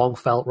tiers, they've long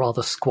felt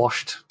rather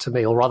squashed to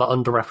me, or rather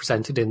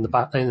underrepresented in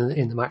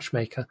the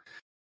matchmaker.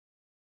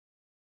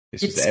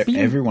 It's just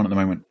everyone at the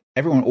moment.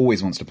 Everyone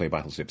always wants to play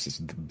battleships. It's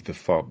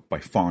by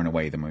far and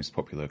away the most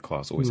popular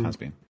class. Always has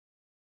been.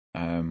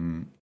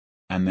 And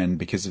then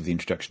because of the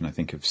introduction, I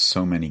think, of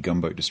so many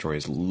gunboat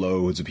destroyers,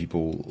 loads of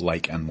people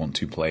like and want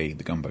to play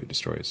the gunboat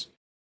destroyers,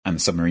 and the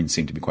submarines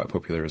seem to be quite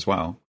popular as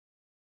well.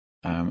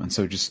 And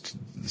so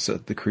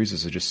the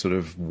cruisers are just sort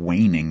of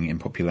waning in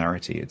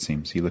popularity, it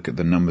seems. You look at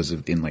the numbers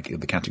in like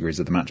the categories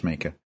of the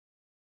matchmaker,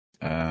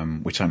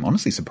 which I'm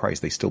honestly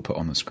surprised they still put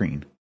on the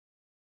screen.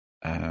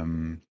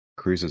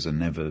 Cruisers are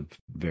never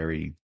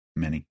very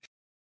many.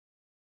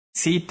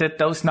 See that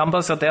those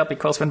numbers are there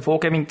because when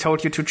Wargaming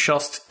told you to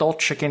just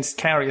dodge against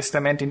carriers, they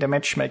meant in the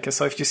matchmaker.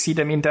 So if you see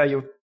them in there,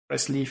 you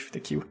press leave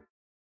the queue.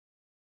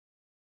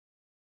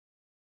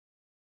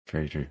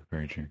 Very true,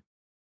 very true.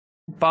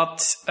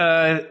 But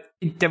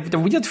the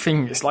weird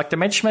thing is, like, the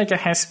matchmaker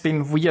has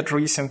been weird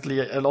recently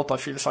a lot, I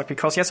feel like,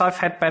 because yes, I've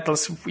had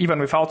battles even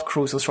without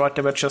cruisers, right?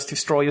 They were just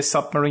destroyers,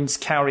 submarines,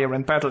 carrier,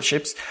 and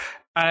battleships.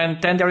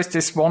 And then there is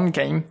this one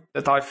game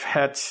that I've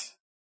had,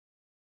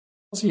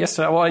 was it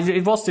yesterday? Well,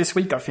 it was this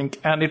week, I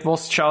think, and it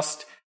was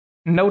just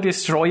no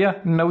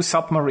destroyer, no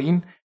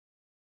submarine,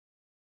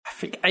 I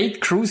think 8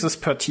 cruisers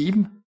per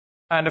team,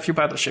 and a few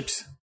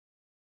battleships.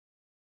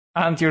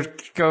 And you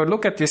go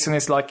look at this and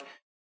it's like,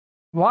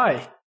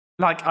 why?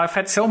 Like, I've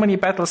had so many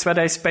battles where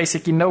there's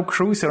basically no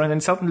cruiser, and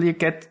then suddenly you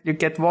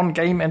get one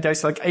game and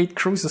there's like 8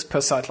 cruisers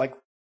per side. Like,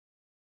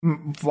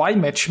 why,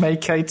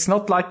 matchmaker? It's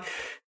not like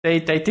they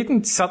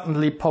didn't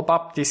suddenly pop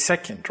up this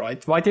second,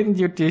 right? Why didn't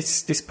you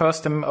disperse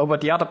them over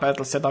the other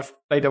battles that I've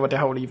played over the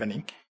whole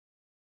evening?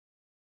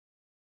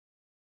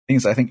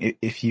 I think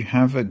if you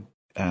have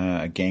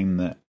a game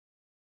that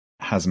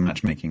has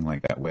matchmaking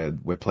like that,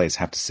 where players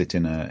have to sit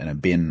in a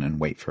bin and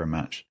wait for a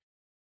match,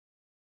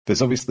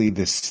 there's obviously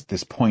this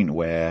point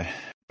where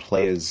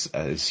players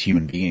as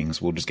human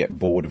beings will just get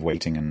bored of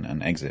waiting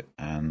and exit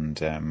and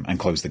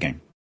close the game.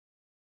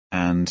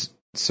 And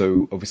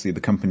so obviously the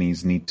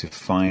companies need to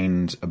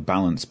find a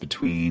balance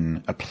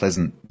between a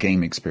pleasant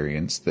game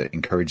experience that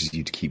encourages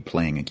you to keep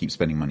playing and keep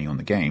spending money on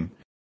the game,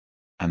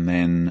 and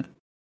then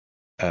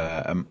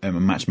a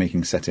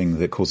matchmaking setting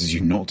that causes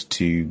you not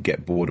to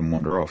get bored and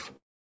wander off.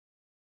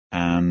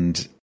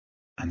 And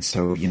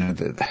so,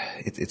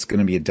 it's going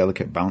to be a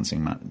delicate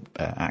balancing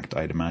act,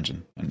 I'd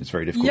imagine, and it's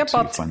very difficult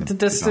to find the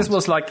balance. This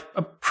was like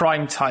a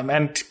prime time,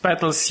 and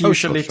battles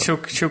usually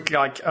took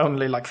like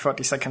only like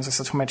 30 seconds or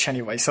so to match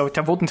anyway, so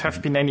there wouldn't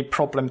have been any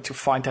problem to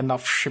find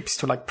enough ships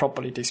to like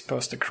properly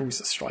disperse the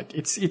cruisers, right?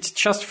 It's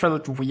just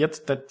felt weird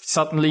that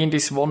suddenly in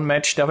this one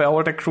match there were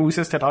all the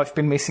cruisers that I've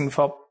been missing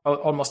for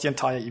almost the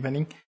entire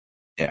evening.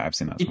 Yeah, I've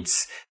seen that.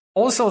 It's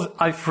also,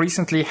 I've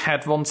recently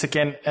had once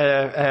again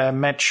a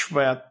match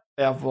where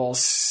there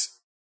was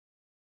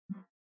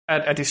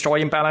a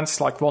destroy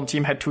imbalance, like one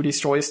team had 2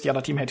 destroyers, the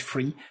other team had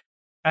 3.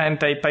 And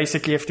they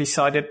basically have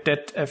decided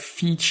that a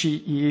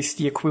Fiji is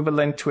the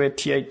equivalent to a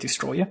T8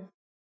 destroyer.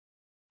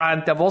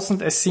 And there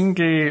wasn't a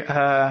single,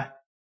 there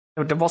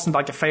wasn't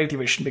like a fail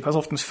division, because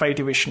often fail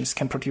divisions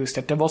can produce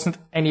that. There wasn't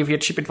any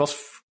weird ship, it was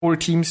full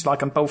teams,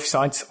 like on both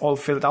sides, all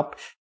filled up.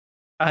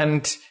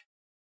 And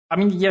I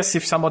mean, yes,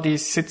 if somebody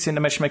sits in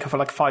the matchmaker for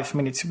like 5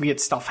 minutes,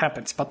 weird stuff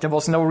happens, but there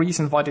was no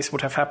reason why this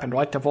would have happened,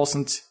 right? It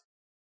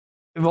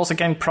was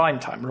again prime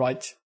time,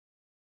 right?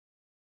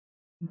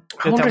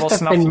 I wonder if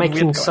they've been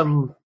making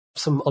some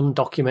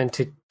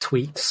undocumented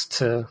tweets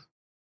to...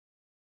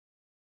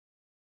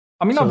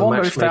 I mean, I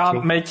wonder if they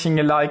are making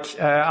like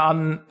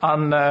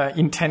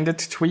unintended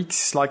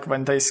tweaks, like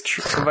when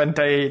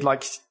they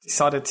like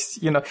decided,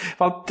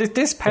 well,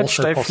 this patch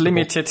also they've possible.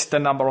 Limited the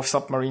number of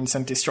submarines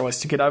and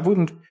destroyers to get. I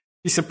wouldn't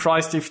be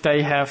surprised if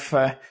they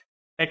have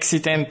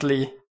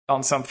accidentally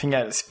done something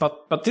else.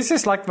 But this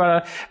is like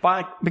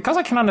because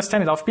I can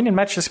understand it. I've been in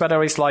matches where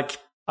there is like,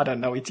 I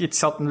don't know, it's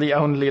suddenly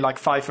only like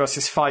 5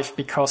 versus 5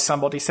 because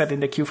somebody sat in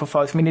the queue for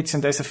 5 minutes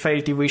and there's a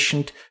failed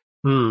division.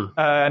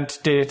 And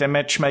the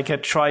matchmaker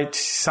tried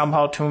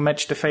somehow to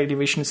match the failed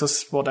divisions or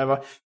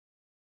whatever.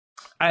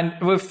 And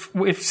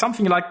if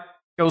something like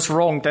goes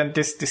wrong, then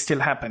this still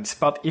happens.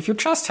 But if you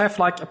just have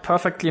like a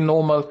perfectly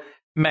normal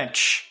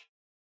match,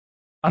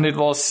 and it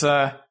was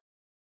a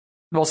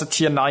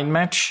tier 9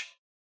 match,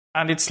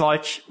 and it's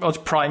like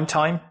prime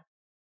time,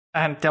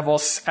 and there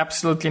was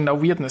absolutely no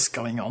weirdness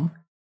going on,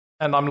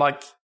 and I'm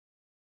like,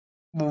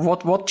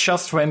 what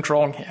just went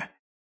wrong here?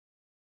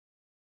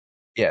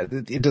 Yeah,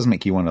 it does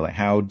make you wonder, like,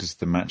 how does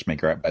the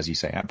matchmaker, as you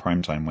say, at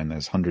prime time when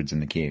there's hundreds in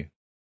the queue,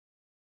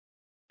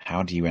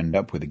 how do you end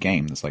up with a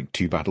game that's like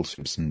 2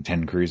 battleships and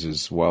 10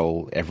 cruisers,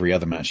 while every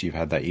other match you've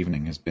had that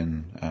evening has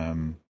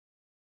been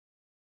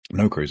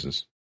no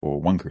cruisers, or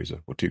 1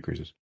 cruiser, or 2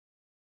 cruisers?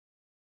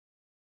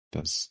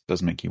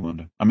 Does make you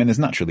wonder. I mean, there's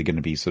naturally going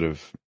to be sort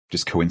of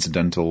just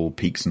coincidental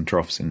peaks and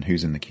troughs in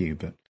who's in the queue,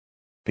 but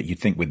you'd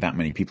think with that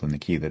many people in the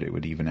queue that it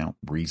would even out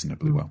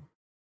reasonably well.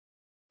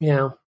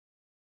 Yeah.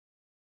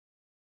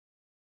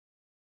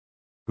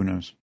 Who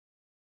knows?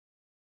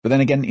 But then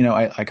again,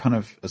 I kind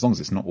of, as long as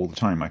it's not all the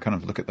time, I kind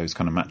of look at those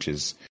kind of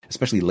matches,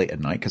 especially late at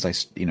night,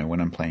 because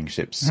when I'm playing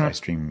ships, I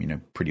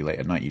stream, pretty late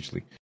at night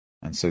usually.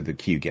 And so the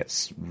queue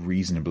gets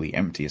reasonably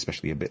empty,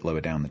 especially a bit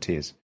lower down the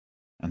tiers.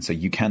 And so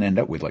you can end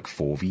up with like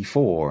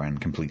 4v4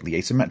 and completely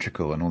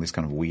asymmetrical and all this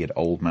kind of weird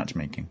old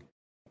matchmaking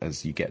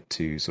as you get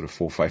to sort of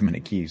 4 or 5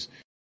 minute queues.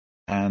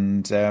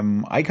 And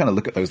I kind of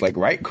look at those like,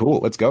 right, cool,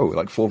 let's go.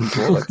 Like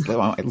 4v4,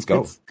 let's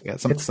go. Yeah,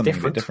 something a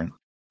bit different.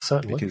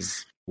 Certainly.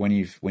 Because when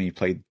you've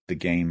played the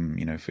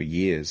game, for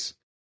years,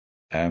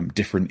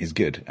 different is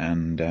good.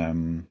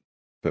 And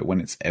but when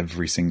it's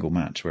every single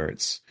match where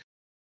it's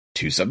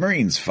 2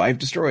 submarines, 5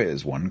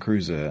 destroyers, 1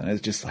 cruiser, and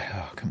it's just like,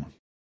 oh, come on.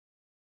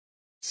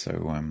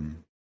 So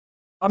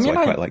I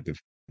quite like the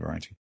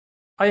variety.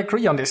 I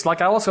agree on this.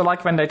 Like, I also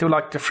like when they do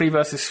like the 3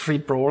 versus 3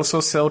 brawls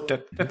or so.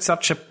 That's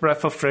such a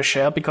breath of fresh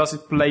air because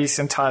it plays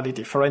entirely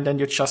different. And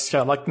you just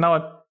like now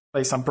I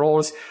play some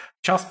brawls.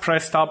 Just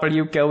press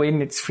W, go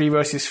in. It's 3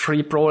 versus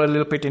 3 brawl a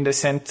little bit in the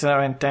center,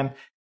 and then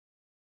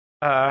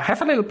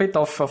have a little bit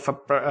of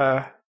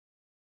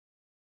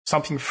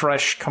something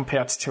fresh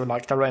compared to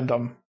like the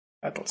random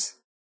battles.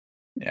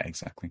 Yeah,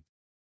 exactly.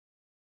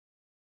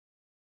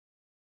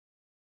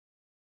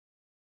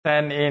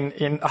 Then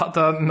in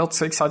other not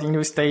so exciting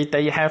news,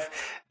 they have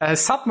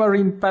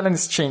submarine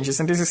balance changes,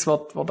 and this is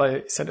what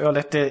I said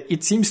earlier.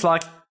 It seems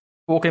like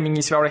Wargaming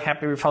is very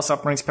happy with how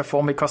submarines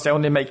perform because they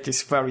only make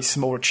these very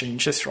small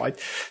changes, right?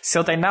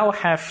 So they now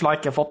have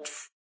like a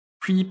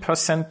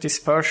 3%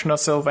 dispersion or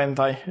so when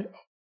they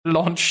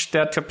launch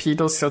their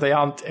torpedoes, so they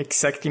aren't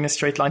exactly in a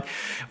straight line,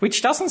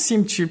 which doesn't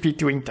seem to be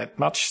doing that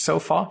much so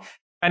far.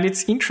 And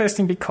it's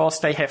interesting because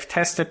they have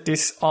tested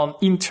this on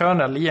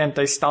internally, and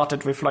they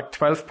started with like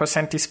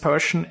 12%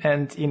 dispersion,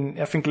 and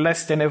in, I think,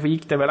 less than a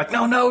week, they were like,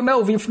 no,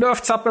 we've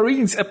nerfed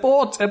submarines,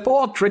 abort,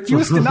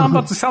 reduce the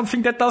number to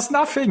something that does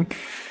nothing.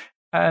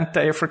 And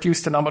they have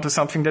reduced the number to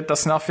something that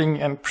does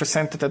nothing and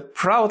presented it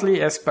proudly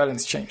as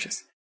balance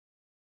changes.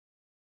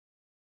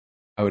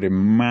 I would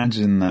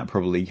imagine that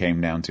probably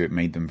came down to it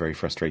made them very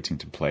frustrating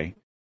to play,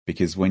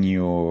 because when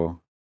you're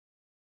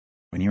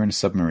in a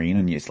submarine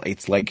and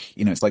it's like,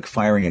 you know, it's like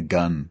firing a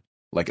gun,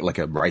 like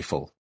a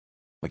rifle.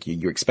 Like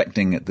you're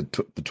expecting the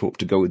torp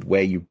to go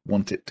where you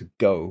want it to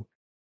go,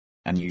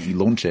 and you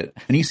launch it.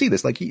 And you see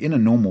this like in a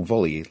normal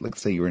volley.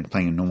 Let's say you're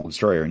playing a normal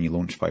destroyer and you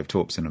launch 5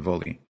 torps in a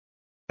volley.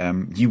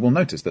 You will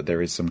notice that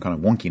there is some kind of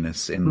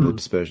wonkiness in the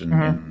dispersion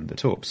in the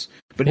torps.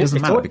 But it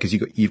doesn't matter because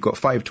you've got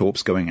 5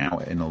 torps going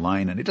out in a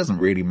line, and it doesn't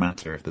really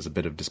matter if there's a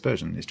bit of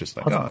dispersion. It's just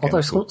like,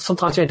 although cool.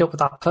 Sometimes you end up with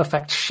that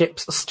perfect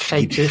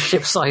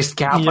ship-sized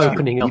gap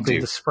opening up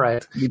in the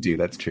spread. You do,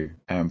 that's true.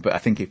 But I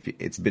think if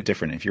it's a bit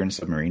different. If you're in a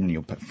submarine and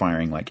you're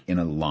firing like in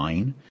a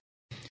line,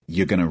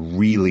 you're going to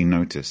really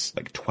notice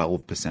like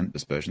 12%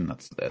 dispersion.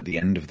 That's at the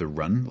end of the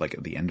run, like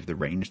at the end of the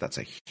range. That's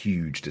a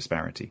huge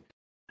disparity,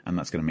 and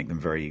that's going to make them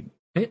very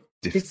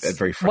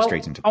very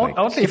frustrating to play.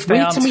 It's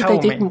weird to me they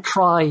didn't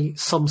try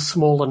some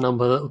smaller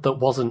number that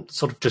wasn't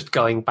sort of just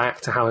going back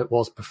to how it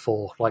was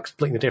before, like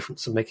splitting the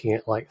difference and making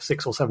it like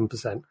 6 or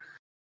 7%.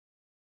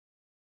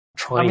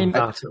 Trying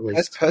that at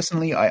least.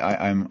 Personally,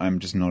 I'm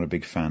just not a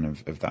big fan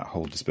of that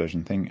whole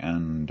dispersion thing,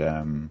 and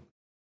I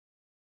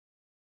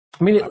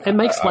mean, it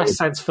makes less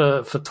sense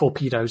for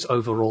torpedoes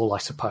overall, I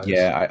suppose.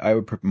 Yeah, I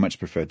would much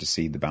prefer to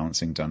see the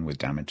balancing done with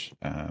damage.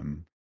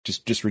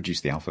 Just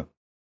reduce the alpha.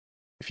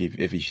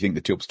 If you think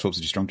the torps are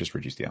too strong, just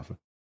reduce the alpha.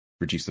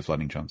 Reduce the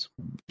flooding chance.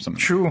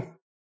 True.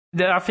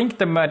 I think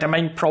the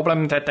main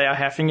problem that they are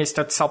having is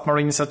that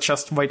submarines are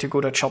just way too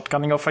good at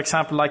shotgunning. Or, for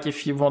example, like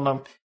if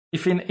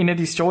in a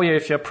destroyer,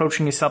 if you're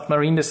approaching the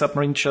submarine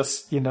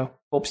just,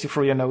 pops you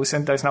through your nose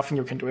and there's nothing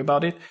you can do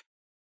about it.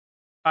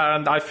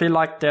 And I feel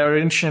like their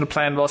original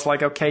plan was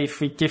like, okay, if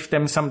we give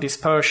them some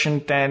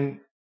dispersion, then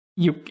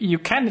you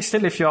can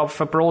still, if you're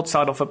off a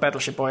broadside of a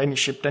battleship or any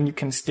ship, then you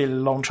can still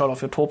launch all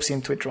of your torps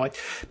into it, right?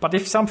 But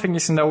if something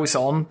is nose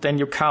on, then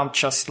you can't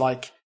just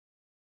like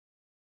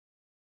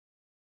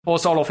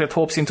force all of your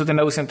torps into the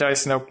nose and there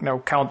is no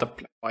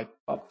counterplay, right?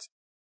 But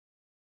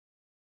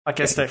I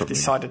guess they've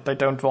decided they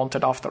don't want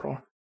it after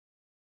all.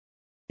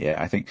 Yeah,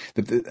 I think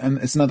and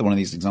it's another one of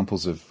these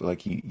examples of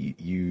like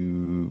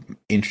you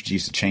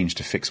introduce a change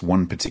to fix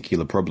one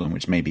particular problem,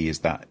 which maybe is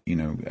that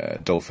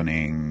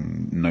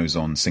dolphining nose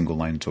on single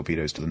line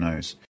torpedoes to the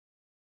nose.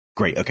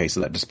 Great, okay,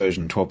 so that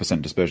dispersion,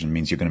 12% dispersion,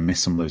 means you're going to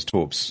miss some of those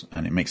torps,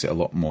 and it makes it a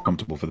lot more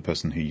comfortable for the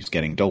person who's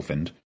getting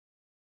dolphined.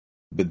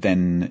 But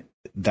then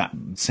that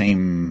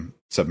same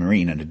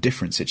submarine in a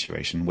different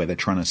situation where they're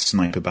trying to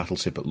snipe a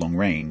battleship at long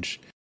range,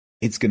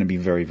 it's going to be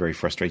very, very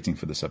frustrating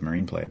for the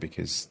submarine player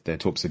because their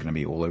torps are going to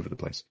be all over the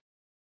place.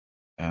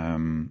 I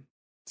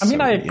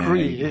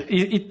agree. Yeah.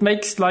 It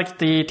makes like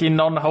the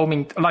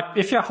non-homing, like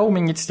if you're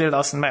homing, it still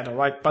doesn't matter,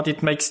 right? But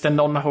it makes the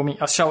non-homing,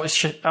 I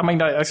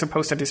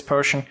suppose the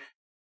dispersion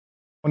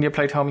when you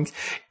played homings.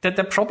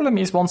 The problem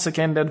is, once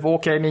again, that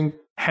Wargaming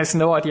has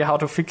no idea how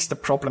to fix the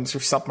problems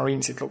with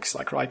submarines, it looks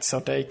like, right? So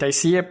they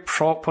see a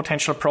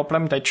potential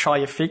problem, they try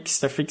a fix,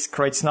 the fix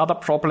creates another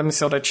problem,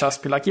 so they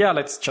just be like, yeah,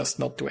 let's just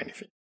not do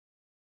anything.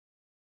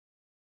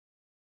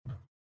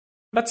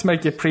 Let's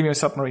make a premium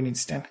submarine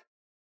instead.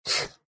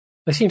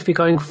 They seem to be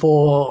going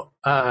for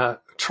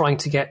trying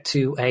to get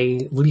to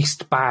a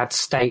least bad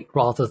state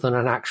rather than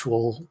an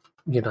actual,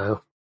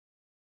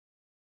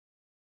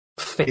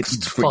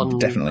 fixed, fun,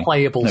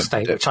 playable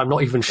state, which I'm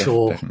not even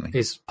sure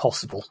is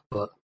possible.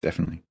 But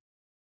definitely.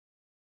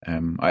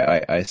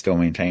 I still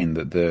maintain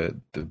that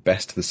the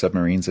best the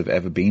submarines have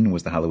ever been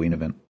was the Halloween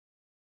event.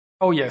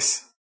 Oh,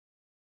 yes.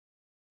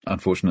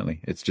 Unfortunately,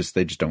 it's just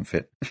they just don't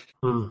fit.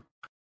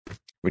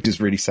 Which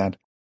is really sad,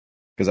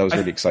 because I was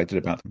really excited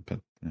about them. But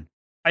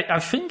I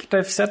think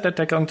they've said that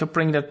they're going to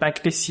bring that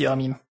back this year. I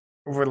mean,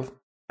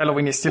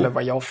 Halloween is still a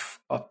way off,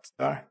 but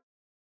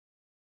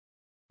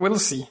we'll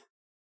see.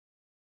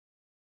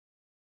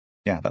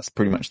 Yeah, that's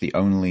pretty much the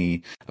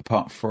only,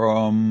 apart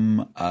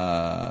from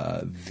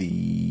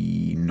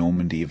the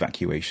Normandy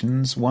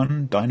evacuations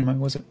one, Dynamo,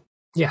 was it?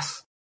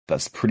 Yes.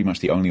 That's pretty much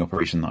the only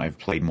operation that I've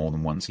played more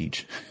than once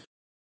each.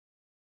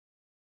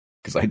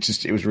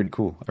 Because it was really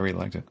cool. I really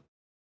liked it.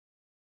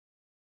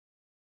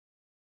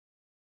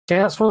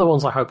 Yeah, that's one of the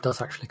ones I hope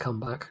does actually come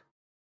back.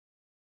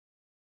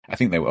 I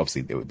think they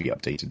would be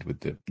updated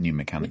with the new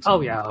mechanics. Oh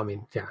yeah, I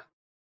mean, yeah.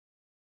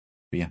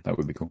 But yeah, that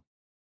would be cool.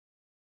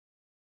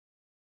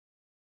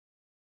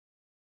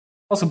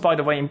 Also, by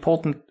the way,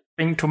 important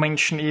thing to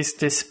mention is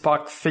this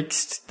bug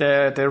fixed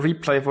the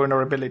replay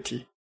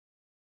vulnerability.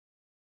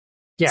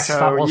 Yes, that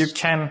so was you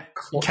can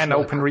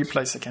open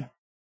replays again.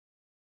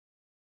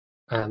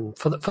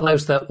 For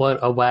those that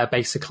weren't aware,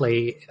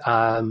 basically,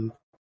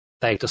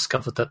 they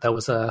discovered that there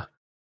was a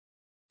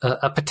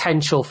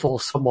potential for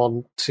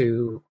someone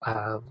to,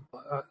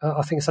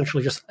 I think,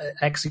 essentially just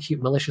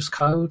execute malicious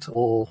code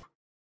or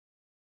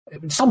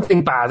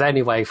something bad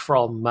anyway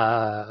from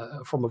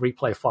a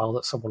replay file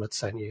that someone had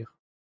sent you.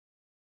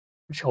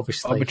 Which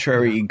obviously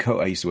arbitrary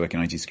code. I used to work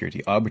in IT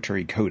security.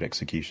 Arbitrary code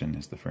execution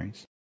is the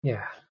phrase.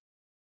 Yeah.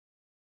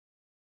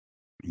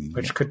 Yep.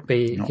 Which could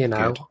be,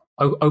 Not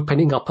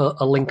opening up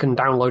a link and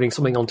downloading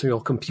something onto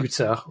your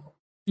computer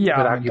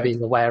without you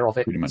being aware of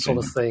it, sort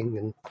of thing.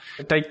 And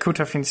they could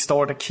have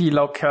installed a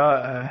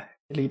keylogger,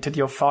 deleted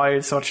your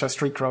files, or just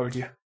rickrolled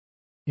you.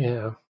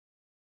 Yeah.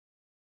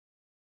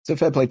 So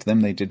fair play to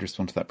them. They did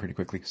respond to that pretty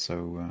quickly,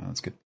 so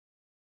that's good.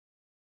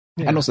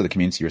 Yeah. And also the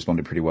community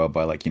responded pretty well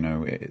by, like,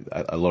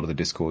 a lot of the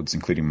Discords,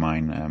 including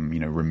mine,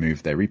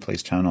 removed their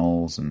replays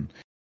channels and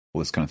all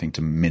this kind of thing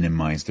to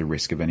minimize the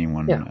risk of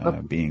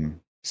anyone being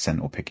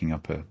sent or picking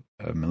up a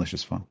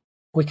malicious file.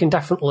 We can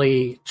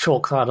definitely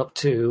chalk that up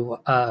to,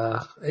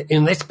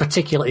 in this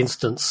particular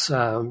instance,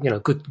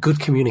 good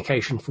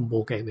communication from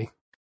Wargaming.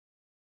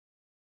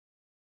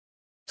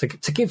 To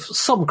give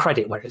some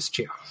credit where it's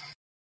due.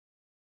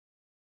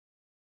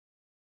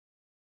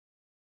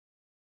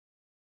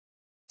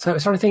 So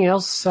is there anything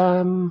else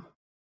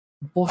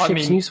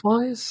warships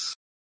news-wise?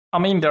 I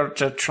mean,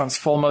 the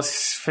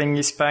Transformers thing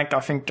is back.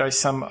 I think there's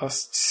some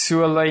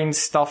sewer lane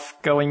stuff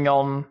going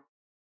on.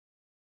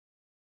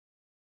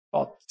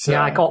 But,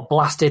 I got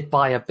blasted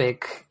by a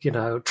big,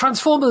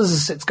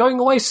 Transformers, it's going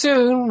away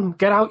soon.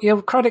 Get out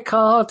your credit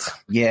card.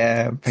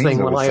 Yeah,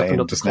 thing when I opened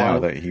up just now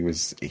that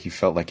he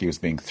felt like he was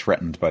being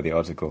threatened by the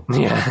article.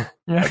 Yeah.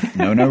 Like,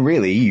 no,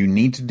 really, you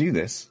need to do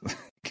this.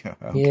 Okay.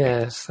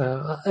 Yeah,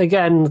 so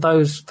again,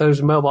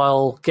 those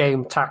mobile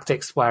game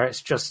tactics where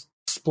it's just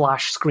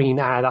splash screen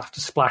ad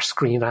after splash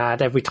screen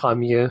ad every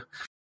time you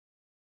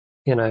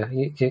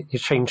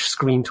change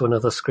screen to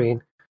another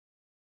screen.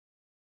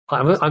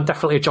 I'm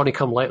definitely a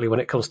Johnny-come-lately when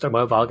it comes to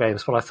mobile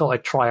games, but I thought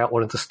I'd try out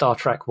one of the Star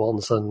Trek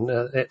ones, and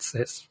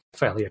it's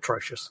fairly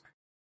atrocious.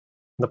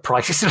 The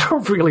prices are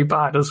really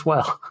bad as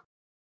well.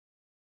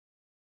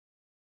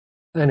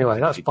 Anyway,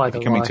 that's by the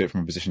way. Coming to it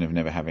from a position of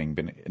never having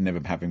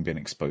been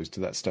exposed to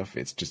that stuff,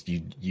 it's just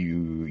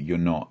you're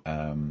not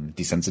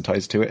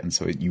desensitized to it, and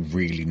so you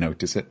really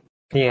notice it.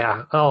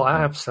 Yeah. Oh,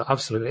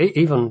 absolutely.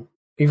 Even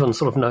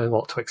sort of knowing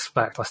what to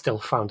expect, I still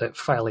found it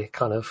fairly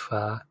kind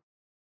of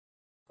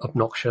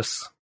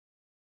obnoxious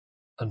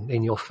and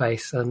in your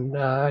face. And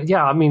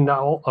I mean,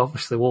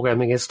 obviously,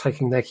 Wargaming is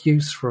taking their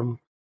cues from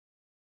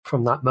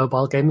that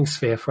mobile gaming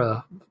sphere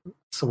for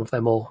some of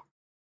their more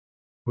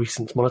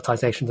recent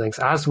monetization things,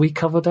 as we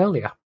covered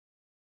earlier.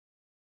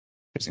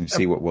 Interesting to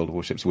see what World of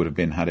Warships would have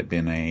been had it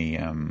been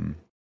a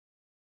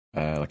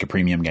like a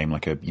premium game,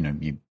 like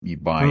you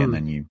buy and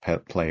then you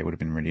play. It would have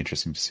been really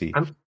interesting to see.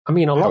 I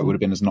mean, how it would have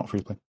been as not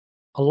free play.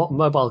 A lot of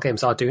mobile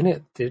games are doing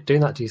it. They're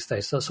doing that these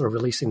days. So they're sort of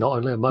releasing not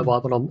only on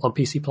mobile but on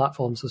PC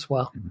platforms as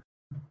well. Mm-hmm.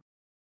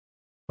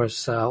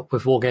 Whereas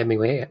with Wargaming,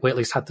 we at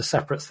least had the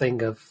separate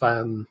thing of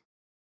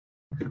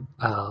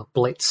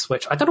Blitz,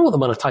 which I don't know what the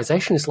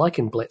monetization is like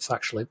in Blitz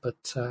actually,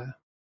 but I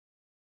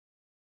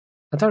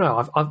don't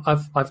know.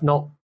 I've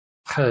not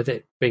heard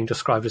it being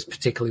described as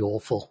particularly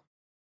awful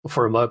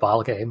for a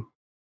mobile game,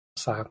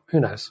 so who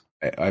knows.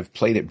 I've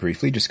played it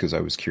briefly just because I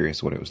was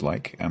curious what it was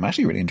like. I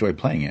actually really enjoyed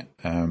playing it.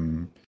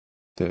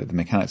 The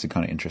mechanics are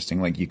kind of interesting.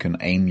 Like you can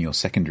aim your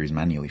secondaries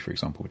manually, for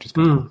example, which is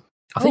kind of cool.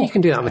 I think you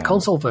can do that on the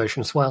console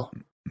version as well.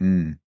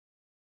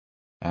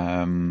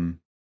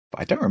 But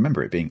I don't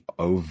remember it being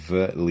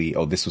overtly.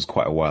 Oh, this was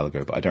quite a while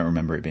ago, but I don't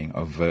remember it being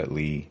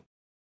overtly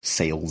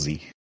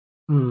salesy.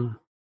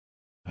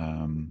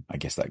 I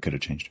guess that could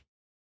have changed.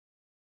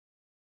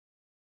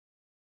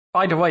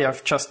 By the way,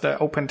 I've just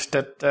opened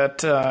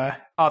that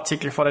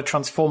article for the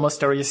Transformers.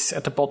 There is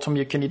at the bottom,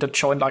 you can either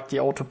join like the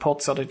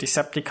Autobots or the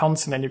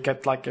Decepticons, and then you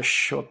get like a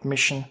short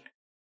mission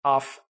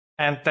half.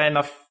 And then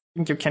I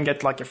think you can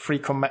get like a free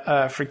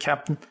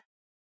captain.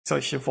 So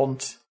if you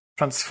want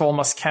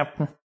Transformers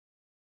captain,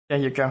 there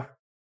you go.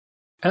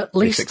 At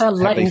least they're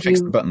letting you fix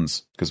the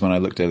buttons, because when I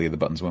looked earlier, the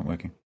buttons weren't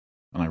working,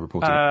 and I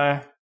reported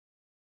it.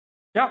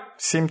 Yeah,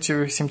 seem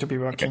to be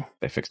working. Okay,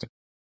 they fixed it.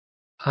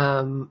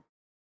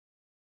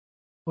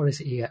 What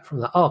is it you get from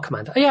that? Oh,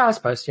 Commander. Yeah, I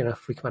suppose,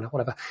 free Commander,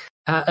 whatever.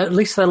 At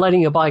least they're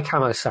letting you buy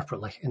camo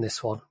separately in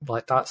this one.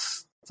 Like,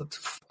 that's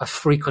a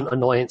frequent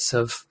annoyance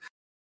of,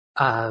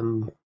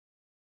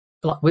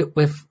 like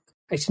with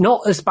it's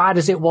not as bad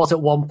as it was at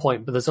one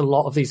point, but there's a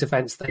lot of these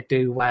events they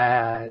do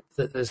where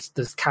there's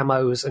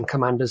camos and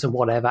commanders and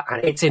whatever,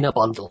 and it's in a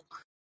bundle,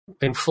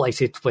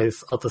 inflated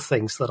with other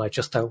things that I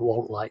just don't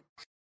want, like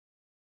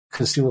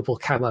consumable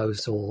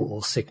camos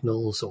or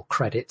signals or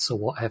credits or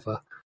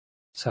whatever.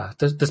 So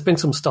there's been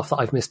some stuff that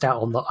I've missed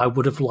out on that I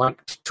would have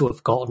liked to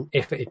have gotten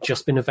if it had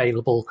just been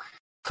available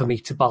for me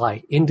to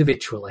buy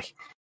individually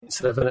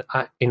instead of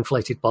an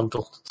inflated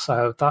bundle.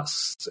 So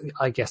that's,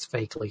 I guess,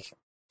 vaguely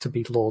to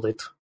be lauded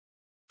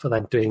for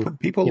them doing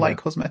People like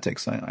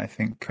cosmetics. I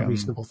think a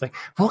reasonable thing.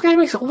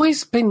 Wargaming's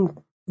always been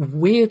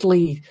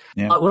weirdly.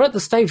 We're at the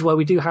stage where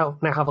we do now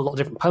have a lot of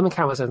different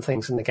permacameras and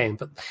things in the game,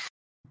 but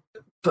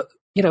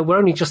we're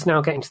only just now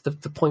getting to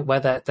the point where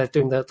they're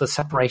doing the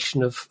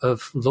separation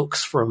of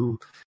looks from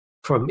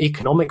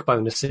economic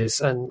bonuses,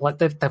 and like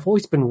they've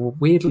always been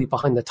weirdly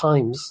behind the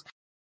times,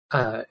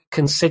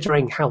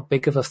 considering how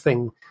big of a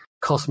thing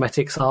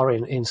cosmetics are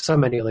in so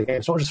many other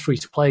games, not just free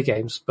to play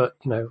games, but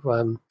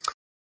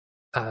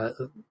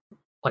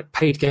like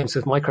paid games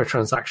with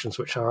microtransactions,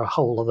 which are a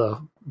whole other,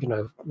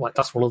 like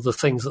that's one of the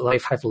things that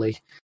they've heavily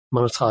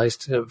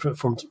monetized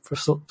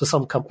for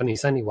some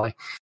companies anyway.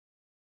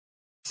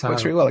 So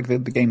works really well. Like the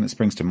game that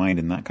springs to mind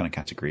in that kind of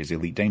category is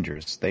Elite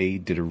Dangerous. They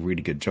did a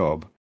really good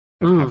job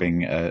of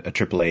having a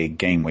AAA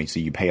game where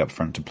you pay up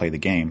front to play the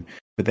game,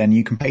 but then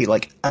you can pay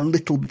like a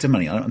little bit of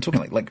money. I'm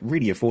talking like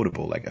really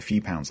affordable, like a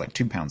few pounds, like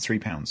 £2,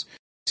 £3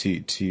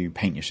 to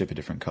paint your ship a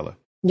different color.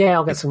 Yeah,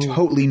 I'll get some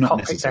totally not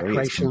necessary.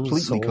 It's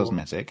completely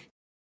cosmetic.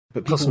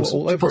 But people were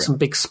all over put some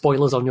big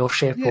spoilers on your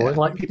ship, or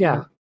like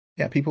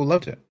people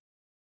loved it.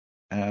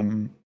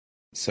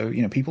 So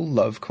people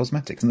love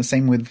cosmetics, and the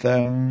same with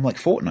like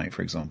Fortnite,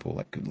 for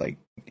example. Like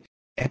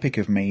Epic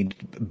have made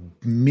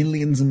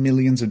millions and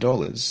millions of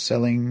dollars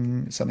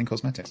selling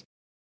cosmetics.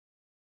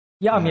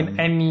 Yeah, I mean,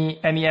 any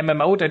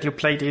MMO that you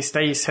play these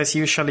days has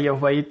usually a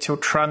way to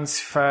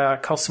transfer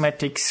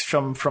cosmetics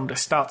from the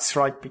stats,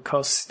 right?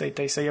 Because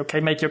they say, okay,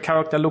 make your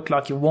character look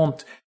like you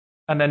want.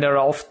 And then there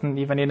are often,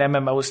 even in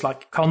MMOs,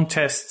 like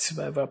contests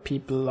where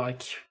people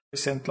like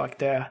present like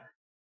their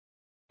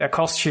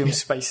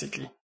costumes,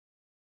 basically.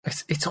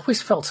 It's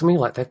always felt to me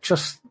like they've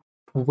just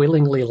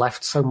willingly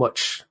left so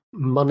much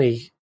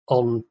money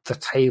on the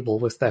table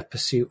with their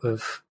pursuit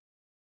of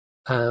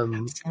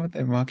some of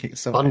their market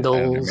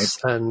bundles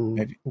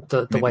maybe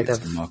the way it's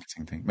they've a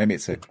marketing thing. Maybe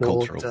it's a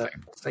cultural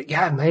thing.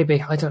 Yeah,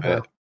 maybe, I don't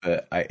know.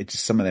 But it's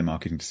just some of their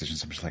marketing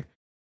decisions. I'm just like,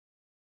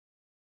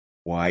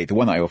 why? The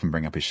one that I often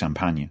bring up is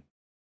Champagne,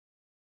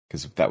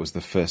 because that was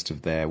the first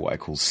of their what I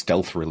call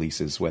stealth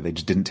releases, where they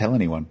just didn't tell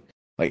anyone.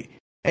 Like,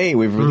 hey,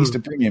 we've released a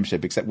premium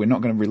ship, except we're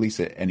not going to release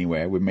it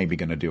anywhere. We're maybe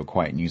going to do a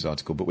quiet news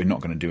article, but we're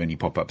not going to do any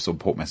pop-ups or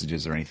port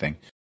messages or anything.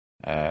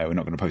 We're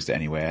not going to post it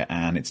anywhere,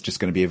 and it's just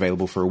going to be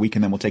available for a week,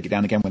 and then we'll take it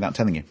down again without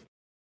telling you.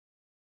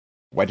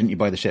 Why didn't you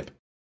buy the ship?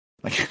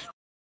 Like,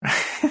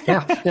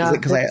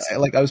 because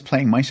I was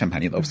playing my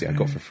Champagne that obviously I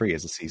got for free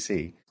as a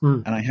CC,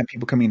 and I had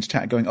people coming into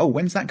chat going, "Oh,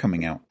 when's that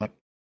coming out?" Like,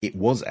 it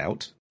was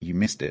out, you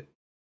missed it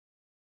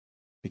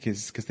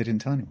because they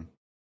didn't tell anyone.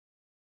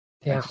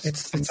 Yeah,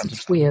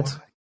 it's weird.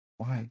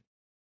 Why?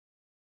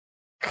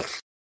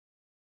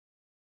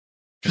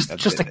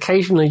 Just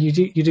occasionally you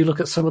do look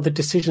at some of the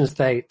decisions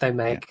they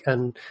make,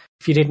 and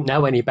if you didn't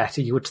know any better,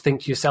 you would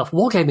think to yourself,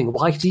 Wargaming,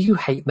 why do you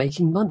hate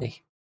making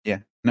money? Yeah.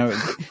 No,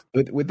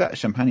 with that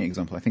Champagne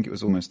example, I think it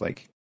was almost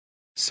like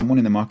someone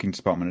in the marketing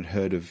department had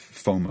heard of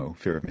FOMO,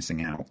 fear of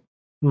missing out,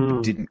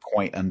 but didn't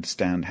quite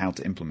understand how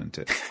to implement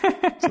it.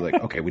 So like,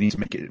 okay, we need to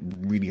make it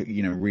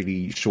really,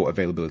 really short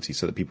availability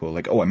so that people are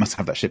like, oh, I must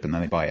have that ship, and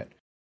then they buy it.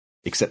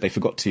 Except they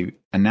forgot to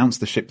announce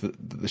the ship that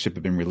the ship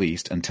had been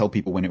released and tell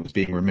people when it was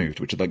being removed,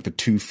 which are like the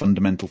two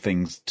fundamental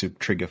things to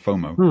trigger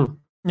FOMO.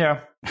 Yeah.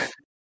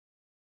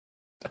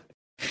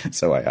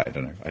 So I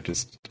don't know.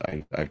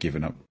 I've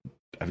given up.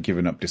 I've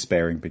given up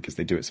despairing because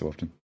they do it so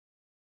often.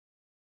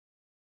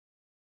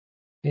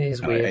 It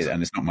is weird,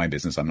 and it's not my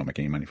business. I'm not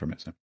making any money from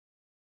it. So.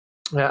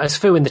 As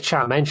Fu in the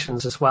chat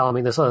mentions as well, I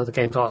mean, there's other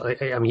games.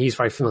 I mean, he's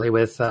very familiar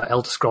with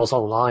Elder Scrolls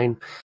Online.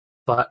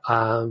 But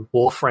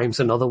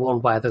Warframe's another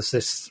one where there's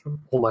this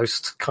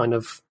almost kind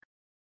of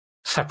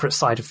separate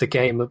side of the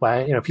game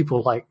where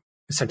people like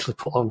essentially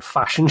put on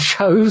fashion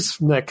shows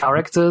from their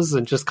characters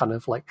and just kind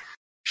of like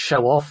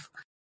show off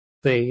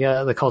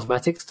the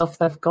cosmetic stuff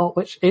they've got,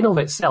 which in of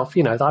itself,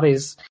 that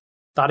is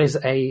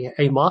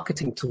a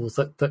marketing tool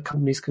that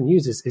companies can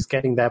use is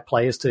getting their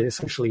players to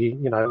essentially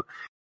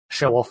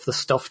show off the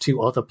stuff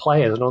to other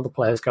players, and other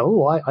players go,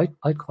 oh,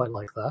 I quite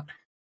like that.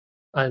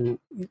 And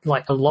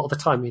like a lot of the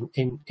time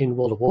in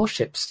World of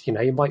Warships,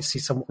 you might see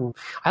someone.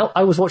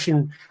 I was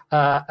watching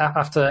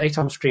after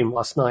ATOM stream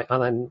last night,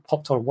 and then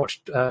popped on and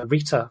watched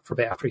Rita for a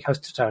bit after he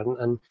hosted her,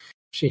 and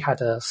she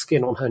had a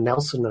skin on her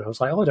Nelson, and I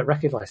was like, oh, I don't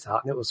recognise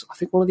that, and it was, I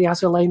think, one of the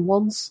Azur Lane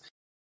ones,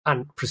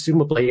 and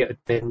presumably it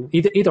had been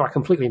either I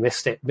completely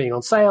missed it being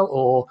on sale,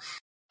 or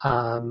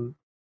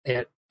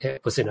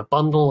it was in a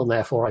bundle, and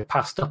therefore I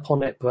passed up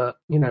on it. But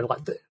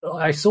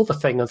I saw the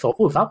thing and thought,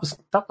 oh,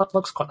 that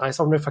looks quite nice.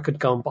 I wonder if I could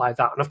go and buy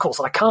that. And of course,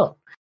 I can't.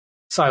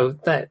 So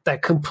they're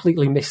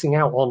completely missing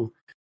out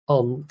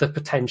on the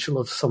potential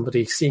of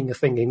somebody seeing a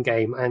thing in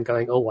game and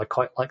going, oh, I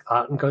quite like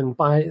that, and going and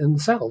buy it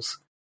themselves.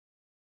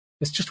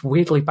 It's just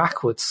weirdly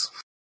backwards.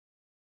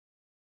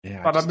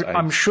 Yeah, but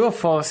I'm sure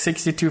for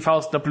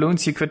 62,000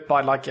 doubloons you could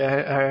buy like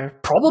a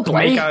probably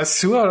make a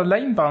Azur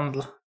Lane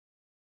bundle.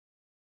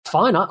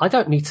 Fine, I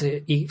don't need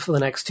to eat for the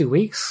next 2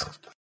 weeks,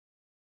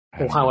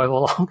 or however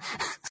long.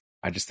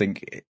 I just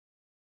think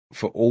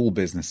for all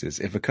businesses,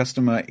 if a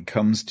customer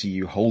comes to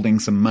you holding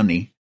some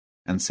money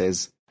and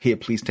says, here,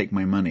 please take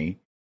my money,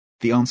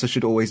 the answer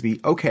should always be,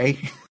 okay,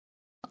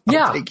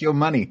 I'll take your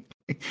money.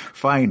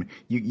 Fine.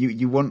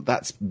 You want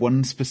that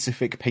one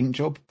specific paint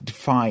job?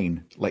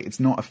 Fine. Like, it's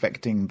not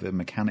affecting the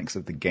mechanics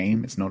of the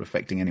game. It's not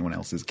affecting anyone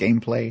else's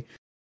gameplay.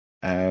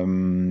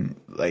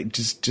 Like,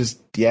 just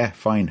yeah,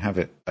 fine, have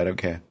it. I don't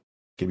care.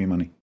 Give me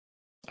money.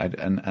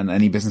 And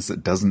any business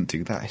that doesn't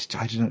do that,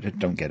 I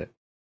don't get it.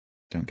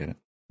 Don't get it.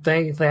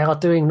 They are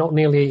doing not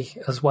nearly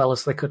as well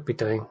as they could be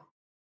doing.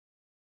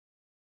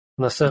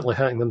 And they're certainly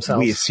hurting themselves.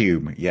 We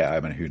assume. Yeah,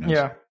 I mean, who knows?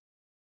 Yeah.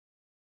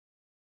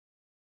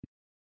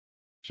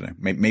 So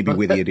maybe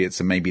we're the idiots,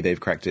 and maybe they've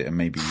cracked it, and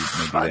maybe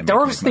they're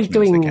obviously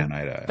doing.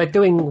 They're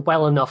doing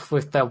well enough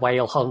with their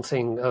whale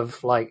hunting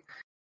of like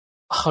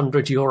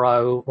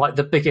 €100. Like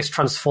the biggest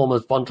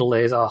Transformers bundle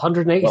is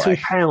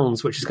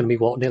 £183, which is going to be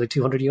what, nearly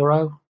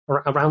 €200,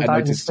 around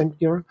that in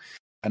euro.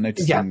 I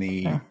noticed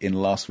in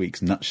last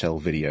week's Nutshell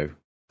video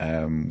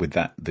with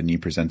the new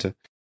presenter,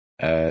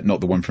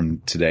 not the one from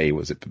today,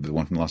 was it the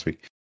one from last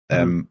week?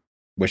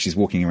 Where she's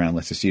walking around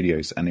Leicester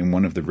Studios, and in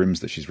one of the rooms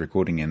that she's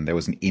recording in, there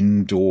was an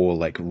indoor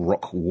like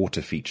rock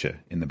water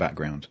feature in the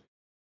background,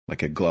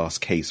 like a glass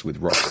case with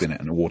rocks in it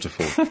and a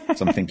waterfall.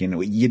 So I'm thinking,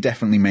 you're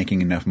definitely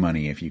making enough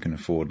money if you can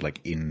afford like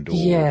indoor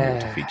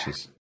water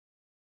features.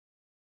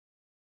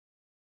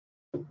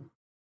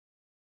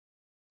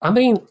 I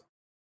mean,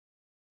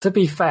 to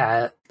be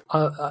fair,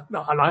 I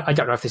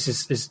don't know if this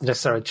is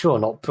necessarily true or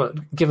not, but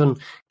given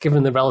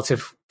the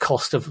relative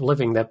cost of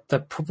living,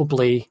 they're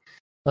probably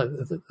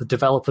the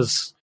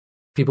developers,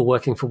 people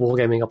working for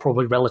Wargaming, are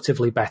probably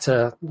relatively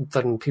better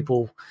than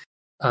people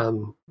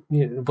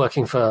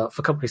working for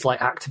companies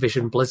like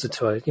Activision Blizzard,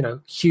 who are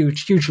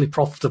hugely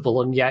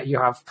profitable, and yet you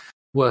have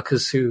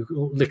workers who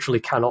literally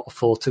cannot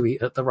afford to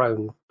eat at their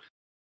own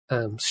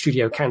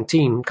studio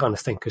canteen kind of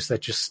thing because they're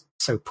just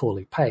so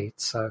poorly paid.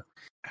 So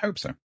I hope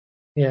so.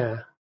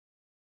 Yeah.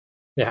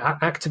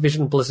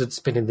 Activision Blizzard's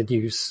been in the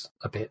news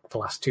a bit the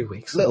last 2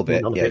 weeks. A little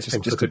bit, yeah,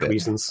 just for good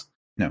reasons.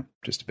 No,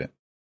 just a bit.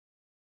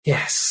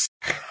 Yes.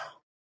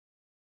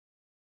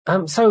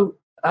 The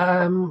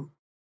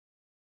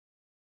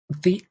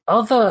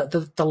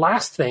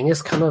last thing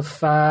is kind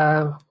of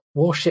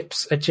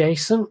warships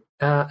adjacent,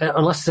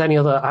 unless there's any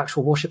other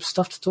actual warship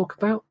stuff to talk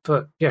about.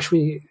 But yeah, should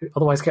we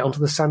otherwise get onto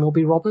the Samuel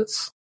B.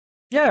 Roberts?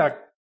 Yeah.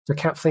 To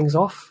cap things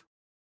off.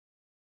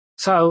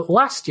 So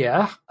last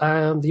year,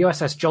 the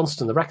USS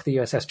Johnston, the wreck of the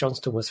USS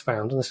Johnston was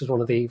found, and this was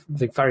one of the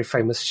very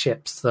famous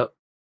ships that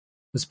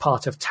was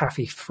part of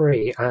Taffy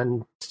 3,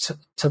 and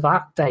to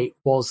that date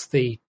was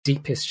the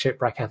deepest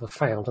shipwreck ever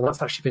found, and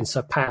that's actually been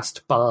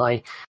surpassed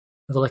by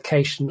the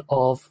location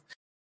of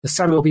the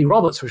Samuel B.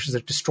 Roberts, which is a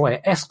destroyer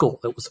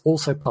escort that was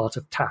also part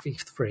of Taffy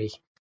 3.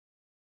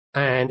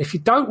 And if you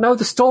don't know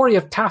the story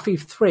of Taffy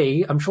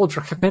 3, I'm sure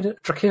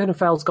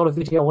Drachenfeld's got a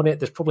video on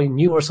it. There's probably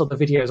numerous other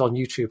videos on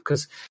YouTube,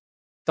 because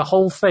the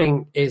whole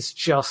thing is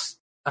just...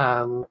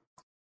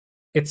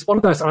 it's one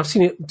of those, and I've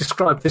seen it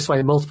described this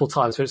way multiple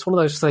times, but it's one of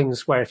those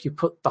things where if you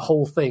put the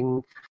whole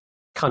thing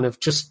kind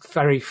of just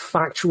very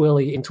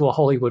factually into a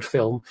Hollywood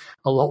film,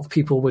 a lot of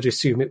people would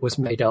assume it was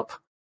made up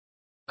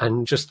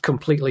and just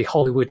completely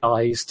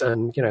Hollywoodized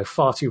and,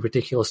 far too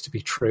ridiculous to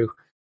be true.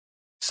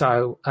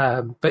 So,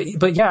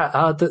 but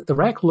yeah, the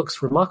wreck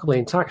looks remarkably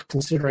intact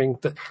considering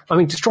that,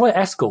 destroyer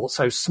escort,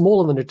 so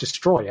smaller than a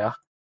destroyer.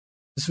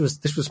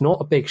 This was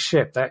not a big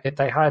ship.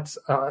 They had,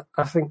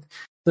 I think,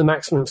 the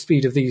maximum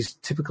speed of these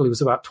typically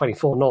was about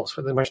 24 knots,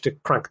 but they managed to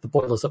crank the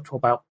boilers up to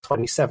about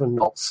 27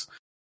 knots,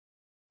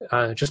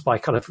 just by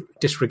kind of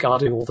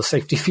disregarding all the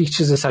safety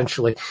features,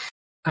 essentially.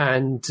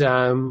 And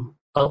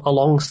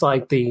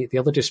alongside the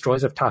other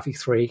destroyers of Taffy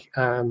 3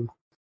 and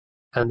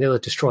the other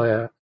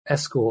destroyer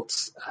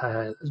escorts,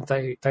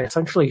 they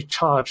essentially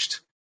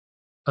charged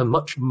a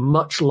much,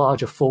 much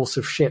larger force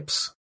of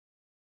ships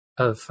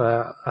of,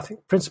 I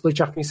think, principally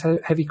Japanese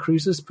heavy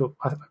cruisers, but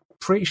I'm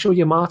pretty sure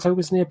Yamato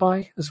was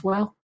nearby as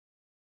well.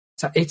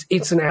 So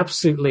it's an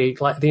absolutely,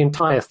 like, the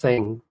entire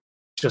thing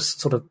just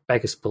sort of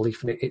beggars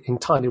belief, and it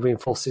entirely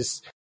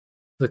reinforces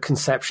the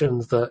conception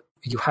that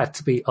you had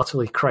to be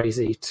utterly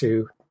crazy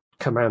to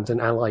command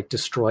an Allied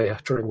destroyer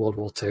during World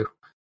War II.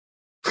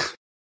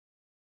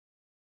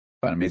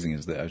 Quite amazing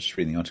is that I was just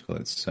reading the article.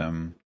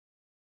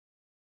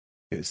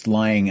 It's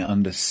lying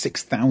under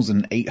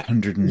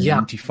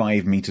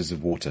 6,895 meters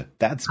of water.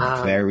 That's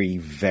very,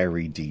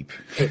 very deep.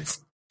 It's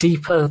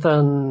deeper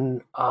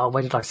than,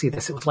 where did I see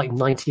this? It was like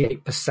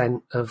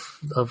 98% of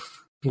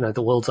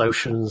the world's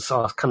oceans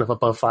are kind of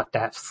above that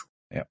depth.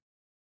 Yeah.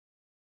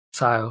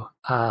 So,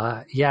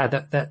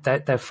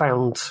 they've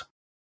found,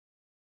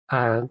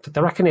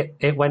 they reckon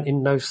it went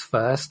in nose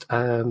first.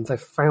 They've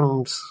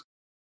found,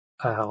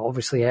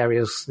 obviously,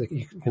 areas that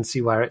you can see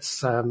where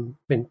it's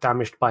been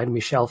damaged by enemy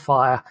shell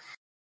fire.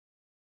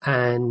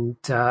 And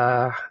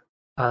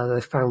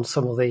they found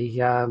some of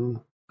the,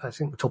 I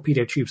think the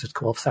torpedo tubes had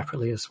come off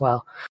separately as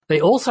well.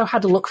 They also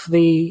had a look for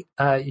the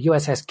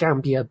USS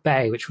Gambier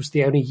Bay, which was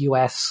the only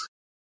US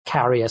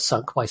carrier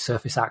sunk by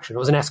surface action. It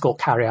was an escort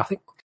carrier. I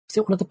think, was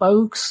it one of the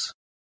Bogues?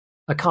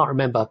 I can't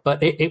remember,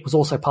 but it was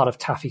also part of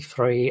Taffy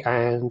 3,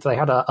 and they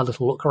had a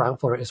little look around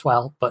for it as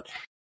well. But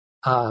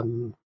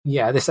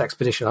this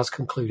expedition has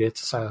concluded,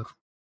 so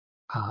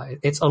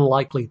it's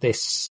unlikely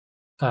this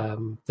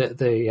what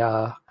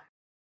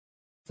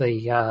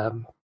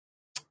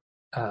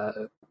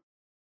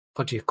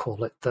do you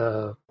call it?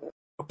 I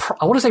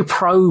want to say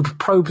probe.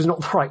 Probe is not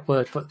the right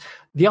word, but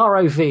the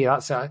ROV.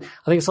 That's I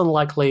think it's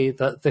unlikely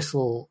that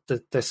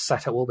this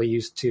setup will be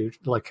used to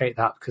locate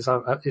that, because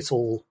it's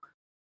all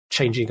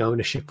changing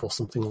ownership or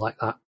something like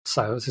that.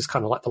 So this is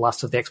kind of like the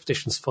last of the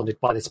expeditions funded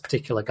by this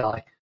particular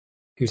guy,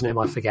 whose name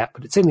I forget,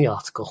 but it's in the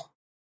article.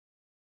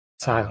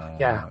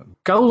 So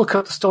go look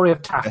up the story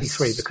of Taffy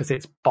 3 because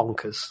it's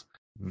bonkers.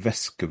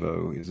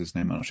 Vescovo is his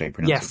name. I'm not sure how you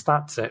pronounce it. Yes,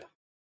 that's it.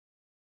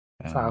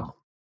 So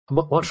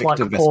much like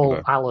Paul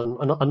Vescovo. Allen,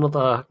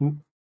 another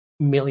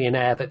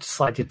millionaire that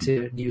decided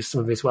to use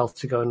some of his wealth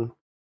to go and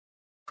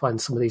find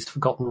some of these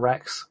forgotten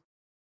wrecks.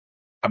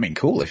 I mean,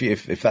 cool.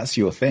 If that's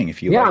your thing,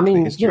 if you like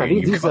the history,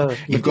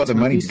 you've got the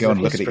money to go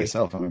and look at it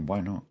yourself. I mean, why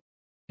not?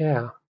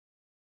 Yeah.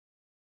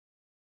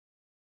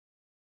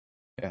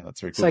 Yeah,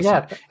 that's very cool.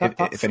 So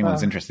if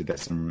anyone's interested,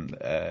 there's some.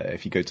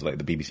 If you go to like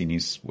the BBC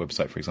News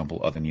website, for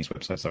example, other news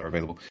websites are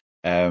available.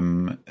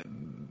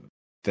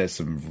 There's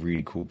some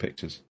really cool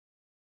pictures.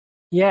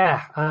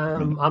 Yeah,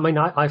 I mean,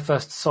 I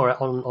first saw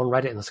it on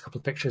Reddit, and there's a couple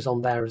of pictures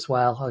on there as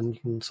well, and you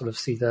can sort of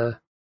see the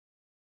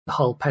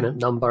whole pennant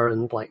number,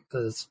 and like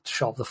there's a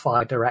shot of the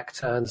fire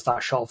director, and there's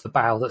that shot of the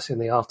bow that's in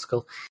the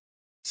article.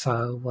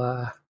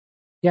 So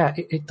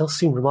it does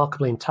seem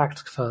remarkably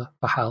intact for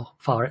how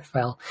far it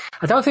fell.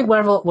 I don't think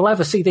we'll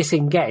ever see this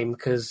in game,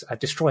 because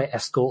destroyer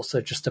escorts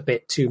are just a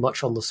bit too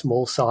much on the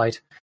small side.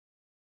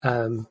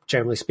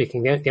 Generally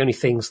speaking, the only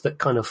things that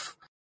kind of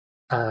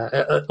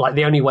like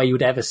the only way you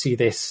would ever see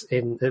this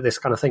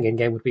kind of thing in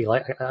game would be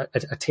like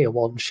a tier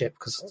 1 ship,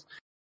 because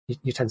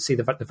you tend to see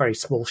the very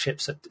small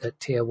ships at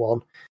tier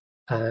 1.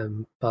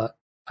 But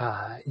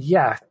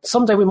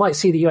someday we might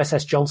see the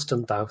USS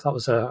Johnston, though. That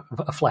was a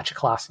Fletcher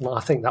class, and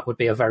I think that would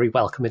be a very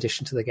welcome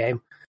addition to the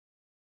game.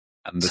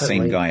 And the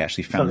same guy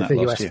actually found that for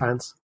last US year.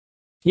 Fans.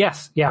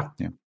 Yes, yeah.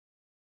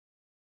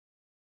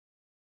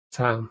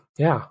 So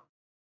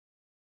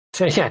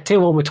tier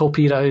 1 with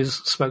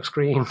torpedoes,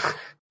 smokescreen,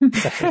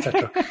 etc.,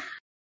 etc.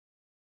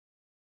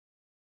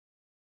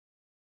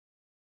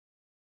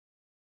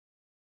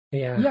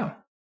 Yeah.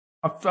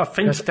 I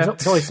think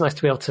it's always nice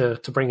to be able to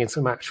bring in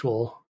some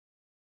actual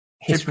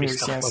history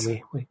stuff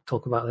when we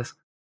talk about this.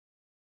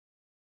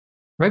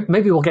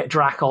 Maybe we'll get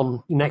Drac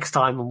on next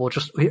time, and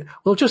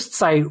we'll just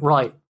say,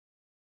 right,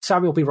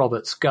 Samuel B.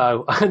 Roberts,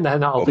 go, and then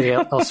that'll be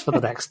us for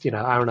the next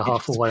hour and a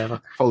half or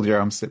whatever. Fold your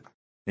arms,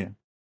 yeah.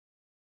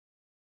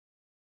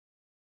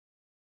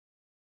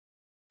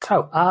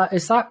 So,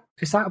 is that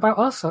about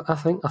us? I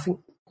think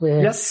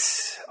we're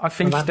I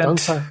think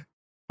that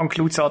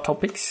concludes our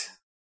topics.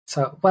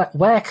 So,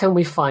 where can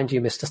we find you,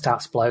 Mr.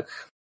 Stats Bloke?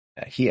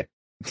 Here.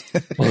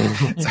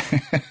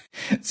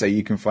 So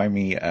you can find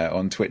me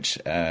on Twitch,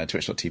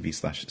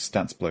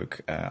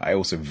 twitch.tv/statsbloke. I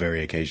also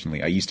very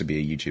occasionally, I used to be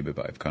a YouTuber,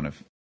 but I've kind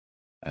of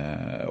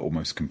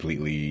almost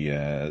completely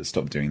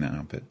stopped doing that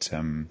now. But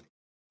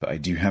I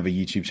do have a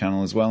YouTube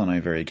channel as well, and I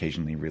very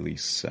occasionally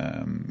release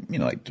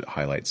like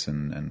highlights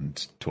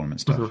and tournament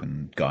stuff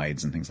and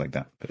guides and things like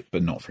that,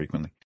 but not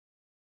frequently.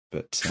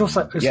 But it's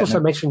also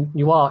mentioned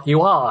you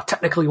are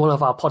technically one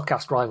of our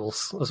podcast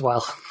rivals as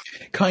well.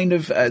 Kind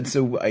of.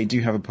 So I do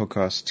have a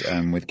podcast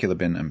with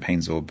Killerbin and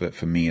Painzor, but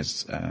for me,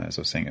 as I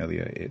was saying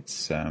earlier,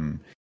 it's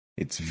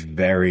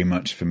very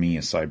much for me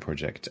a side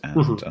project,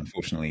 and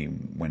unfortunately,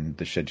 when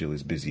the schedule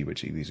is busy,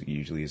 which it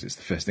usually is, it's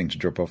the first thing to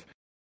drop off.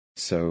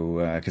 So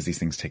because these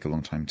things take a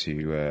long time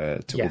to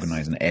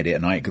organize and edit,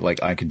 and I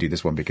can do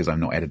this one because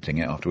I'm not editing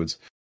it afterwards.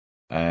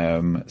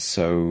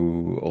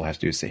 So all I have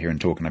to do is sit here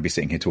and talk, and I'd be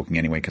sitting here talking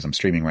anyway because I'm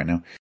streaming right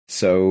now.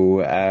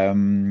 So I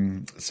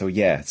mean,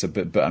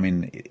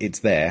 it's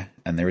there,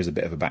 and there is a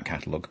bit of a back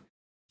catalogue.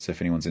 So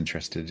if anyone's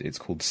interested, it's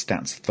called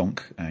Stats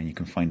Thonk, and you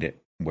can find it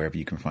wherever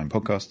you can find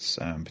podcasts,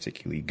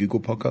 particularly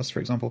Google Podcasts, for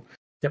example.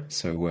 Yep.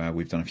 So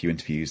we've done a few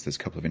interviews. There's a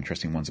couple of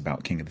interesting ones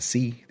about King of the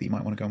Sea that you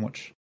might want to go and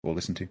watch or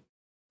listen to.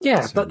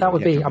 Yeah, so, that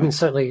would be. I mean,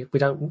 certainly we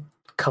don't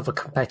cover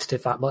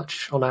competitive that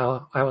much on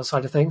our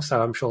side of things,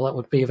 so I'm sure that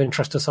would be of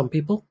interest to some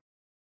people.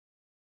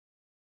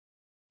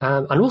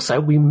 And also,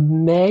 we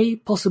may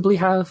possibly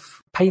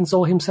have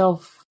Painzor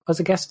himself as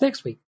a guest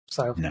next week.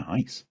 So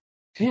nice.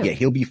 Yeah,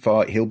 he'll be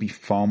far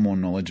more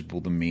knowledgeable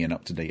than me and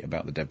up to date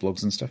about the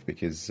devlogs and stuff,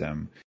 because I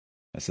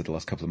said the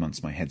last couple of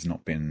months my head's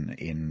not been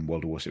in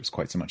World of Warships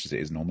quite so much as it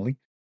is normally.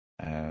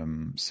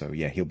 So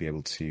yeah, he'll be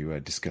able to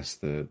discuss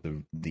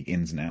the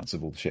ins and outs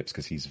of all the ships,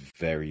 because he's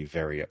very,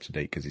 very up to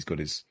date, because he's got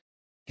his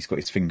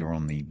finger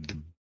on the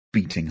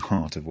beating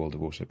heart of World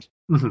of Warships.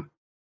 Mm-hmm.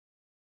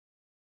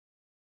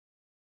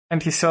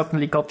 And he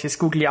certainly got his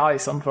googly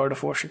eyes on World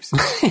of Warships.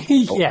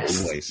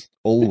 Yes,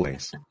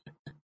 always.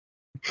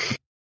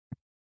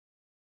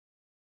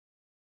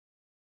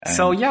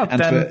 So yeah,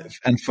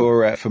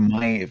 for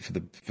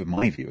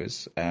my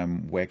viewers,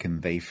 where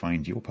can they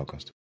find your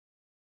podcast?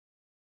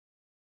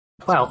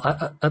 Well,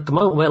 at the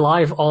moment we're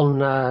live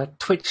on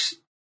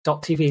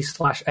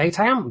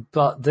twitch.tv/8am,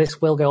 but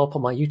this will go up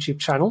on my YouTube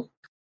channel,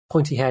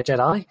 Pointy Hair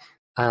Jedi,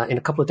 in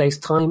a couple of days'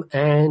 time,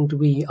 and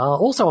we are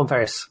also on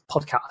various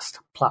podcast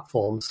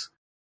platforms,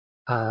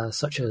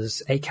 such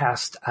as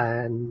Acast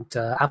and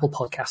Apple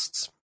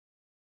Podcasts.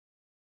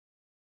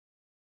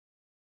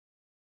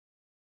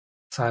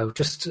 So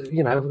just,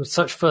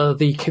 search for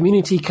the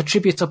Community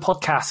Contributor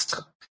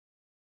Podcast,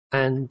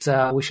 and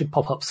we should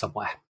pop up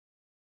somewhere.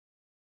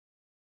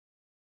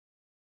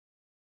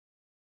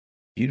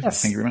 Beautiful.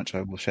 Yes. Thank you very much.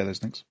 I will share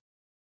those links.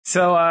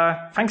 So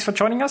thanks for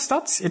joining us,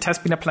 Dots. It has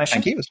been a pleasure.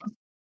 Thank you. It was fun.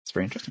 It's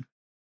very interesting.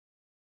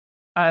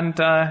 And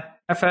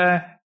have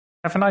a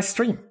nice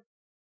stream.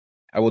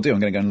 I will do. I'm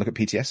going to go and look at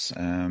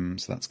PTS.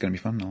 So that's going to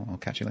be fun. I'll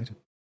catch you later.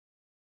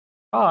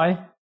 Bye.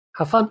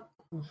 Have fun.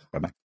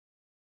 Bye-bye.